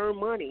hard-earned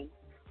money,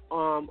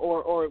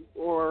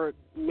 or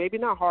maybe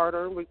not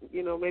hard-earned, but,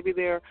 you know, maybe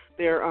their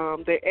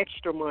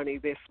extra money,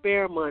 their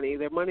spare money,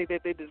 their money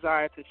that they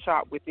desire to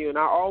shop with you. And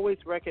I always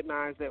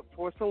recognize that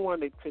for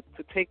someone to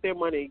take their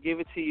money and give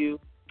it to you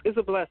is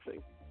a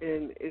blessing,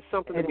 and it's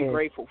something to be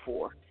grateful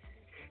for.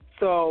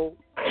 So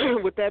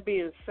with that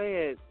being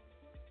said,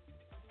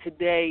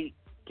 today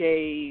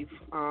gave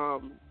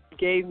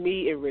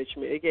me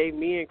enrichment. It gave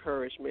me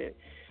encouragement,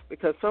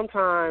 because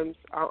sometimes,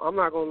 I'm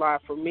not going to lie,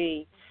 for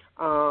me,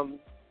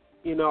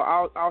 you know,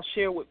 I'll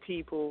share with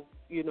people,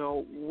 you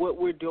know, what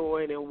we're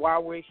doing and why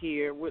we're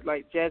here.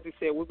 Like Jazzy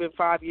said, we've been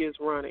 5 years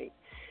running,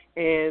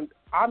 and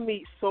I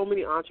meet so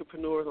many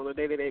entrepreneurs on a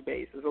day-to-day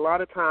basis. A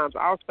lot of times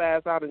I'll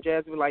spaz out and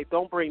Jazzy be like,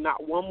 don't bring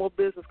not one more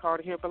business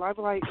card to him. But I'll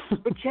be like,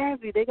 but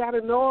Jazzy, they got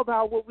to know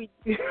about what we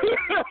do.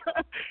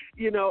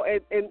 You know,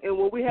 and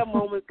when we have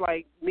moments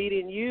like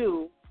meeting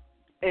you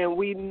and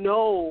we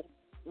know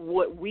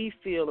what we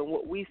feel and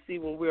what we see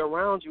when we're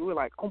around you, we're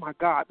like, oh, my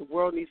God, the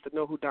world needs to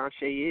know who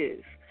Donshe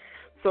is.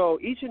 So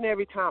each and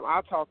every time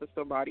I talk to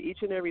somebody, each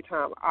and every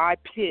time I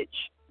pitch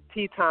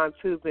Tea Time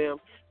to them,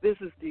 this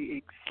is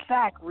the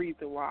exact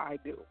reason why I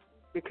do.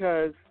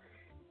 Because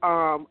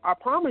I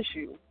promise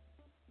you,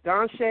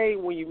 Donshe,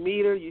 when you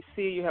meet her, you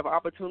see you have an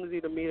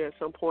opportunity to meet her at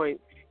some point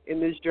in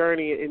this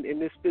journey, in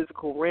this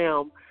physical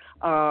realm,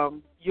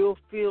 you'll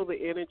feel the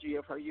energy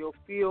of her. You'll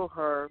feel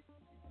her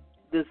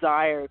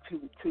desire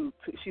to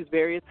she's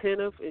very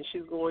attentive, and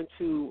she's going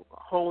to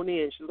hone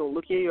in. She's going to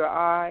look in your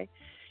eye.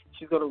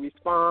 She's going to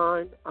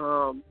respond,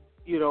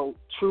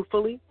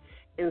 truthfully.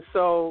 And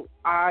so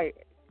I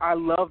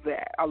love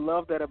that. I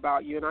love that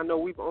about you. And I know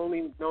we've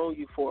only known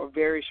you for a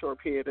very short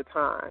period of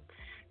time.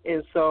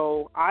 And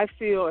so I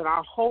feel and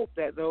I hope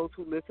that those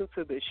who listen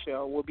to this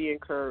show will be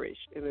encouraged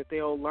and that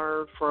they'll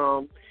learn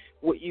from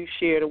what you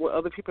shared and what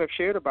other people have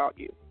shared about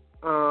you.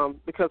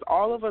 Because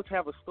all of us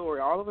have a story.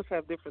 All of us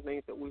have different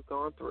things that we've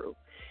gone through.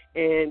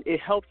 And it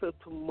helps us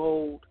to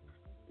mold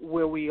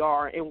where we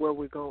are and where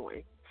we're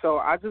going. So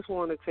I just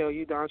want to tell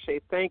you, Donshe,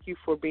 thank you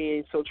for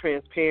being so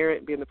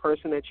transparent, being the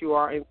person that you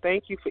are, and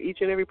thank you for each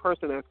and every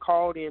person that's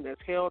called in,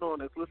 that's held on,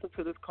 that's listened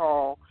to this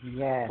call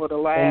for the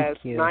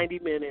last 90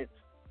 minutes.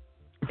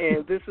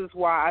 And this is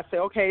why I say,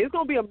 okay, it's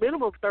going to be a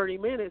minimum of 30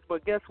 minutes,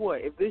 but guess what?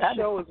 If this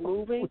show is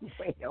moving,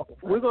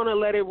 we're going to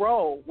let it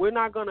roll. We're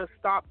not going to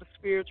stop the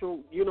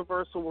spiritual,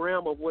 universal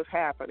realm of what's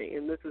happening,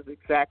 and this is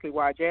exactly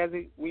why.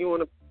 Jazzy, we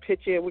want to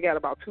pitch in. We got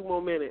about 2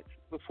 more minutes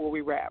before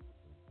we wrap.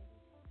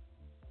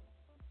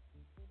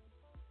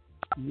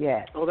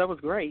 Yes. Oh, that was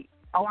great.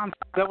 Oh, I'm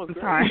that was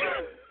great. Sorry.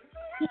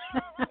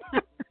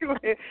 Go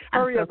ahead.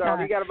 Hurry up,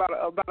 darling. You got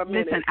about a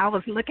minute. Listen, I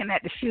was looking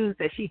at the shoes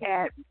that she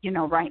had,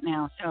 right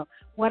now. So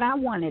what I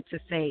wanted to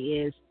say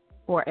is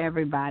for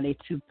everybody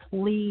to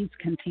please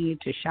continue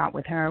to shop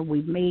with her.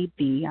 We've made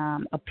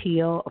the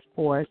appeal, of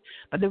course,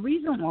 but the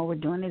reason why we're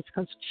doing it is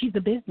because she's a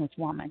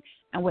businesswoman.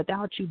 And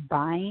without you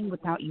buying,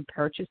 without you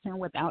purchasing,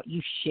 without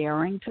you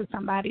sharing to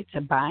somebody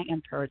to buy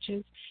and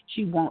purchase,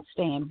 she won't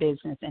stay in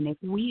business. And if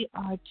we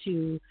are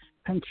to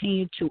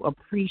continue to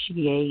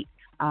appreciate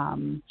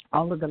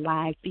all of the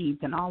live feeds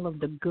and all of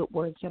the good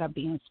words that are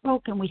being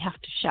spoken, we have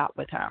to shop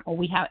with her.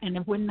 And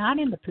if we're not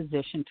in the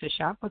position to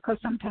shop, because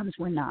sometimes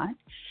we're not,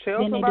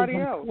 then it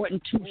is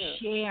important to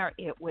share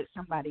it with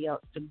somebody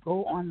else, to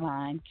go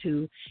online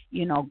to,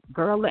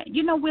 girl,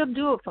 we'll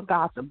do it for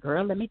gossip.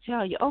 Girl, let me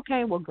tell you.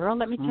 Okay, well, girl,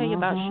 let me tell you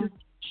about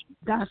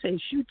Donshe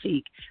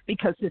Shoetique,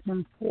 because it's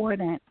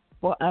important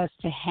for us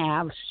to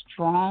have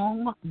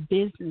strong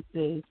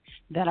businesses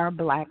that are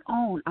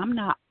Black-owned. I'm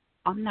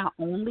not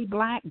only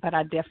Black, but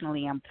I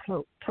definitely am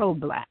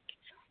pro-Black.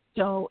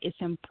 So it's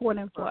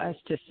important for us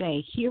to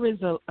say, here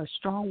is a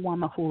strong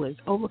woman who has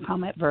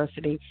overcome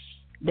adversity,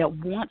 that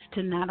wants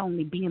to not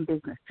only be in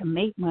business to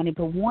make money,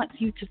 but wants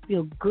you to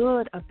feel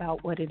good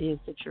about what it is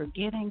that you're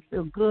getting,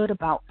 feel good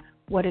about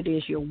what it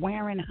is you're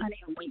wearing, honey.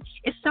 And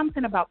it's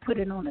something about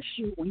putting on a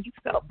shoe. When you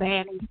felt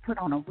bad and you put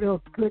on a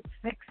real good,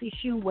 sexy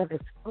shoe, whether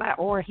it's flat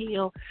or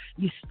heel,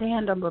 you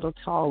stand a little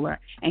taller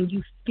and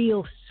you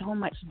feel so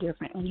much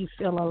different and you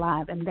feel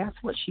alive. And that's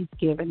what she's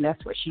giving.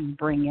 That's what she's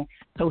bringing.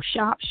 So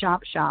shop,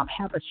 shop, shop.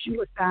 Have a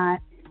shoe aside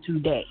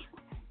today.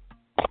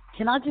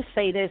 Can I just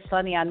say this,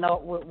 Sonny? I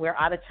know we're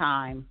out of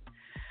time,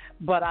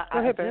 but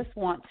I just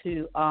want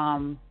to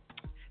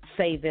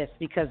say this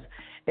because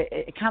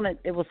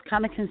it was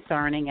kind of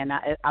concerning, and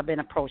I've been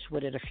approached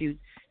with it a few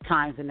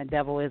times, and the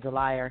devil is a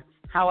liar.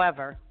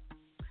 However,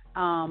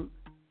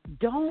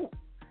 don't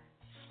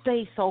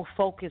stay so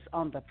focused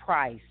on the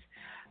price.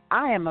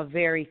 I am a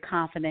very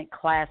confident,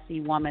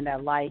 classy woman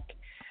that like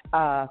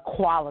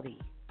quality.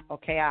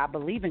 Okay, I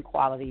believe in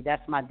quality.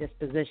 That's my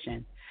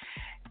disposition.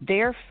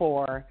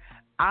 Therefore,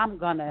 I'm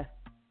gonna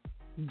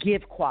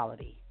give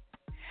quality.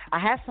 I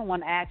had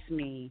someone ask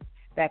me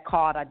that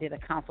called. I did a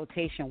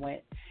consultation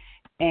with.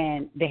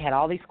 And they had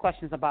all these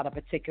questions about a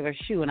particular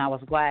shoe, and I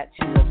was glad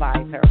to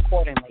advise her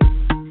accordingly.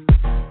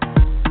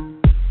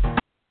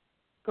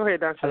 Go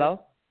ahead, Donshe.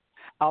 Hello?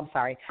 Oh, I'm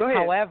sorry. Go ahead.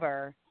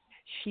 However,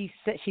 she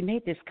said she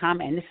made this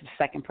comment, and this is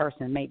the second person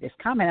that made this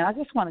comment, and I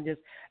just want to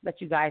just let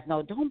you guys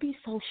know, don't be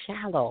so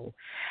shallow.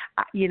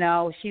 She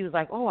was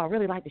like, oh, I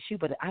really like the shoe,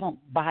 but I don't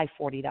buy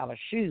 $40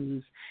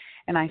 shoes.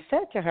 And I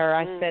said to her,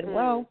 I said,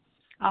 well,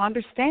 I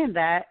understand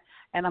that.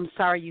 And I'm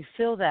sorry you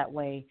feel that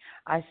way.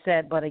 I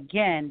said, but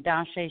again,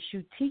 Donshe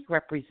Shoetique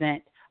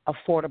represent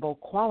affordable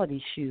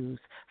quality shoes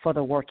for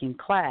the working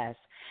class.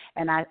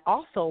 And I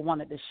also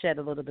wanted to shed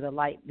a little bit of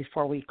light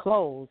before we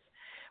close.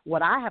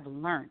 What I have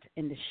learned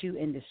in the shoe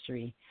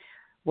industry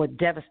would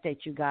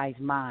devastate you guys'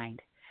 mind.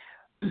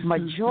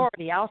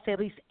 Majority, I'll say at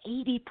least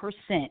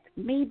 80%,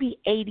 maybe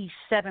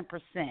 87%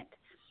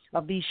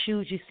 of these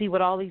shoes you see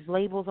with all these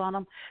labels on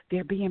them,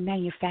 they're being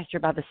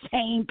manufactured by the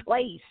same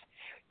place.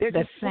 They're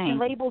just putting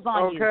labels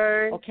on you,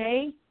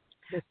 okay?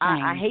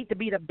 I hate to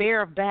be the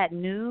bearer of bad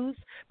news,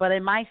 but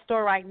in my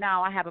store right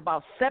now, I have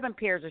about 7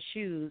 pairs of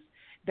shoes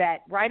that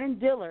right in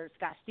Dillard's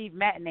got Steve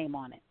Madden's name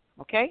on it,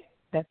 okay?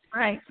 That's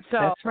right. So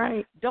that's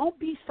right. Don't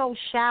be so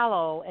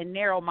shallow and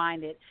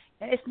narrow-minded.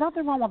 It's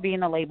nothing wrong with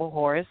being a label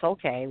whore. It's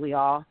okay. We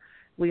all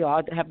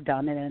have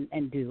done it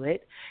and do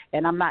it,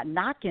 and I'm not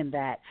knocking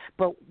that.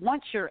 But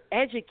once you're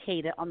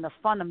educated on the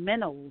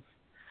fundamentals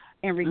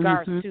in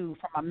regards to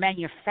from a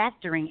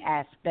manufacturing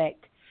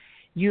aspect,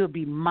 you'll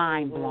be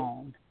mind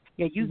blown.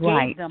 Yeah, you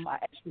gave them an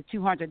extra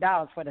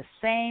 $200 for the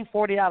same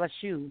 $40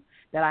 shoe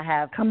that I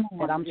have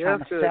that I'm trying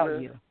to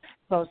sell you.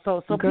 So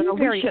Girl, be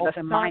very we should have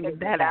open-minded.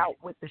 started that out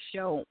with the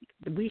show.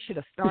 We should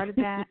have started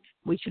that.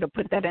 We should have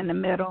put that in the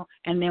middle,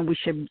 and then we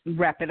should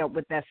wrap it up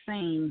with that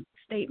same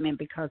statement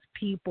because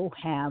people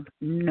have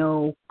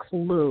no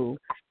clue,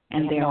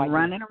 and they're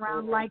running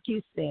around like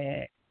you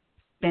said,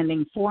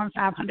 spending $400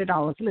 and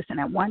 $500. Listen,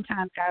 at one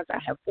time, guys, I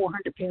had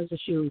 400 pairs of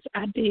shoes.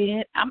 I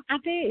did. I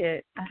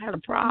had a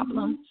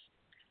problem.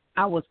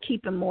 I was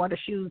keeping more of the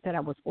shoes that I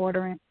was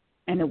ordering,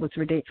 and it was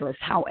ridiculous.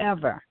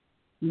 However,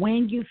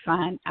 when you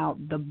find out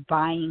the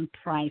buying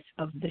price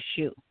of the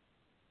shoe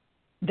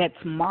that's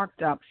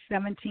marked up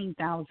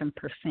 17,000%,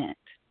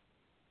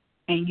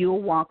 and you're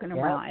walking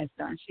around, as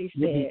Donshe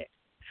said,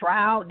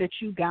 proud that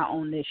you got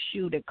on this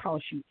shoe that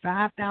cost you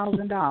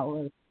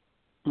 $5,000,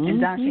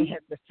 and Donshe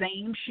has the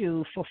same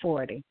shoe for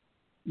 $40.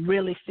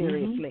 Really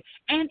seriously.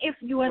 And if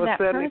you are that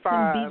person, be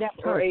that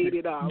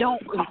person. $80.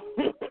 Don't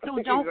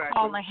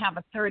call and have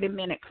a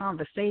 30-minute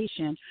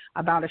conversation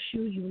about a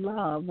shoe you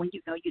love when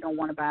you know you don't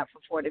want to buy it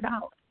for $40.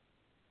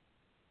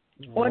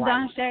 Or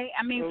Donshe,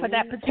 I mean, for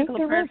that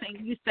particular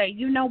person, you say,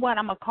 you know what,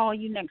 I'm going to call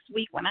you next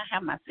week when I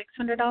have my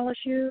 $600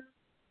 shoe,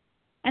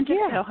 and just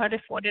tell her the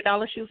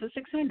 $40 shoe for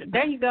 $600.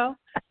 There you go.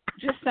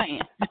 Just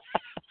saying.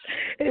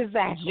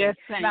 Exactly. Just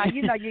saying. Now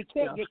you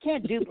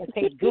can't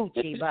duplicate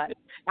Gucci, but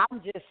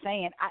I'm just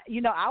saying.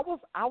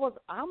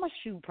 I'm a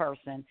shoe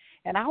person,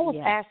 and I was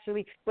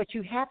actually. But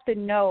you have to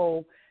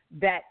know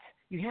that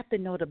you have to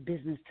know the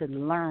business to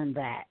learn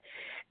that.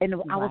 And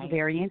I was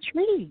very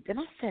intrigued, and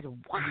I said,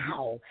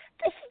 "Wow,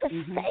 this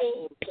is the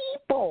same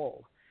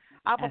people."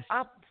 I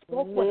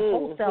spoke with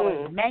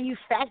wholesalers,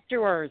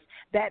 manufacturers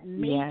that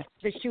make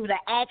the shoe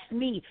that asked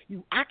me,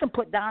 I can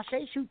put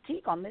Donshe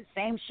Shoetique on this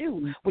same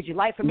shoe. Would you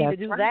like for me to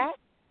do that?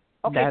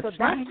 Okay, so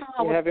that's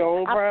how you have your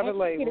own private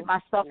label. I educated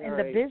myself in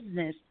the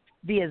business.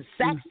 The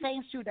exact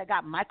same shoe that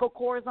got Michael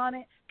Kors on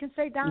it can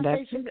say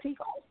Donshe Shoetique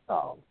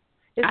also.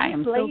 I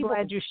am so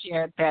glad you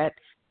shared that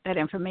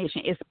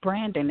information. It's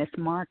branding. It's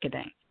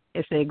marketing.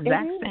 It's the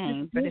exact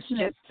same, but it's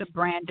just the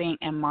branding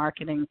and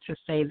marketing to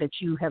say that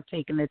you have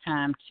taken the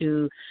time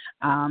to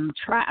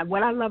try.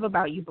 What I love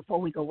about you, before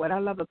we go, what I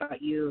love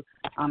about you,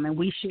 and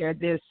we shared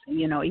this,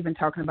 even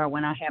talking about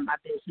when I had my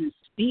business,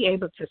 be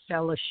able to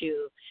sell a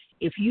shoe.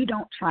 If you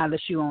don't try the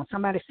shoe on,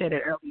 somebody said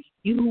it earlier,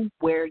 you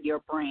wear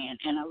your brand,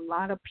 and a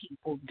lot of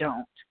people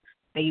don't.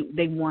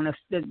 They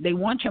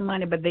want your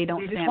money, but they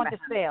don't stand behind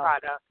the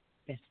product.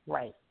 That's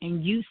right.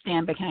 And you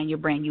stand behind your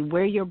brand. You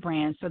wear your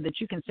brand so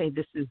that you can say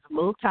this is a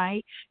little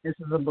tight, this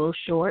is a little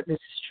short, this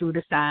is true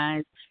to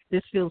size,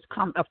 This feels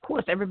of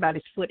course,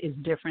 everybody's foot is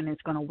different.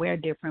 It's going to wear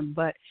different.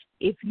 But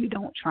if you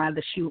don't try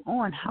the shoe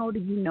on, how do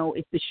you know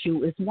if the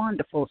shoe is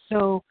wonderful?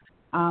 So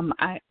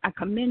I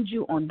commend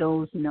you on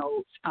those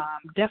notes.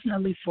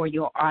 Definitely for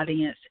your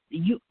audience.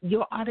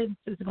 Your audience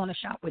is going to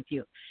shop with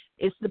you.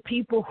 It's the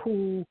people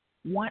who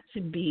want to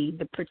be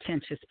the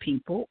pretentious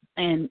people,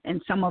 and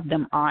some of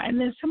them are. And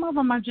then some of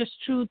them are just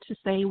true to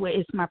say, well,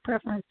 it's my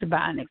preference to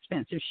buy an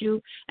expensive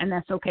shoe, and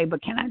that's okay.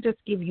 But can I just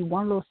give you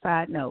one little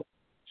side note?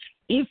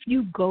 If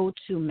you go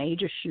to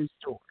major shoe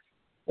stores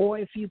or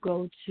if you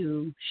go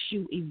to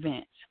shoe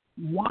events,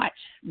 watch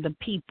the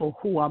people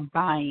who are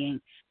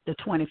buying the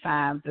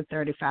 $25, the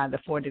 $35, the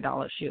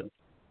 $40 shoe.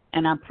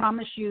 And I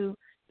promise you,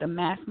 the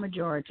mass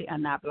majority are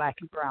not black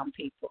and brown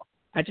people.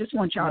 I just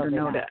want y'all to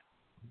know that.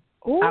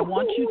 Ooh. I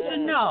want you to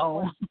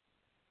know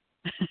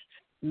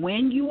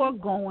when you are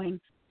going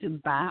to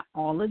buy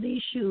all of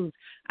these shoes.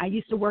 I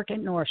used to work at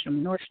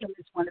Nordstrom. Nordstrom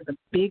is one of the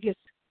biggest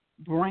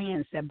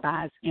brands that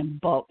buys in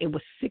bulk. It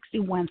was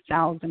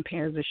 61,000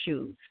 pairs of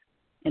shoes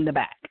in the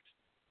back.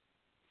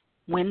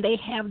 When they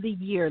have the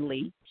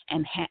yearly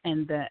and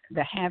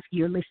the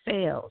half-yearly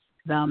sales,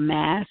 the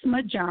mass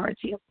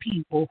majority of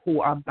people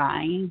who are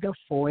buying the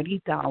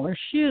 $40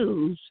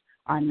 shoes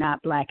are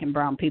not black and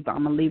brown people.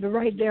 I'm going to leave it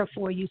right there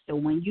for you. So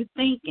when you're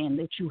thinking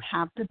that you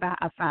have to buy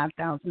a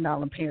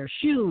 $5,000 pair of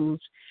shoes,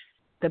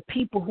 the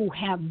people who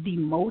have the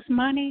most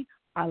money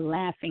are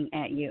laughing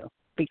at you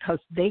because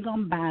they're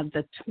going to buy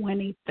the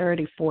 $20,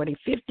 $30, $40,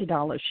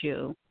 $50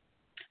 shoe,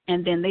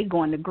 and then they're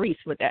going to Greece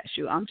with that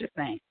shoe. I'm just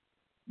saying.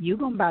 You're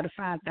going to buy the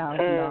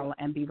 $5,000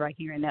 and be right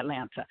here in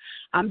Atlanta.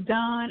 I'm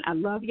done. I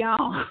love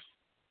y'all.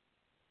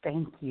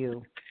 Thank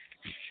you.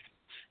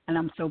 And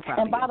I'm so proud of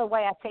you. And by the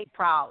way, I take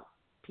proud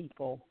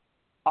people,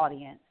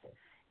 audience,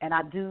 and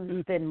I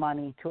do spend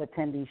money to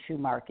attend these shoe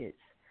markets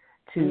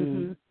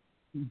to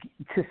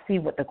see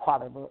what the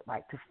quality looks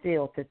like, to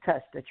feel, to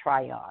touch, to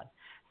try on.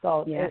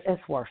 So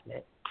it's worth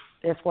it.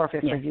 It's worth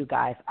it for you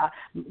guys.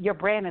 Your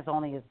brand is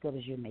only as good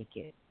as you make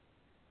it.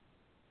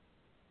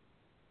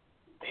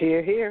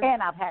 Hear, hear.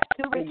 And I've had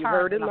 2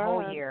 returns in the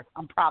whole year.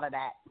 I'm proud of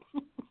that.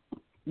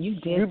 You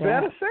did You that.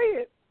 better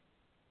say it.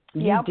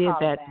 You I'm did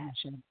proud that,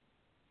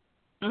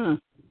 of Donshe.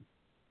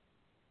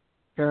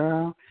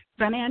 Girl,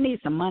 Sonny, I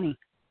need some money.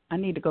 I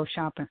need to go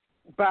shopping.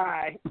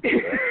 Bye.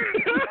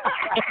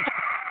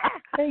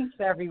 Thanks,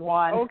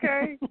 everyone.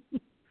 Okay.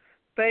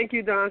 Thank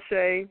you,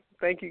 Donshe.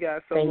 Thank you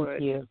guys so much.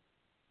 Thank you.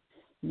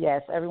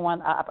 Yes,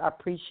 everyone, I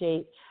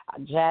appreciate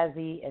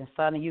Jazzy and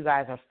Sonny. You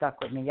guys are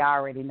stuck with me. Y'all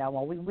already know.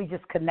 We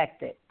just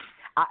connected.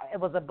 It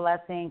was a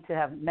blessing to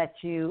have met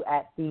you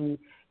at the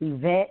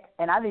event,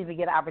 and I didn't even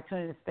get an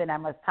opportunity to spend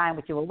that much time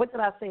with you. Well, what did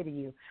I say to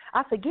you?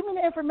 I said, give me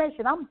the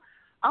information. I'm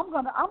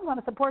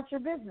gonna support your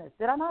business.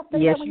 Did I not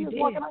say that when you was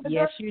walking out the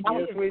door? Yes, you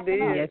did. Yes, we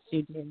did. Yes,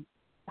 you did.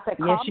 Said,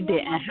 yes, you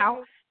did.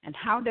 And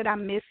how did I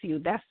miss you?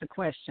 That's the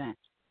question.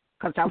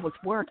 Because I was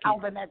working. I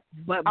was in that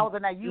let me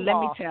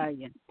tell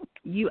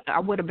you, I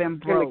would have been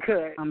broke.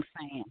 I'm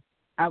saying.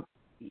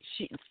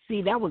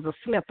 See, that was a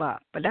slip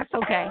up, but that's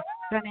okay.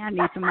 Sonny, I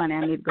need some money.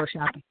 I need to go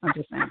shopping. I'm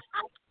just saying.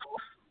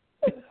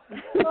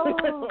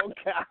 Oh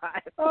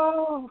God.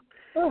 Oh.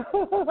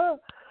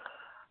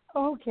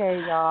 Okay,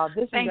 y'all.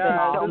 Thank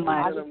you so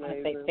much. I just want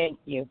to say thank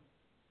you.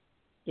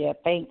 Yeah,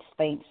 thanks.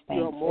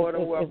 You're more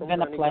than welcome. It's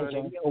been a pleasure.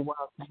 Honey. You're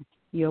welcome.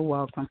 You're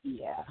welcome.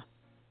 Yeah.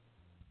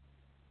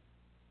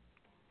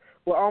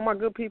 Well, all my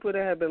good people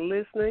that have been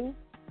listening,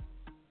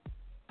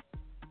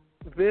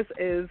 this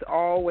is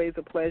always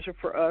a pleasure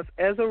for us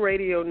as a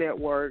radio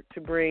network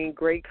to bring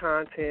great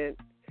content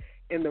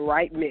in the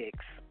right mix.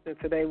 And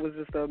today was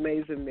just an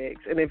amazing mix.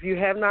 And if you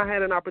have not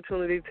had an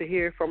opportunity to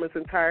hear from its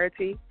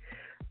entirety,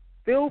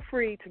 feel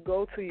free to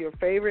go to your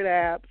favorite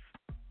apps.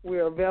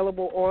 We're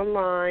available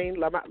online,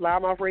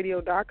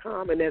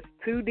 loudmouthradio.com, and that's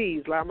 2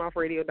 Ds,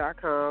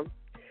 loudmouthradio.com.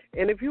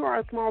 And if you are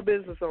a small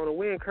business owner,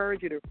 we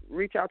encourage you to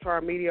reach out to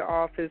our media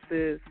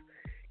offices,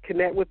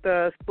 connect with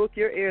us, book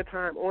your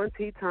airtime on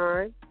Tea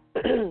Time.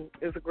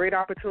 It's a great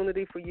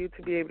opportunity for you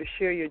to be able to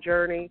share your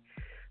journey,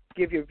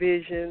 give your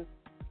vision,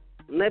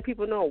 let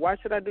people know why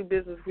should I do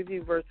business with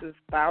you versus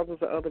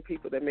thousands of other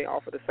people that may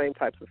offer the same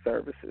types of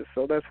services.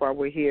 So that's why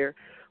we're here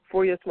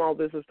for your small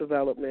business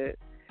development.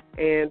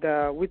 And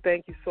we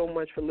thank you so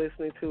much for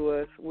listening to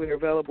us. We're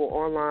available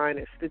online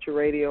at Stitcher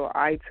Radio,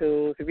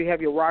 iTunes. If you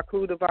have your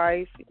Roku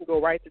device, you can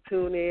go right to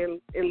TuneIn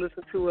and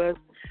listen to us.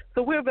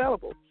 So we're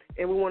available.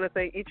 And we want to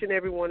thank each and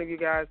every one of you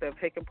guys that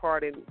have taken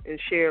part and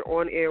shared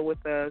on air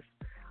with us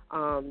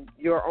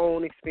your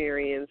own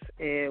experience.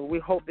 And we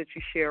hope that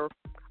you share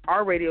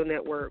our radio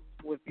network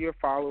with your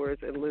followers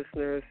and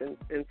listeners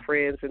and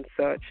friends and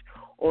such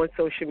on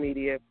social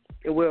media.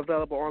 And we're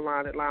available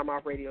online at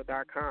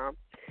loudmouthradio.com.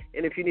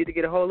 And if you need to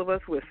get a hold of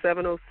us, we're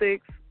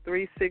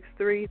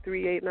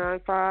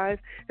 706-363-3895.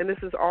 And this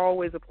is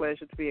always a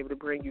pleasure to be able to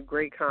bring you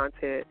great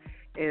content.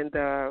 And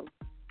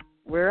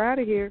we're out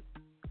of here.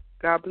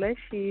 God bless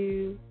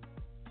you.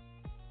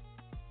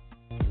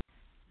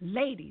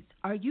 Ladies,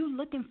 are you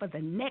looking for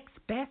the next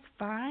best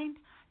find?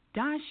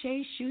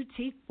 Donshe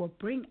Shoetique will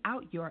bring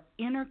out your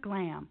inner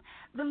glam.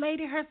 The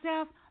lady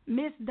herself,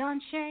 Miss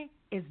Donshe,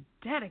 is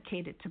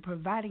dedicated to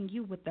providing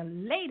you with the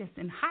latest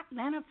in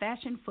Hotlanta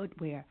fashion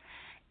footwear.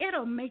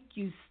 It'll make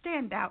you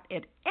stand out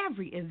at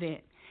every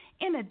event.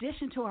 In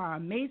addition to our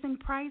amazing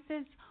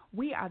prices,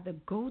 we are the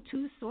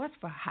go-to source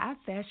for high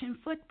fashion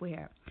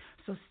footwear.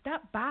 So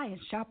stop by and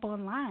shop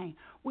online.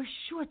 We're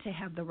sure to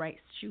have the right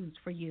shoes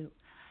for you.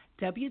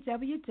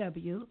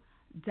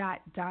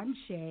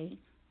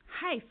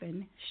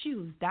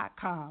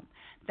 www.donshe-shoes.com.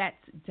 That's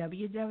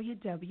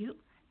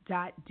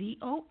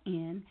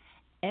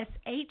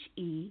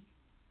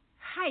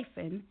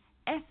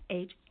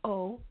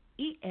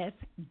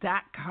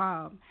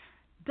www.donshe-shoes.com.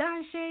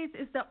 Donshe's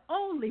is the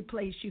only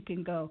place you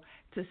can go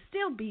to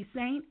still be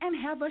sane and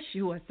have a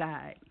sure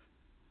side.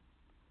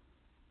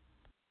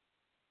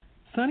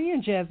 Sunny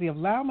and Jazzy of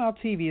Loudmouth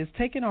TV is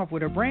taking off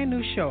with a brand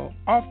new show,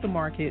 Off the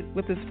Market,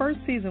 with its first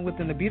season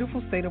within the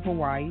beautiful state of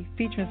Hawaii,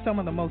 featuring some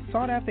of the most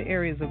sought-after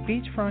areas of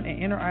beachfront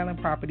and inner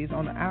island properties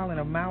on the island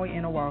of Maui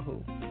and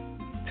Oahu.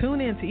 Tune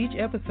in to each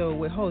episode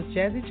with host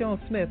Jazzy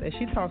Jones-Smith as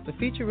she talks to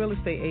featured real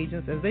estate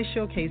agents as they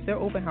showcase their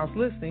open house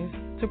listings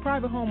to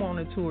private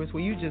homeowner tours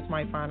where you just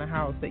might find a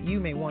house that you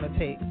may want to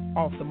take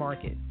off the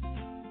market.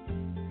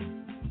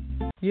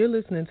 You're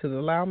listening to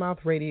the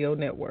Loudmouth Radio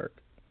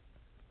Network.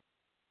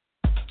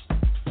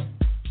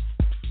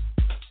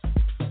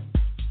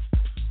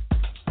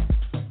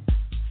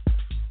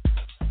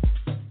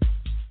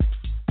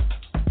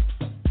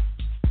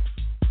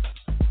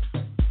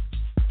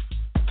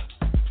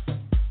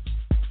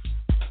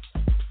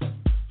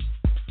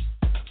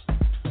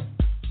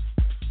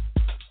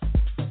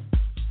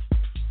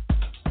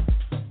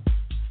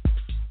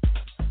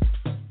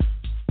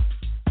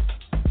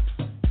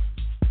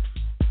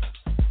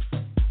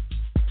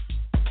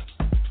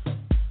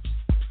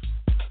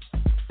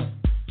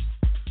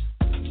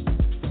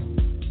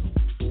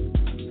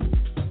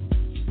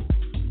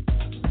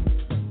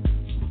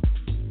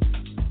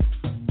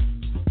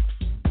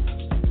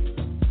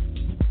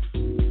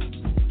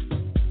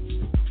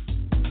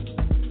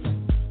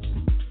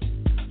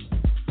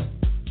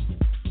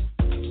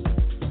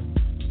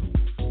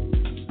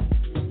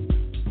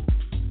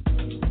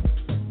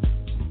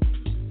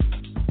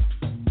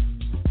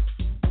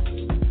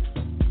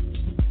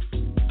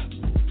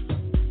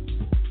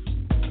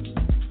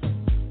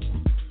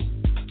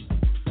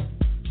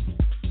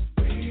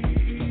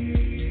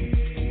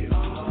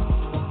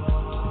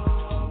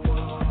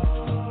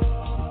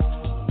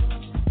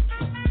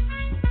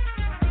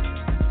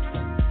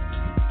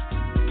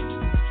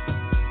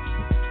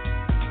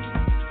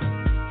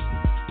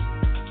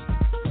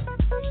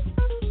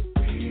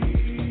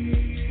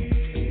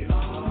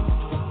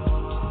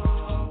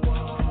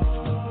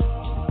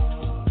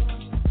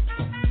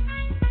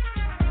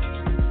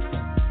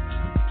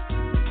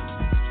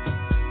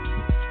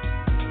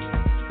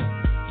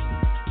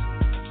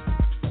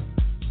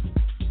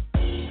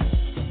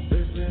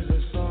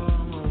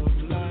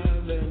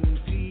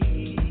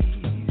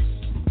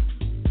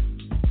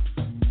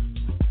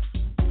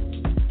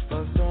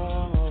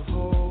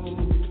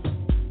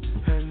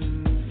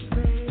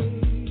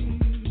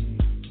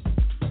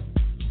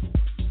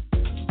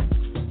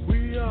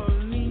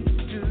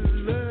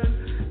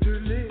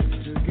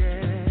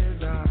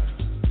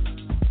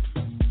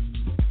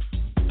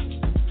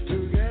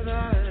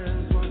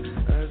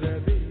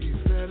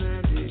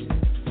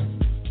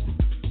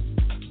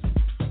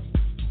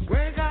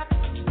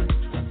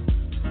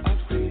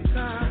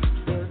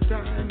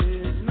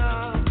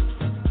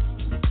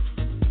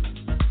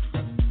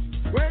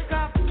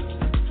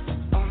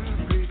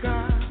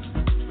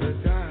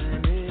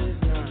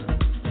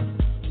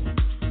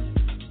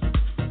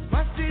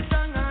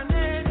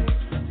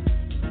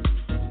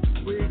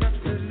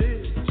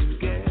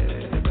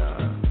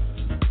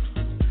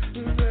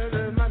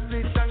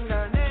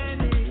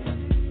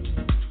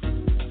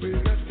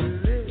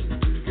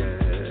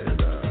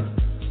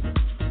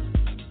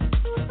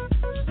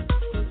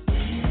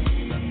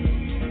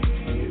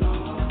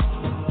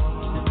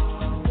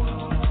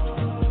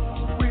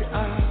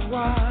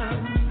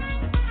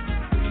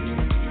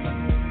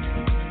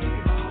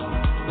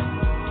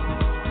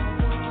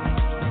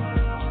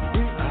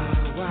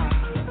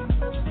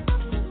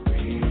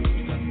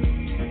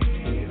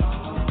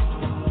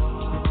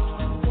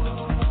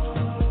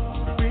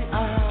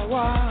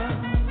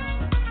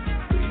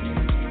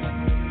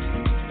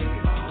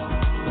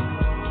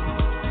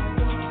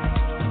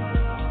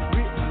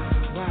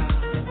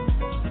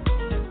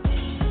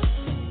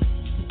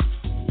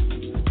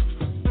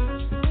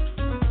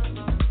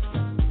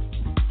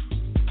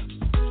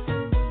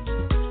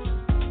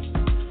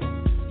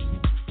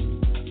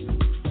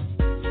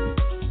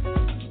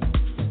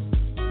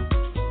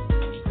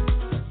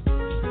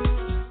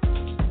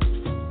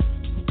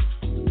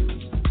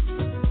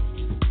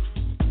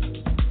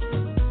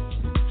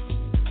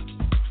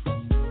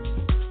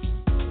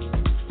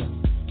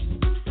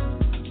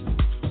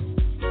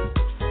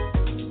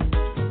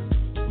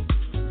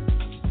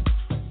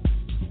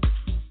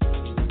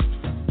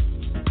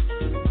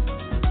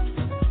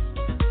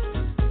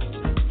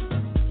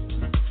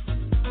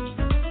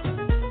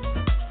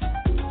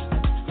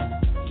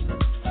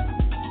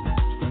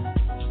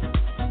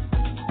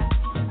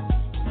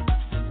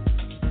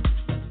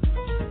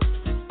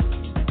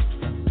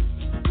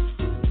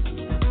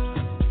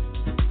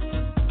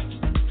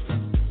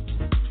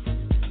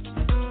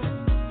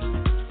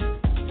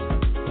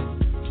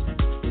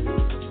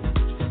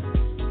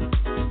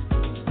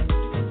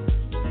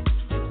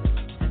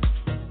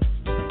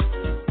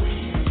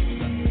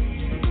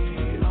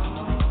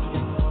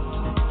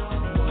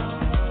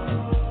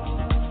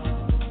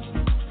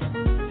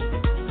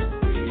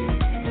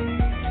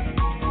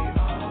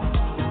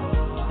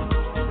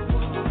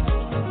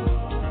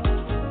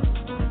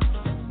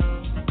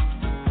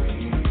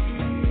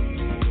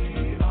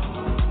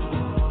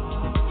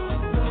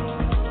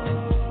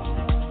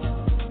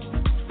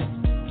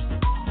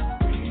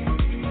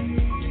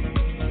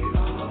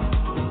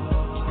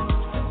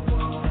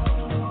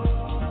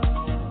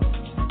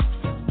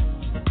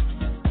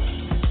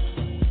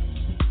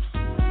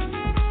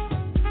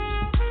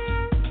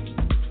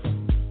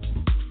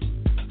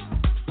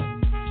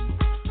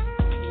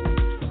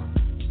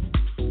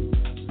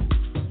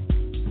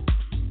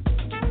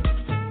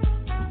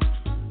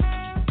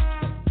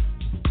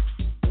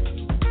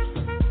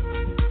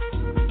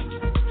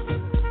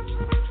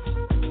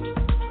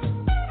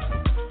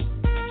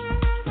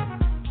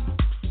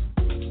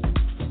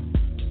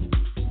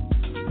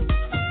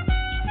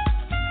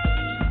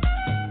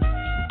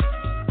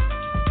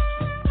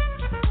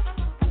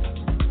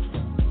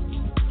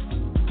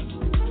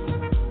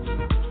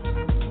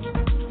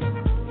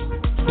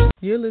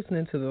 You're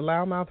listening to the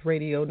Loudmouth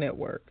Radio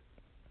Network.